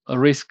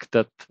risk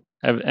that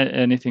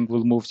anything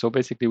will move. So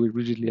basically we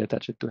rigidly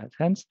attach it to his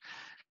hands.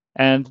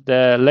 And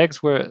the legs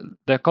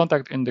the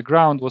contact in the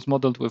ground was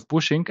modeled with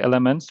bushing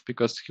elements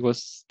because he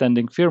was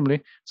standing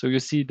firmly. So you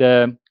see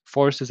the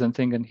forces and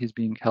thing, and he's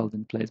being held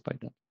in place by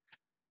that.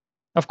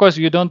 Of course,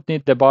 you don't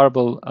need the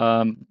barbell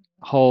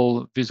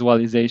whole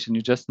visualization.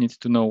 You just need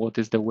to know what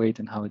is the weight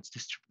and how it's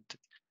distributed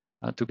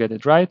to get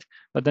it right.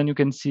 But then you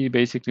can see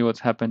basically what's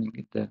happening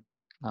in the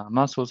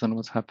muscles and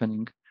what's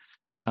happening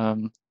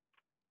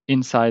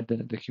inside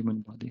the human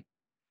body.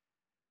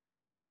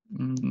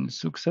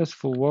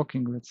 Successful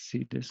walking. Let's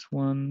see this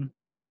one.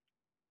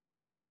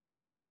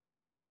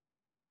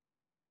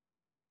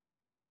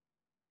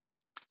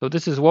 So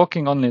this is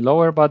walking only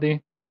lower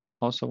body,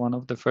 also one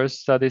of the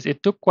first studies.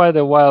 It took quite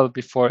a while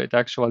before it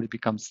actually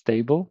becomes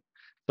stable.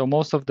 So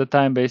most of the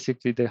time,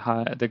 basically,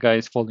 the guy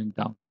is falling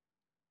down.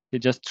 He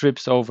just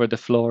trips over the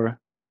floor,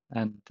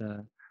 and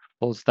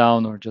falls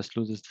down or just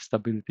loses the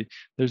stability.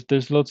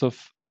 There's lots of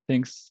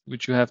things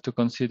which you have to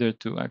consider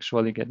to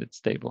actually get it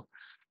stable.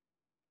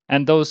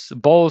 And those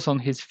balls on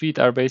his feet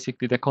are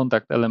basically the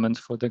contact elements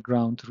for the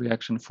ground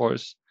reaction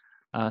force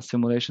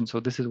simulation. So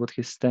this is what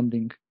he's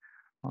standing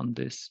on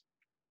this.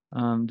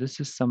 This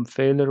is some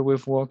failure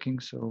with walking.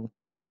 So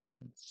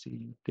let's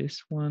see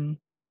this one.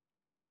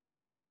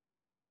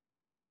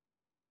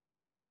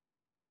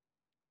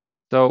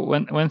 So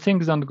when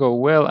things don't go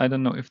well, I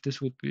don't know if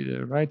this would be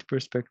the right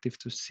perspective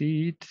to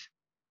see it.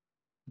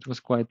 It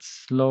was quite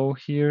slow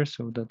here,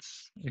 so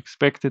that's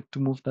expected to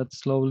move that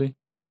slowly.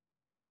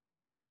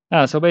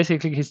 So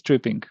basically he's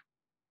tripping,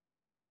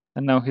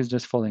 and now he's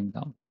just falling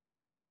down.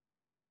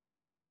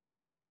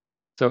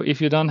 So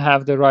if you don't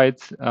have the right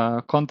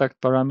contact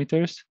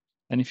parameters,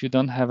 and if you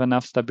don't have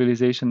enough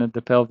stabilization at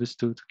the pelvis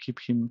to keep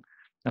him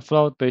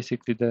afloat,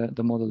 basically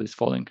the model is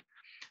falling.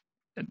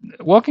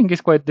 Walking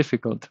is quite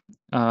difficult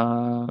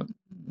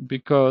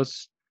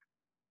because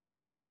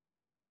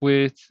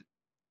with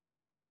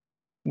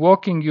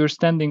walking, you're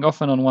standing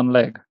often on one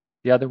leg,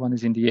 the other one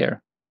is in the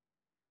air.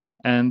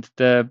 And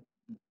the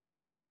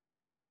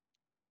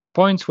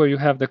points where you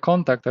have the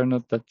contact are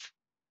not that.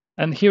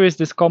 And here is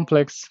this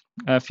complex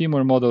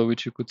femur model,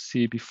 which you could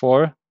see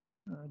before.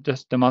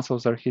 Just the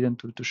muscles are hidden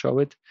to show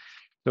it.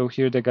 So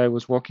here the guy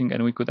was walking,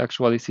 and we could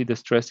actually see the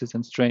stresses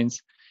and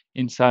strains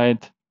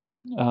inside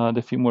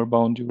the femur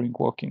bone during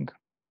walking.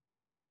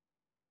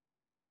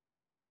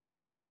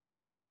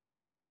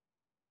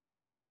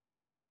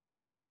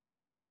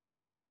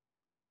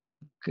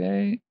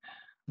 Okay,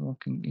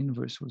 walking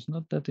inverse was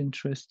not that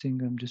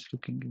interesting. I'm just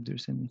looking if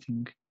there's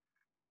anything.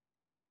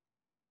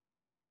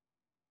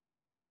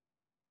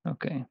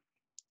 Okay,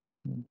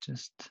 we'll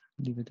just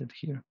leave it at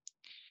here.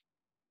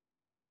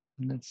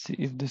 Let's see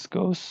if this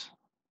goes.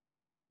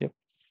 Yep.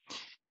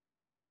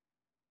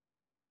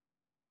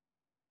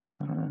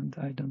 And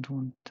I don't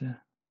want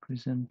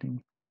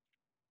presenting.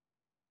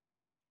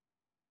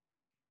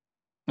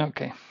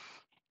 Okay.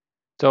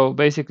 So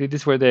basically,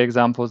 these were the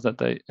examples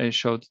that I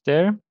showed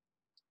there.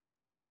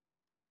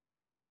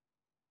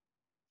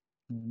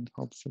 And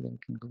hopefully I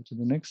can go to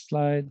the next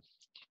slide.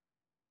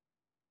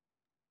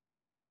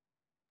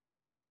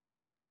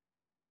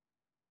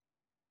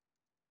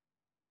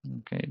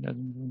 Okay, it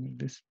doesn't go like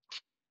this.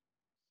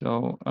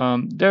 So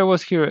there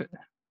was here,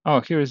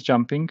 oh, here is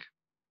jumping.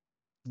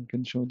 I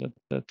can show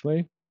that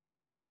way.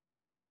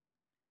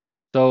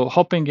 So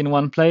hopping in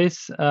one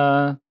place,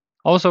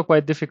 also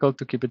quite difficult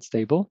to keep it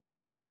stable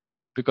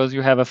because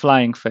you have a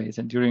flying phase,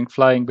 and during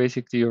flying,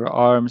 basically your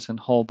arms and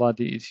whole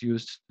body is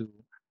used to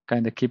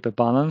kind of keep a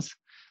balance.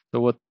 So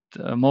what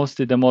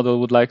mostly the model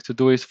would like to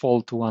do is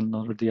fall to one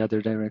or the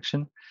other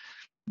direction.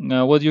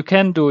 Now, what you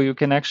can do, you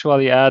can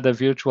actually add a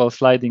virtual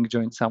sliding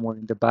joint somewhere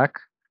in the back.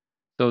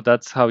 So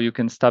that's how you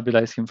can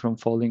stabilize him from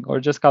falling, or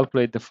just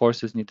calculate the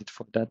forces needed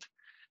for that.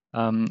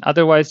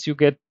 Otherwise, you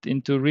get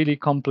into really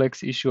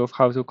complex issue of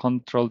how to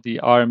control the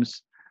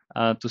arms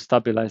to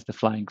stabilize the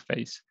flying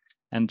phase.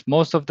 And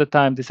most of the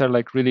time, these are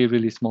like really,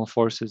 really small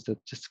forces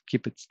that just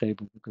keep it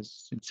stable,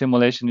 because in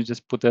simulation, you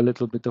just put a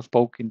little bit of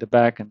poke in the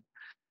back and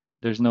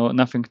there's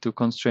nothing to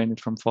constrain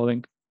it from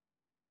falling.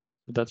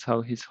 So that's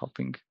how he's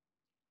hopping.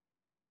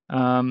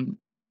 From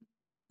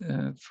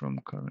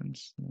current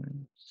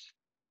slides.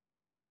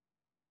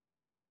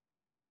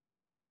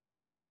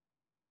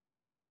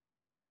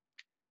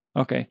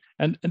 Okay,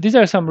 and these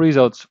are some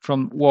results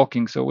from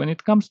walking. So when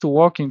it comes to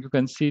walking, you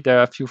can see there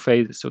are a few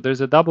phases. So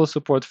there's a double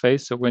support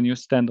phase. So when you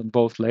stand on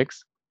both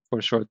legs for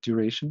a short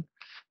duration,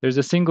 there's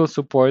a single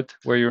support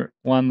where your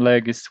one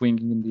leg is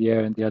swinging in the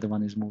air and the other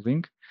one is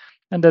moving.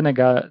 And then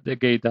the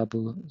gay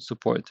double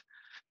support.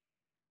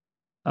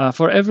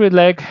 For every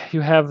leg,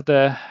 you have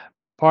the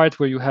part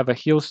where you have a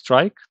heel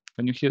strike.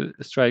 When you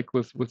strike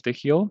with the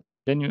heel,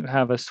 then you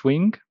have a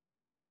swing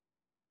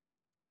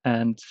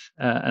and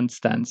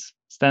stance.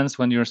 Stance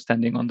when you're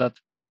standing on that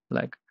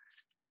leg.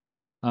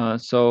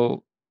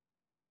 So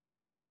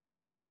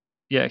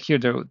yeah, here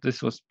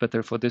this was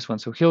better for this one.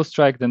 So heel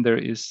strike, then there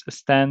is a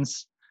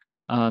stance,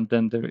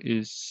 then there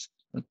is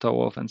a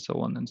toe off, and so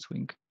on, and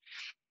swing.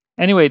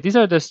 Anyway, these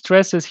are the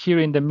stresses here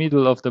in the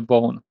middle of the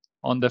bone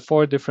on the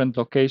 4 different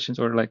locations,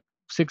 or like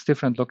 6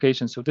 different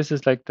locations. So this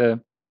is like the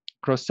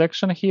cross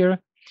section here,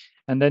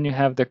 and then you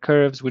have the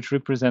curves which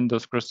represent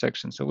those cross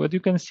sections. So what you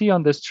can see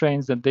on the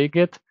strains that they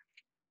get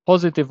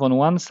positive on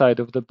one side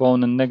of the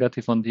bone and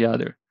negative on the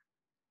other.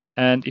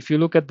 And if you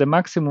look at the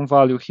maximum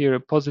value here,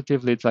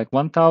 positively it's like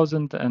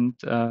 1000,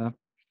 and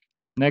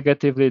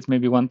negatively it's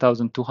maybe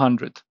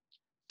 1200.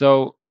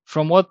 So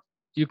from what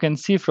you can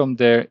see from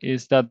there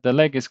is that the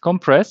leg is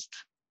compressed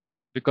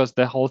because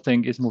the whole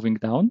thing is moving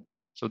down.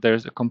 So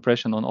there's a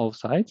compression on all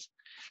sides.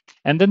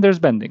 And then there's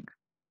bending.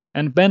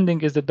 And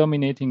bending is the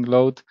dominating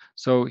load.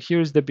 So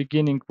here's the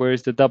beginning, where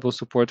is the double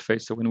support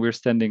phase. So when we're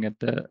standing at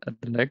the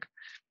leg.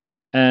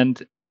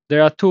 And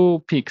there are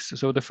 2 peaks.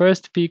 So the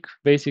first peak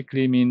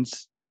basically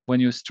means when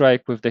you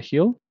strike with the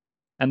heel.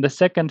 And the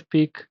second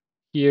peak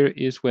here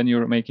is when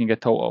you're making a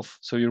toe off.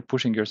 So you're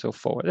pushing yourself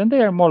forward. And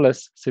they are more or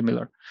less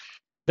similar.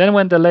 Then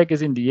when the leg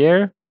is in the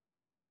air,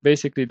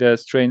 basically the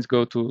strains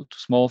go to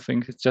small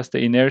things. It's just the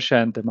inertia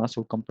and the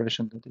muscle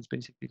compression that is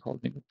basically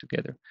holding it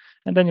together.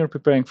 And then you're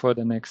preparing for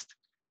the next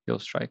heel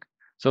strike.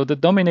 So the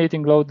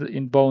dominating load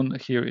in bone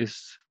here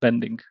is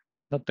bending,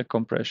 not the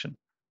compression.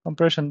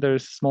 Compression, there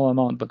is a small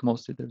amount, but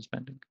mostly there's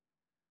bending.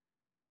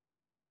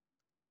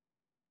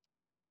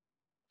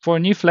 For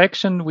knee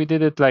flexion, we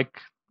did it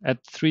like at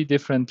 3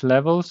 different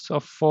levels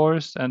of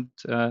force and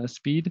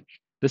speed.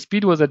 The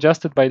speed was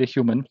adjusted by the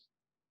human.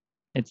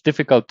 It's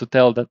difficult to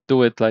tell that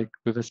do it like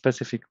with a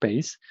specific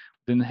pace.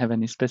 Didn't have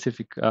any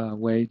specific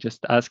way,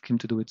 just ask him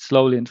to do it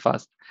slowly and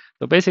fast.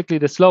 So basically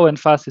the slow and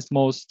fast is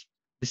most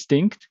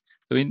distinct.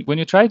 So when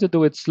you try to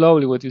do it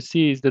slowly, what you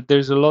see is that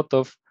there's a lot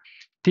of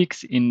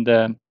peaks in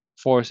the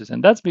forces,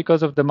 and that's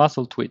because of the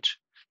muscle twitch.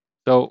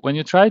 So when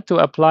you try to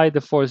apply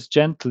the force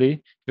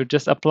gently, you're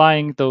just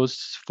applying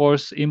those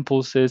force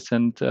impulses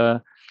and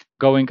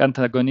going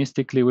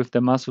antagonistically with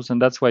the muscles,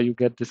 and that's why you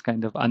get this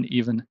kind of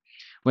uneven.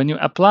 When you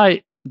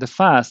apply the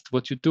fast,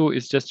 what you do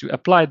is just you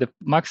apply the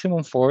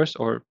maximum force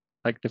or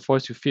like the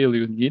force you feel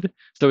you need,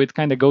 so it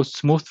kind of goes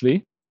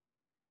smoothly.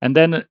 And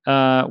then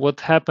what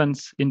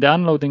happens in the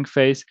unloading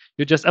phase,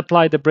 you just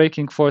apply the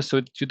braking force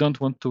so that you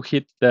don't want to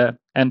hit the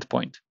end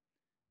point.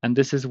 And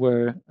this is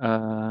where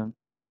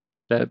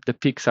the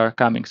peaks are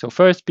coming. So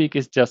first peak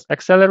is just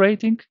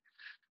accelerating,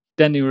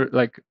 then you're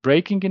like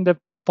braking in the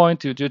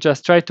point, you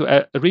just try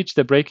to reach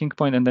the braking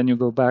point, and then you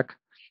go back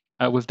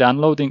with the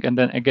unloading, and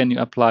then again you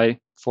apply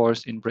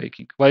force in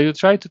braking. While you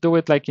try to do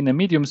it like in a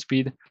medium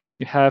speed,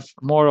 you have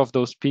more of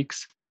those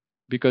peaks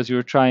because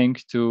you're trying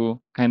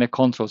to kind of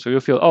control. So you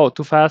feel, oh,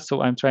 too fast,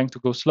 so I'm trying to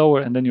go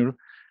slower, and then you're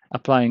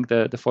applying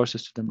the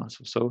forces to the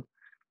muscle. So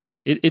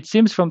it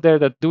seems from there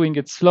that doing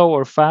it slow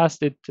or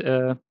fast, it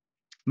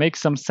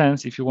makes some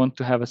sense if you want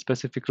to have a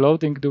specific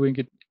loading. Doing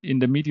it in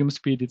the medium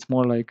speed, it's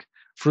more like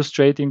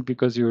frustrating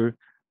because you're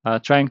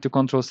trying to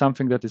control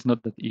something that is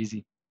not that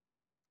easy.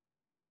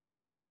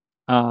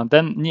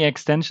 Then knee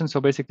extension,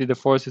 so basically the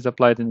force is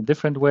applied in a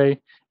different way,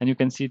 and you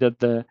can see that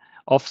the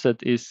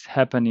offset is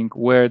happening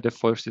where the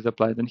force is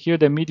applied. And here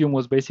the medium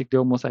was basically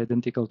almost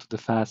identical to the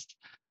fast.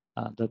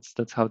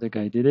 That's how the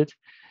guy did it.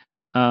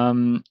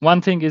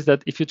 One thing is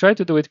that if you try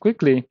to do it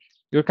quickly,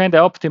 you're kind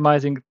of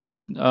optimizing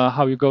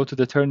how you go to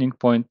the turning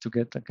point to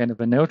get a kind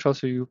of a neutral.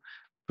 So you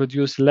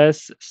produce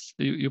less,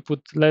 you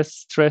put less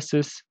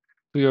stresses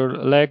to your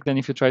leg than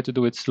if you try to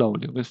do it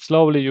slowly. With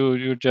slowly,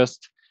 you're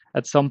just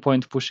at some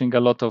point pushing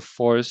a lot of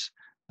force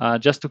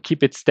just to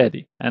keep it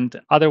steady, and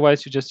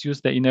otherwise you just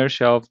use the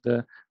inertia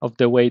of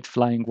the weight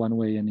flying one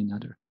way and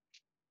another.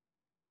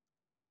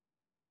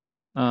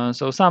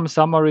 So some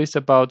summaries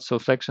about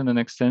flexion and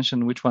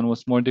extension, which one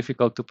was more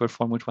difficult to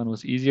perform, which one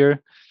was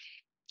easier,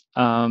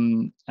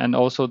 and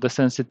also the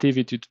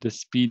sensitivity to the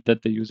speed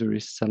that the user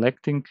is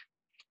selecting.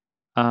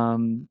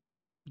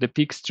 The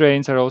peak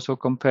strains are also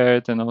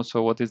compared, and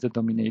also what is the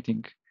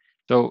dominating.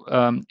 So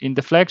in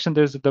the flexion,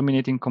 there's a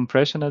dominating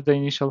compression at the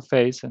initial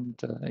phase, and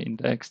in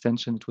the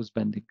extension, it was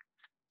bending.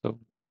 So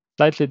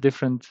slightly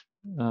different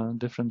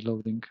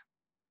loading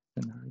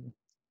scenario.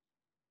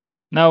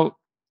 Now,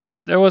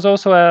 there was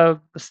also a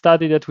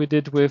study that we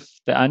did with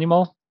the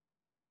animal,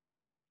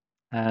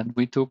 and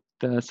we took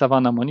the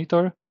Savannah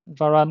monitor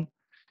varan.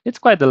 It's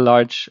quite a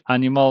large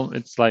animal.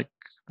 It's like,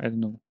 I don't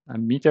know, a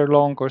meter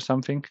long or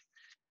something.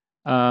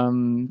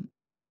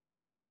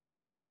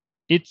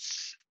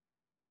 Its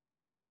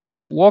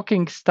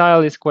walking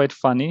style is quite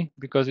funny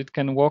because it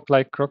can walk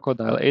like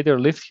crocodile, either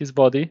lift his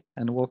body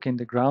and walk in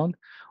the ground,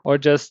 or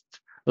just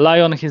lie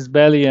on his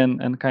belly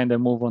and kind of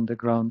move on the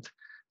ground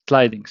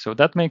sliding. So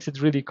that makes it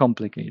really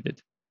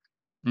complicated.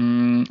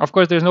 Of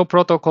course, there's no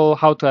protocol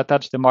how to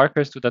attach the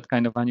markers to that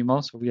kind of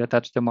animal. So we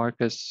attach the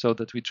markers so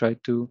that we try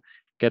to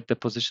get the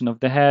position of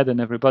the head and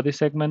every body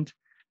segment.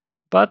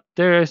 But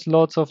there is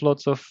lots of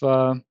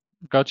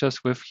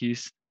gotchas with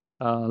his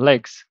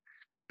legs,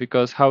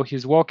 because how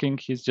he's walking,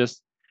 he's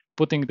just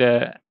putting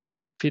the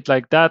feet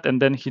like that,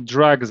 and then he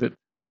drags it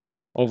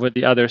over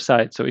the other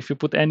side. So if you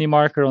put any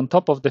marker on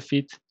top of the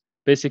feet,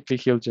 basically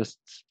he'll just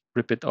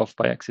rip it off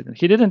by accident.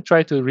 He didn't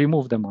try to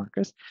remove the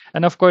markers.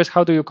 And of course,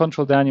 how do you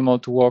control the animal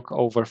to walk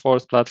over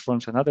forest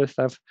platforms and other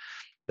stuff?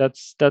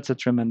 That's a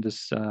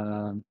tremendous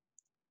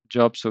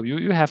job. So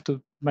you have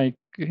to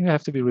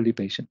be really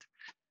patient.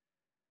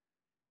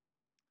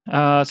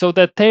 So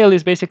the tail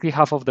is basically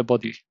half of the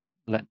body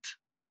length.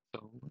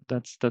 So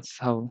that's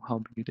how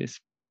big it is.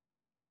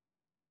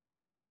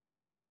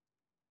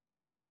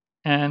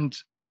 And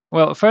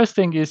well, first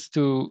thing is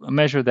to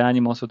measure the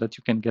animal so that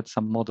you can get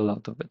some model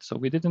out of it. So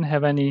we didn't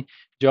have any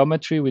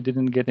geometry. We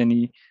didn't get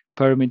any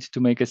permit to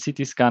make a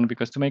CT scan,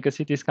 because to make a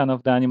CT scan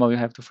of the animal, you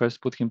have to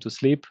first put him to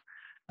sleep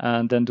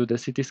and then do the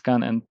CT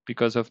scan. And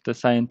because of the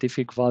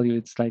scientific value,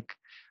 it's like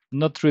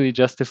not really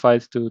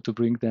justified to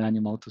bring the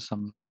animal to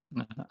some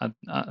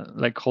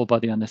like whole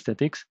body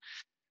anesthetics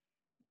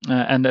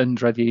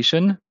and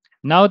radiation.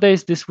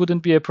 Nowadays, this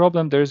wouldn't be a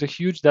problem. There's a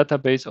huge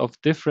database of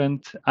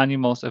different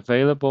animals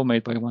available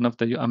made by one of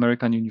the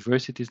American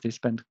universities. They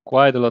spend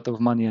quite a lot of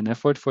money and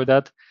effort for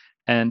that.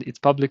 and it's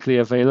publicly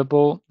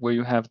available, where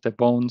you have the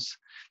bones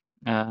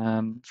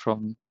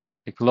from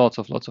like lots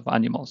of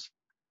animals.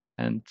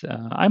 And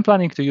I'm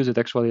planning to use it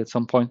actually at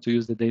some point, to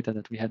use the data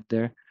that we had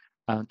there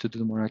to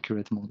do a more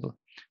accurate model.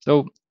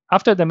 So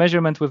after the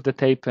measurement with the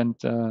tape and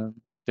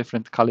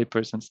different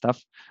calipers and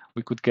stuff,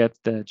 we could get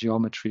the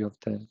geometry of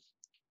the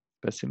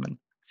specimen.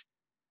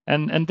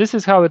 And this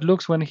is how it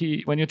looks when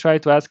you try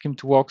to ask him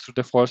to walk through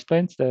the force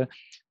planes. The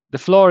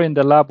floor in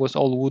the lab was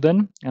all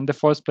wooden, and the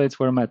force plates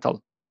were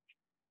metal.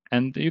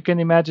 And you can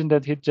imagine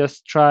that he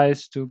just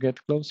tries to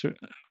get closer.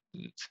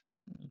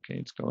 Okay,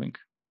 it's going.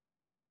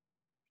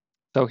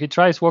 So he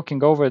tries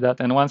walking over that,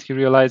 and once he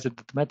realizes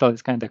that the metal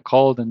is kind of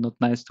cold and not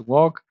nice to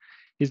walk,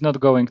 he's not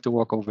going to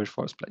walk over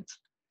force plates.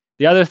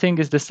 The other thing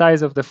is the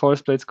size of the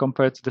force plates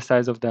compared to the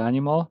size of the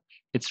animal.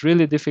 It's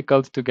really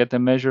difficult to get a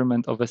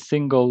measurement of a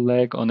single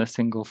leg on a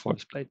single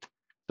force plate.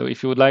 So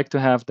if you would like to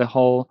have the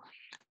whole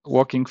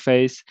walking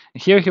face,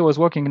 here he was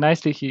walking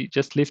nicely, he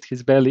just lifted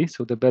his belly,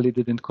 so the belly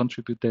didn't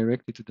contribute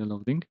directly to the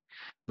loading.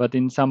 But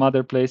in some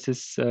other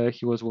places,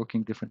 he was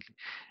walking differently.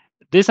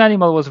 This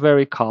animal was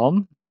very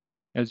calm.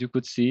 As you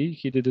could see,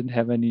 he didn't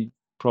have any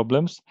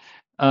problems.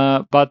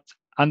 But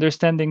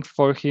understanding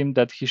for him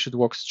that he should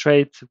walk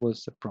straight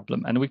was a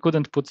problem. And we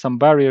couldn't put some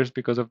barriers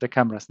because of the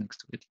cameras next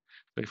to it.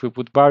 So if we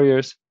put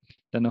barriers,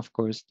 then of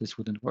course this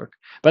wouldn't work.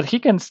 But he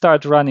can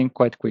start running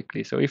quite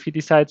quickly. So if he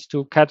decides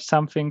to catch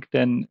something,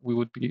 then we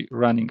would be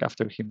running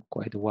after him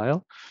quite a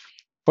while.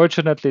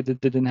 Fortunately,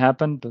 that didn't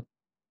happen, but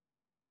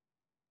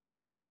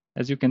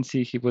as you can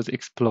see, he was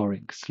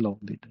exploring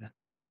slowly there.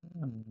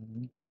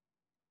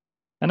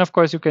 And of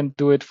course, you can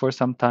do it for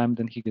some time,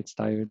 then he gets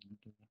tired.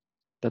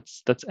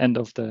 That's end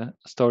of the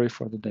story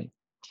for the day.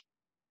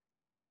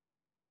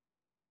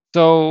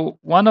 So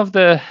one of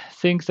the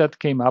things that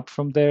came up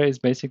from there is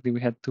basically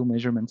we had 2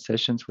 measurement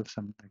sessions with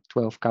some like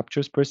 12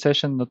 captures per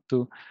session, not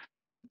to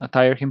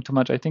tire him too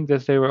much. I think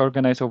that they were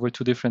organized over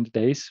 2 different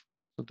days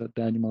so that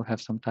the animal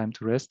have some time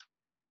to rest.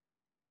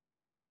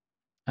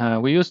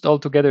 We used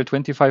altogether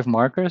 25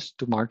 markers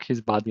to mark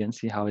his body and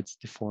see how it's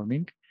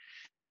deforming.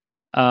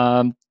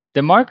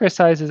 The marker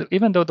sizes,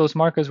 even though those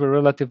markers were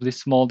relatively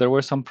small, there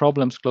were some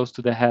problems close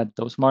to the head.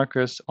 Those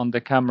markers on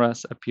the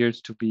cameras appeared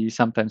to be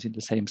sometimes in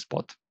the same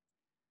spot.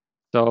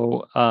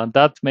 So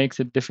that makes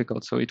it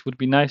difficult. So it would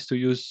be nice to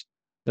use,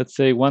 let's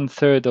say,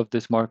 1/3 of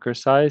this marker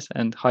size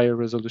and higher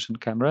resolution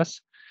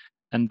cameras.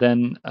 And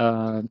then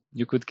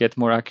you could get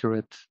more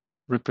accurate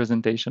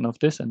representation of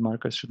this, and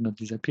markers should not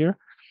disappear.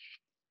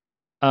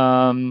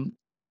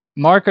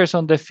 Markers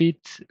on the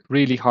feet,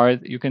 really hard.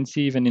 You can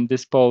see even in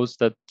this pose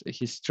that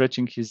he's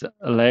stretching his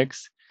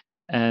legs,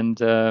 and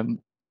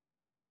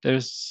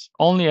there's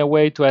only a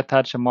way to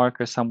attach a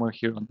marker somewhere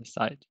here on the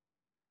side,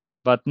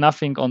 but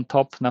nothing on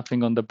top,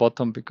 nothing on the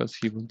bottom, because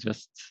he will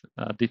just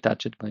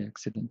detach it by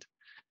accident.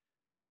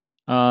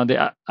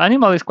 The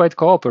animal is quite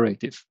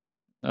cooperative.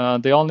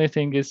 The only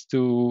thing is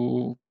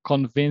to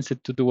convince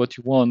it to do what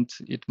you want.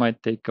 It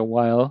might take a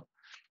while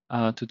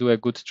to do a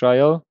good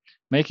trial.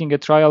 Making a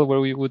trial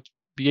where we would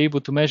be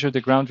able to measure the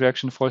ground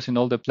reaction force in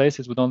all the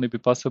places would only be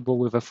possible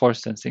with a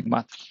force sensing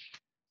mat.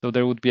 So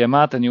there would be a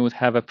mat and you would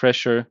have a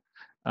pressure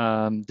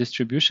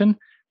distribution.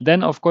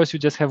 Then, of course, you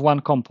just have one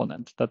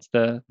component. That's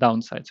the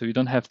downside. So you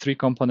don't have 3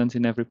 components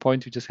in every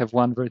point. You just have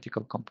one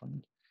vertical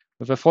component.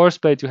 With a force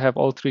plate, you have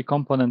all 3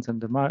 components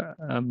and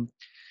the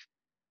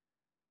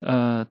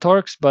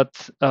torques,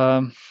 but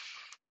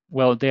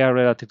well, they are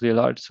relatively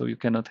large, so you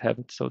cannot have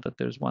it so that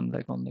there's one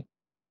leg only.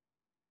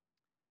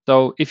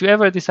 So if you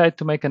ever decide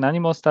to make an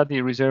animal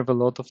study, reserve a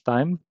lot of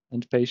time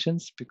and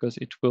patience, because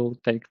it will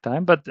take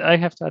time. But I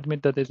have to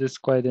admit that it is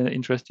quite an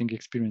interesting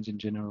experience in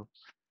general.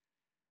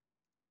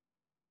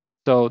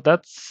 So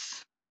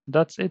that's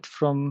it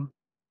from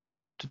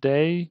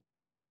today.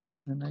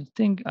 And I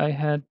think I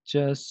had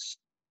just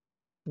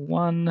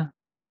one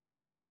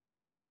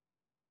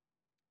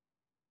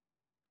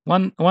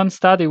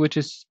study, which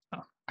is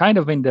kind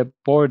of in the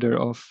border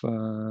of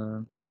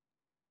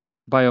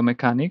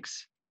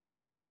biomechanics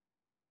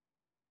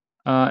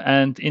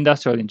and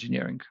industrial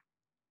engineering.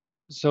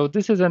 So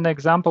this is an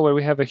example where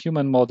we have a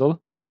human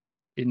model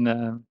in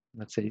a,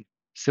 let's say,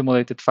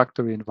 simulated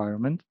factory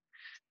environment.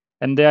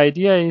 And the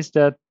idea is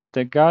that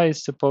the guy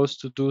is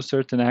supposed to do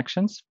certain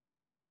actions,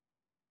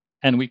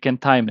 and we can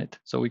time it.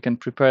 So we can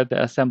prepare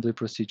the assembly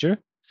procedure.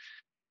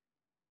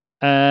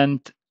 And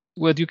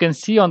what you can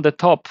see on the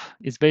top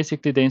is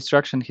basically the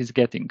instruction he's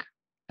getting.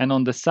 And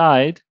on the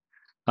side,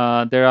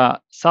 there are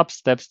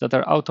sub-steps that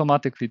are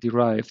automatically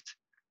derived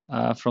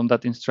from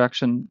that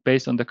instruction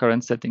based on the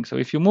current setting. So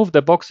if you move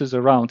the boxes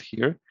around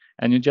here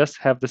and you just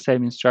have the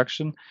same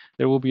instruction,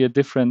 there will be a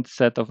different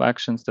set of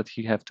actions that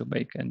he have to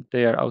make, and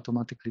they are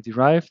automatically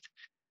derived.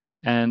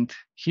 And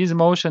his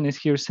motion is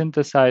here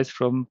synthesized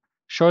from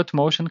short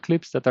motion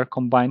clips that are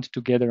combined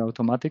together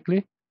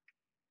automatically.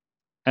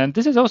 And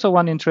this is also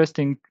one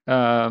interesting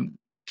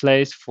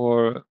place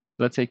for,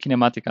 let's say,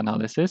 kinematic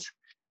analysis,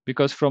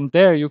 because from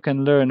there you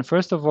can learn,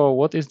 first of all,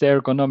 what is the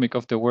ergonomic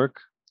of the work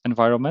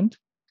environment.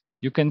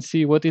 You can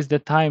see what is the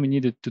time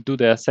needed to do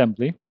the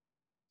assembly.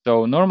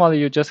 So normally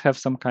you just have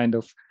some kind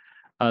of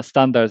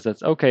standards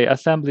that's okay,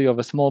 assembly of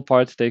a small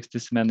part takes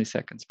this many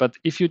seconds. But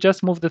if you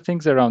just move the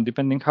things around,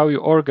 depending how you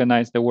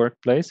organize the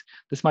workplace,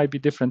 this might be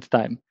different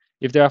time.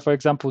 If there are, for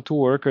example, two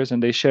workers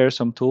and they share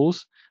some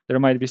tools, there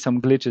might be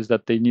some glitches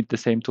that they need the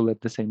same tool at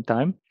the same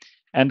time.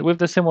 And with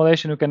the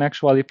simulation, you can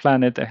actually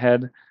plan it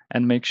ahead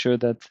and make sure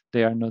that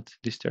they are not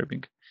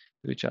disturbing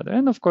to each other.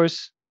 And of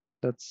course,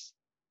 that's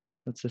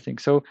that's the thing.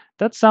 So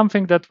that's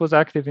something that was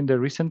active in the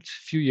recent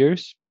few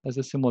years as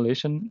a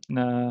simulation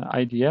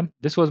idea.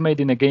 This was made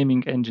in a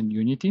gaming engine,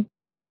 Unity.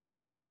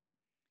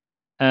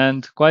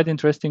 And quite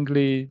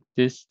interestingly,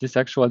 this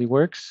actually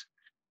works.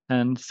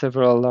 And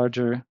several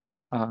larger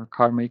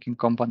car making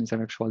companies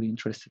are actually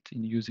interested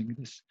in using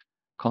this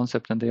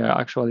concept. And they are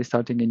actually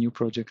starting a new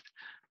project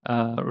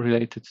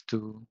related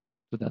to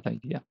that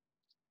idea.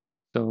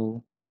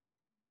 So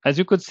as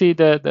you could see,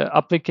 the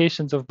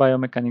applications of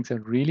biomechanics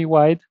are really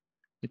wide.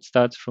 It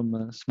starts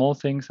from small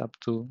things up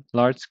to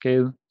large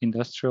scale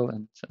industrial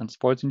and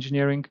sports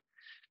engineering.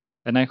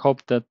 And I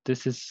hope that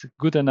this is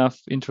good enough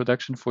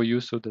introduction for you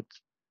so that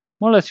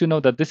more or less you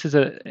know that this is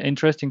an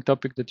interesting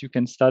topic that you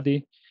can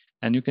study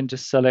and you can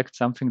just select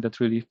something that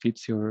really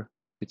fits your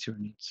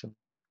needs. So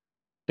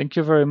thank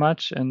you very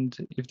much. And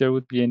if there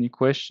would be any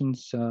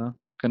questions, you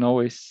can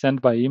always send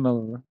by email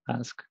or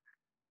ask,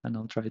 and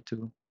I'll try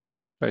to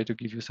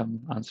give you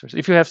some answers.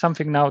 If you have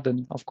something now,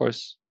 then of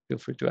course, feel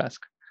free to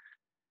ask.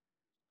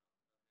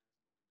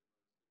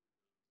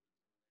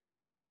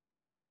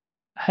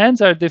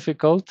 Hands are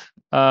difficult,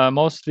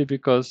 mostly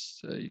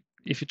because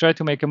if you try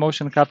to make a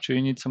motion capture,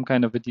 you need some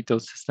kind of a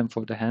detailed system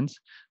for the hands.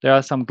 There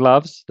are some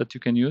gloves that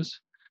you can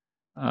use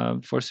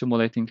for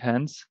simulating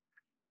hands.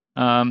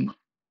 Um,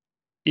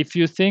 if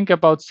you think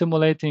about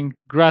simulating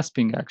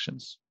grasping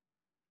actions,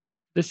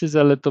 this is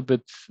a little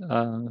bit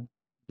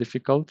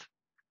difficult.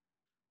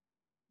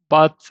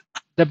 But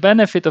the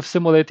benefit of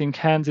simulating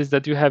hands is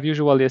that you have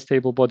usually a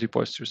stable body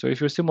posture. So if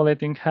you're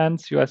simulating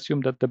hands, you assume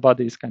that the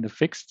body is kind of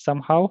fixed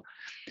somehow.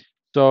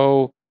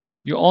 So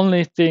you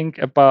only think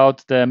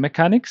about the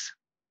mechanics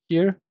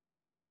here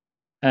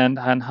and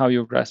how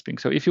you're grasping.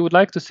 So if you would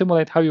like to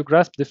simulate how you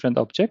grasp different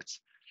objects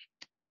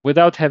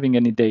without having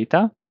any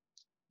data,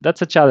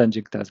 that's a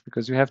challenging task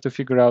because you have to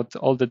figure out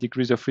all the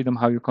degrees of freedom,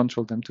 how you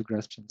control them to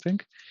grasp something.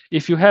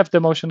 If you have the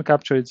motion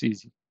capture, it's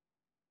easy.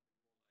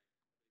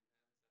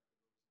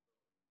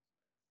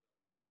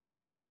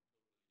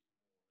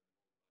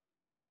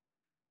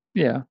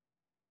 Yeah.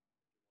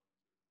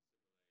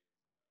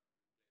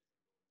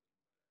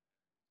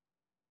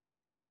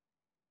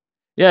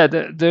 Yeah,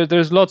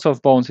 there's lots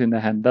of bones in the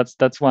hand.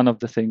 That's one of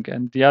the thing,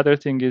 and the other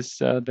thing is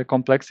the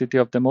complexity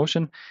of the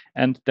motion,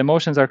 and the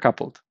motions are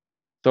coupled.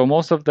 So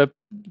most of the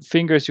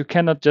fingers you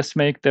cannot just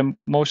make the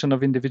motion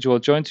of individual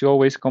joints. You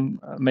always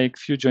make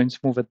few joints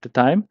move at the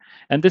time,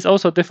 and this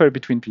also differ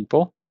between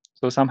people.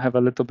 So some have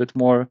a little bit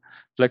more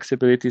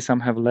flexibility, some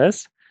have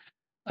less.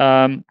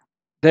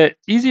 The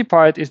easy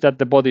part is that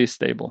the body is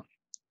stable.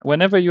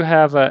 Whenever you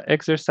have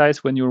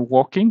exercise, when you're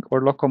walking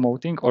or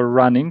locomoting or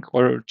running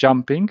or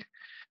jumping,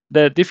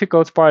 the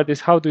difficult part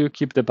is how do you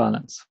keep the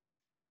balance?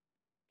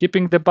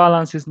 Keeping the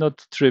balance is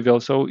not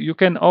trivial. So you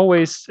can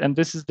always, and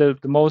this is the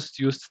most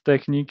used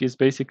technique, is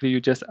basically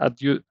you just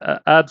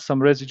add some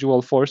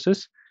residual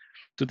forces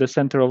to the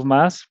center of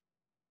mass,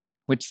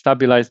 which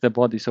stabilize the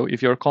body. So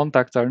if your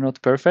contacts are not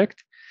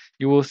perfect,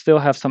 you will still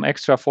have some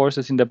extra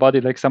forces in the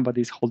body, like somebody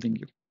is holding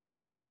you.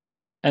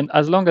 And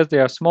as long as they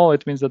are small,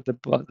 it means that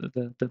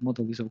the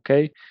model is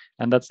okay.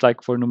 And that's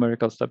like for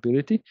numerical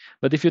stability.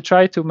 But if you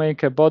try to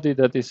make a body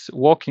that is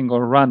walking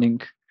or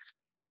running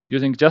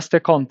using just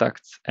the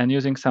contacts and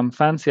using some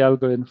fancy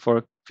algorithm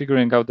for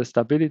figuring out the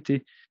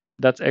stability,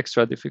 that's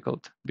extra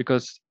difficult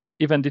because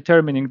even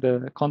determining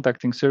the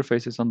contacting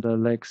surfaces on the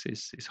legs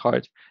is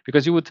hard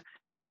because you would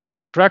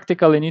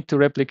practically need to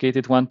replicate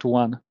it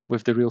one-to-one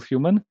with the real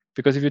human,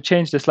 because if you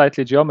change the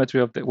slightly geometry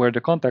of where the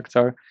contacts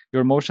are,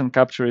 your motion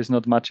capture is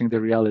not matching the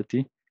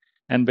reality.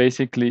 And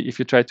basically, if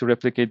you try to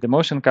replicate the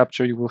motion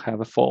capture, you will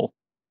have a fall.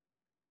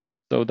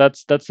 So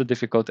that's the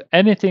difficulty.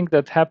 Anything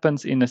that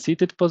happens in a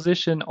seated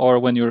position or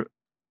when you're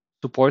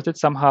supported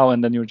somehow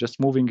and then you're just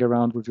moving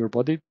around with your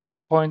body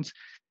points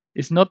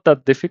is not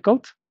that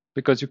difficult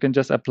because you can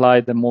just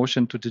apply the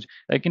motion to the,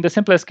 like in the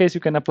simplest case,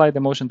 you can apply the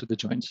motion to the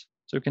joints.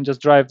 So you can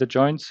just drive the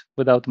joints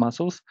without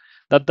muscles.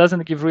 That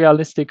doesn't give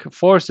realistic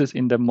forces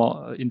in the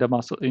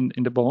muscle in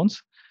the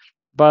bones,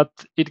 but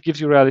it gives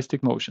you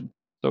realistic motion.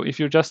 So if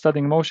you're just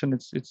studying motion,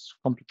 it's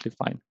completely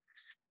fine.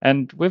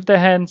 And with the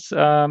hands,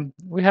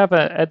 we have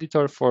an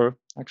editor for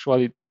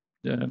actually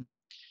uh,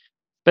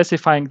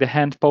 specifying the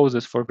hand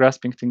poses for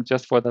grasping things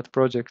just for that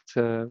project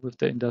with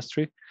the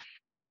industry.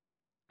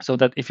 So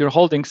that if you're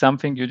holding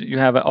something, you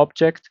have an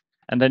object,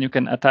 and then you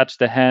can attach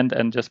the hand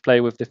and just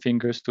play with the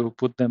fingers to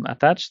put them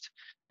attached.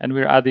 And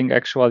we're adding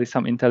actually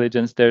some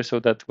intelligence there so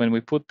that when we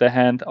put the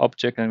hand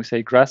object and we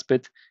say grasp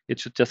it, it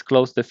should just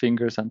close the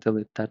fingers until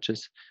it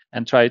touches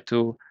and try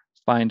to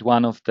find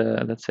one of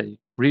the, let's say,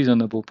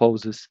 reasonable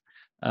poses,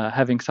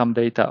 having some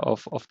data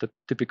of the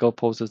typical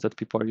poses that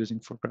people are using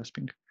for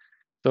grasping.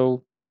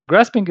 So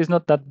grasping is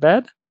not that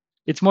bad.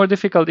 It's more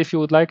difficult if you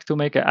would like to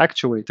make an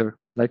actuator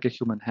like a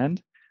human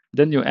hand.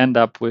 Then you end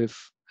up with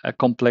a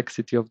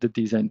complexity of the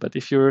design. But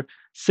if you're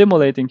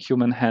simulating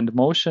human hand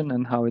motion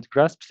and how it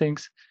grasps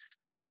things,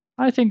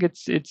 I think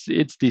it's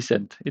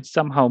decent. It's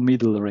somehow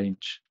middle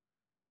range.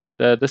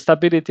 The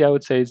stability I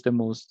would say is the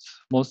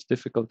most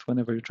difficult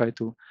whenever you try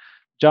to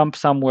jump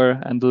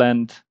somewhere and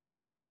land,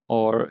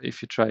 or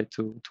if you try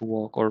to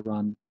walk or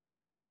run.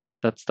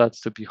 That starts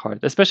to be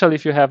hard, especially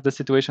if you have the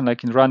situation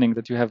like in running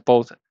that you have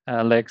both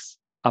legs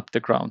up the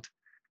ground,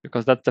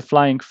 because that's the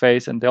flying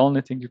phase, and the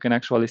only thing you can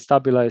actually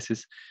stabilize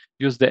is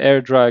use the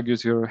air drag,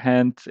 use your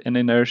hand and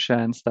inertia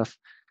and stuff,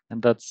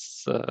 and that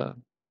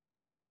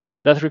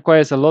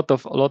requires a lot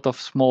of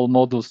small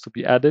models to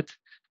be added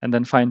and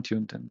then fine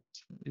tuned, and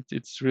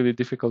it's really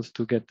difficult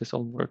to get this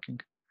all working.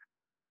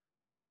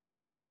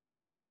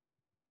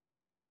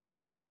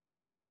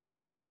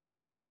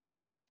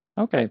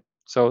 Okay,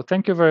 so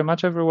thank you very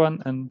much,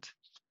 everyone, and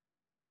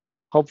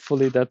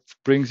hopefully that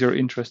brings your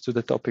interest to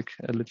the topic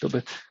a little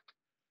bit.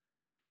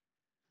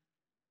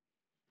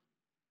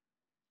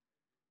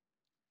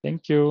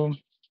 Thank you.